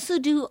 I also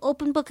do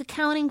open book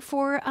accounting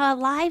for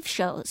live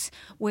shows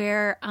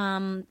where,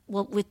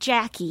 with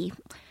Jackie,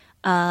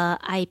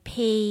 I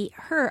pay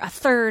her a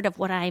third of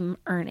what I'm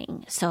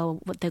earning. So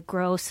with the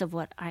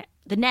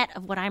net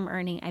of what I'm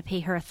earning, I pay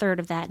her a third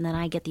of that, and then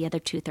I get the other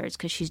 2/3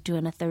 because she's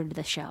doing a third of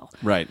the show.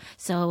 Right.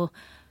 So,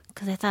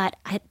 because I thought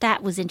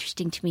that was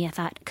interesting to me. I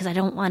thought, because I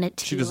don't want it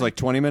to. She does like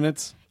 20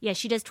 minutes? Yeah,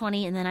 she does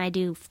 20, and then I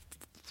do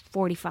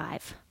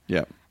 45.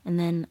 Yeah. And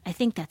then I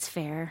think that's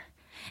fair.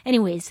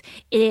 Anyways,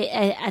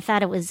 I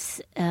thought it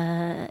was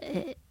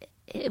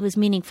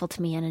meaningful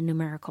to me in a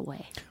numerical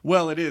way.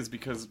 Well, it is,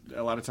 because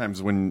a lot of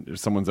times when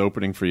someone's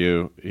opening for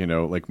you,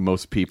 like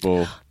most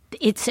people.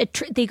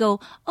 They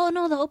go, oh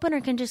no, the opener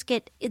can just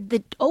get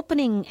the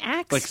opening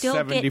act like still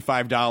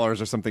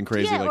 $75 or something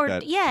crazy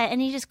that. Yeah,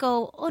 and you just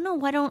go, oh no,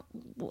 why don't?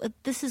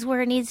 This is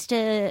where it needs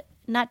to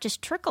not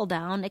just trickle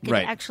down; it can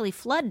actually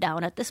flood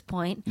down at this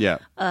point. Yeah.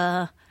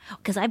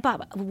 Because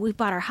we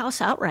bought our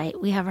house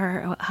outright. We have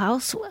our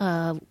house.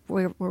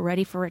 We're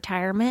ready for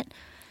retirement.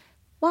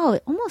 Wow,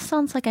 it almost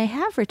sounds like I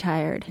have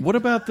retired. What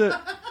about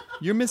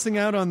you're missing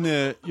out on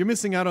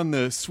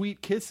the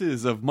sweet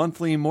kisses of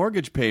monthly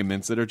mortgage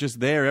payments that are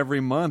just there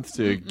every month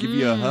to give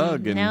you a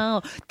hug. And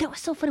no, that was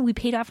so funny. We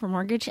paid off our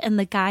mortgage, and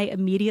the guy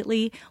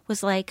immediately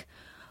was like,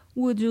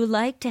 "Would you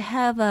like to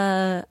have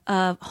a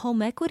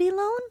home equity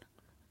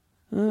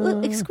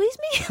loan?" Excuse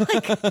me?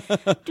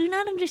 Like, do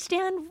not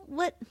understand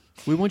what.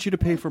 We want you to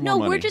pay for more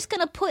money. No, we're just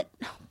gonna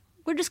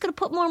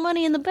put more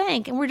money in the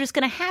bank, and we're just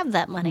gonna have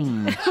that money.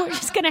 We're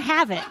just gonna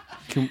have it.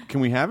 Can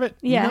we have it?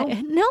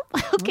 Yeah. No.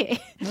 Okay.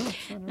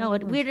 No,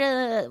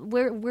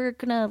 we're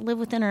gonna live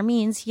within our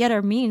means. Yet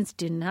our means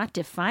do not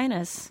define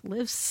us.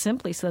 Live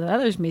simply, so that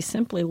others may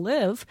simply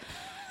live,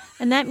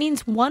 and that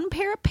means one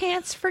pair of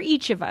pants for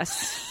each of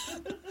us.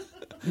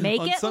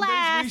 Make it Sundays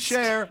last. We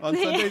share. On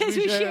Sundays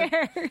we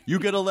share. You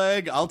get a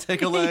leg, I'll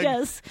take a leg.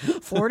 Yes,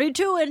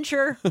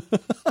 42-incher.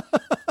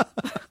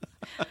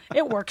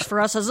 It works for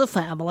us as a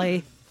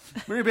family.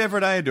 Maria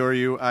Bamford, I adore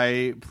you.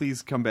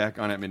 Please come back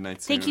on at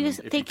midnight soon.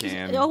 Thank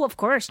you. Oh, of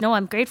course. No,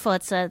 I'm grateful.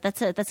 That's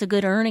a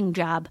good earning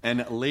job.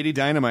 And Lady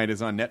Dynamite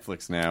is on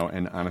Netflix now.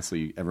 And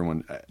honestly,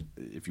 everyone,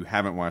 if you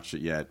haven't watched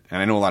it yet,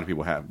 and I know a lot of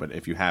people have, but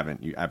if you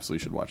haven't, you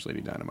absolutely should watch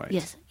Lady Dynamite.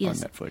 Yes. On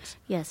Netflix.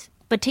 Yes,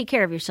 but take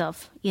care of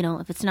yourself.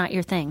 If it's not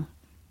your thing,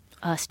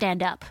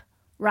 stand up,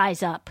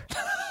 rise up.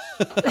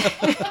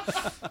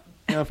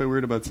 Yeah, if I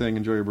worried about saying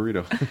enjoy your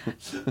burrito.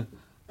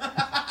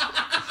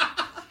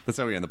 That's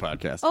how we end the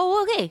podcast.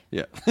 Oh, okay.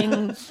 Yeah.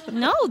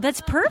 No,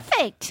 that's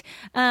perfect.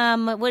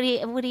 What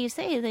do you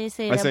say? They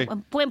say, I say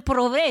buen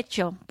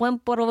provecho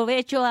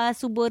a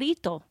su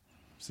burrito.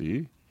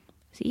 Sí.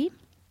 Sí.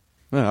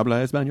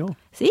 Habla español.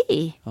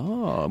 Sí.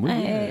 Oh, muy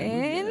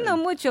bien. No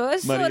mucho,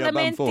 María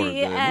Bamford, solamente. muy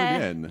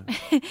bien.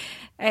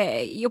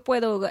 Yo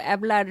puedo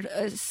hablar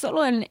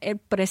solo en el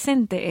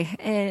presente.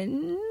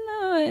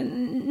 No,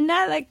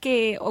 nada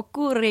que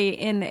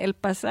ocurre en el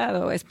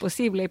pasado es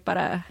posible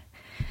para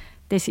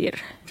decir.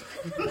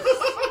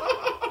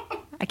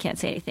 I can't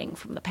say anything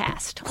from the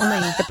past, only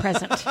the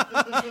present.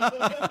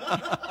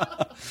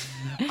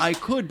 I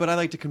could, but I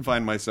like to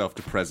confine myself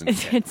to present.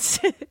 I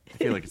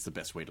feel like it's the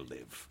best way to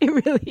live.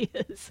 It really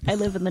is. I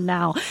live in the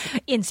now,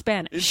 in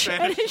Spanish.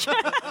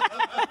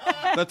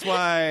 That's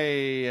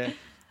why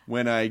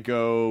when I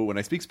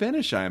speak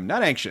Spanish, I'm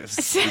not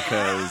anxious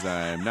because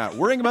I'm not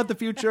worrying about the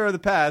future or the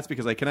past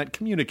because I cannot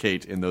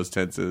communicate in those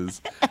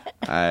tenses.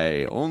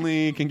 I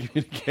only can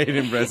communicate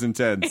in present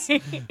tense.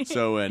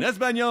 So in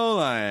Espanol,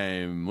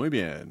 I'm muy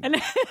bien.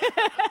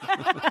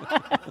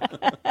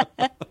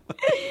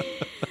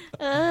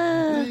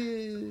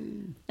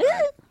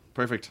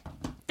 Perfect.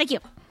 Thank you.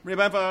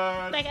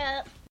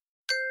 Bye.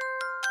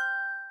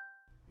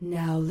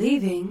 Now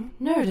leaving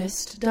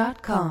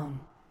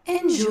Nerdist.com.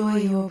 Enjoy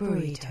your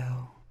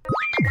burrito.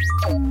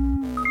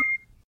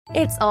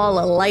 It's all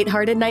a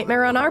lighthearted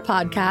nightmare on our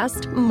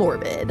podcast,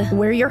 Morbid.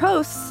 We're your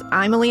hosts.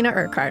 I'm Alina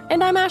Urquhart.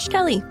 And I'm Ash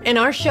Kelly. And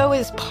our show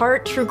is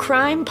part true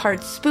crime,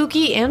 part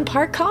spooky, and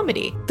part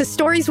comedy. The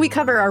stories we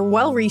cover are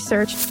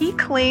well-researched. He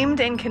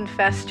claimed and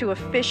confessed to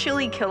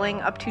officially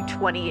killing up to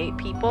 28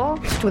 people.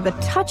 With a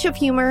touch of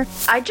humor.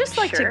 I'd just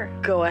like to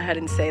go ahead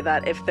and say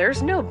that if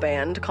there's no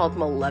band called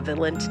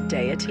Malevolent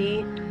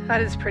Deity,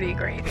 that is pretty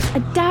great.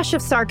 A dash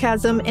of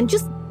sarcasm and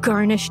just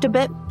garnished a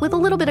bit with a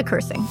little bit of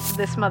cursing.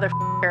 This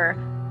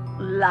motherfucker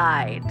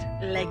lied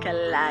like a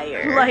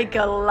liar. Like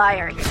a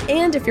liar.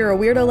 And if you're a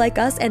weirdo like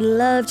us and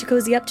love to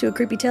cozy up to a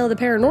creepy tale of the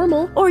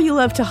paranormal, or you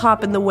love to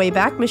hop in the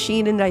Wayback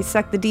Machine and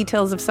dissect the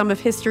details of some of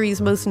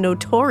history's most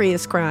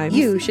notorious crimes,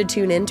 you should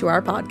tune in to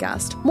our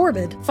podcast,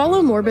 Morbid.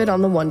 Follow Morbid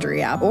on the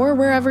Wondery app or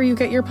wherever you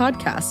get your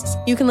podcasts.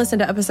 You can listen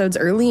to episodes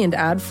early and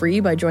ad-free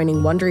by joining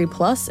Wondery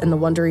Plus in the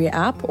Wondery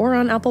app or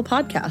on Apple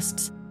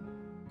Podcasts.